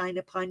face to shine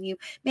upon you.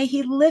 May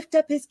he lift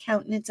up his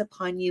countenance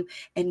upon you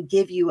and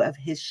give you of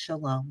his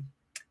shalom.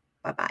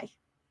 Bye-bye.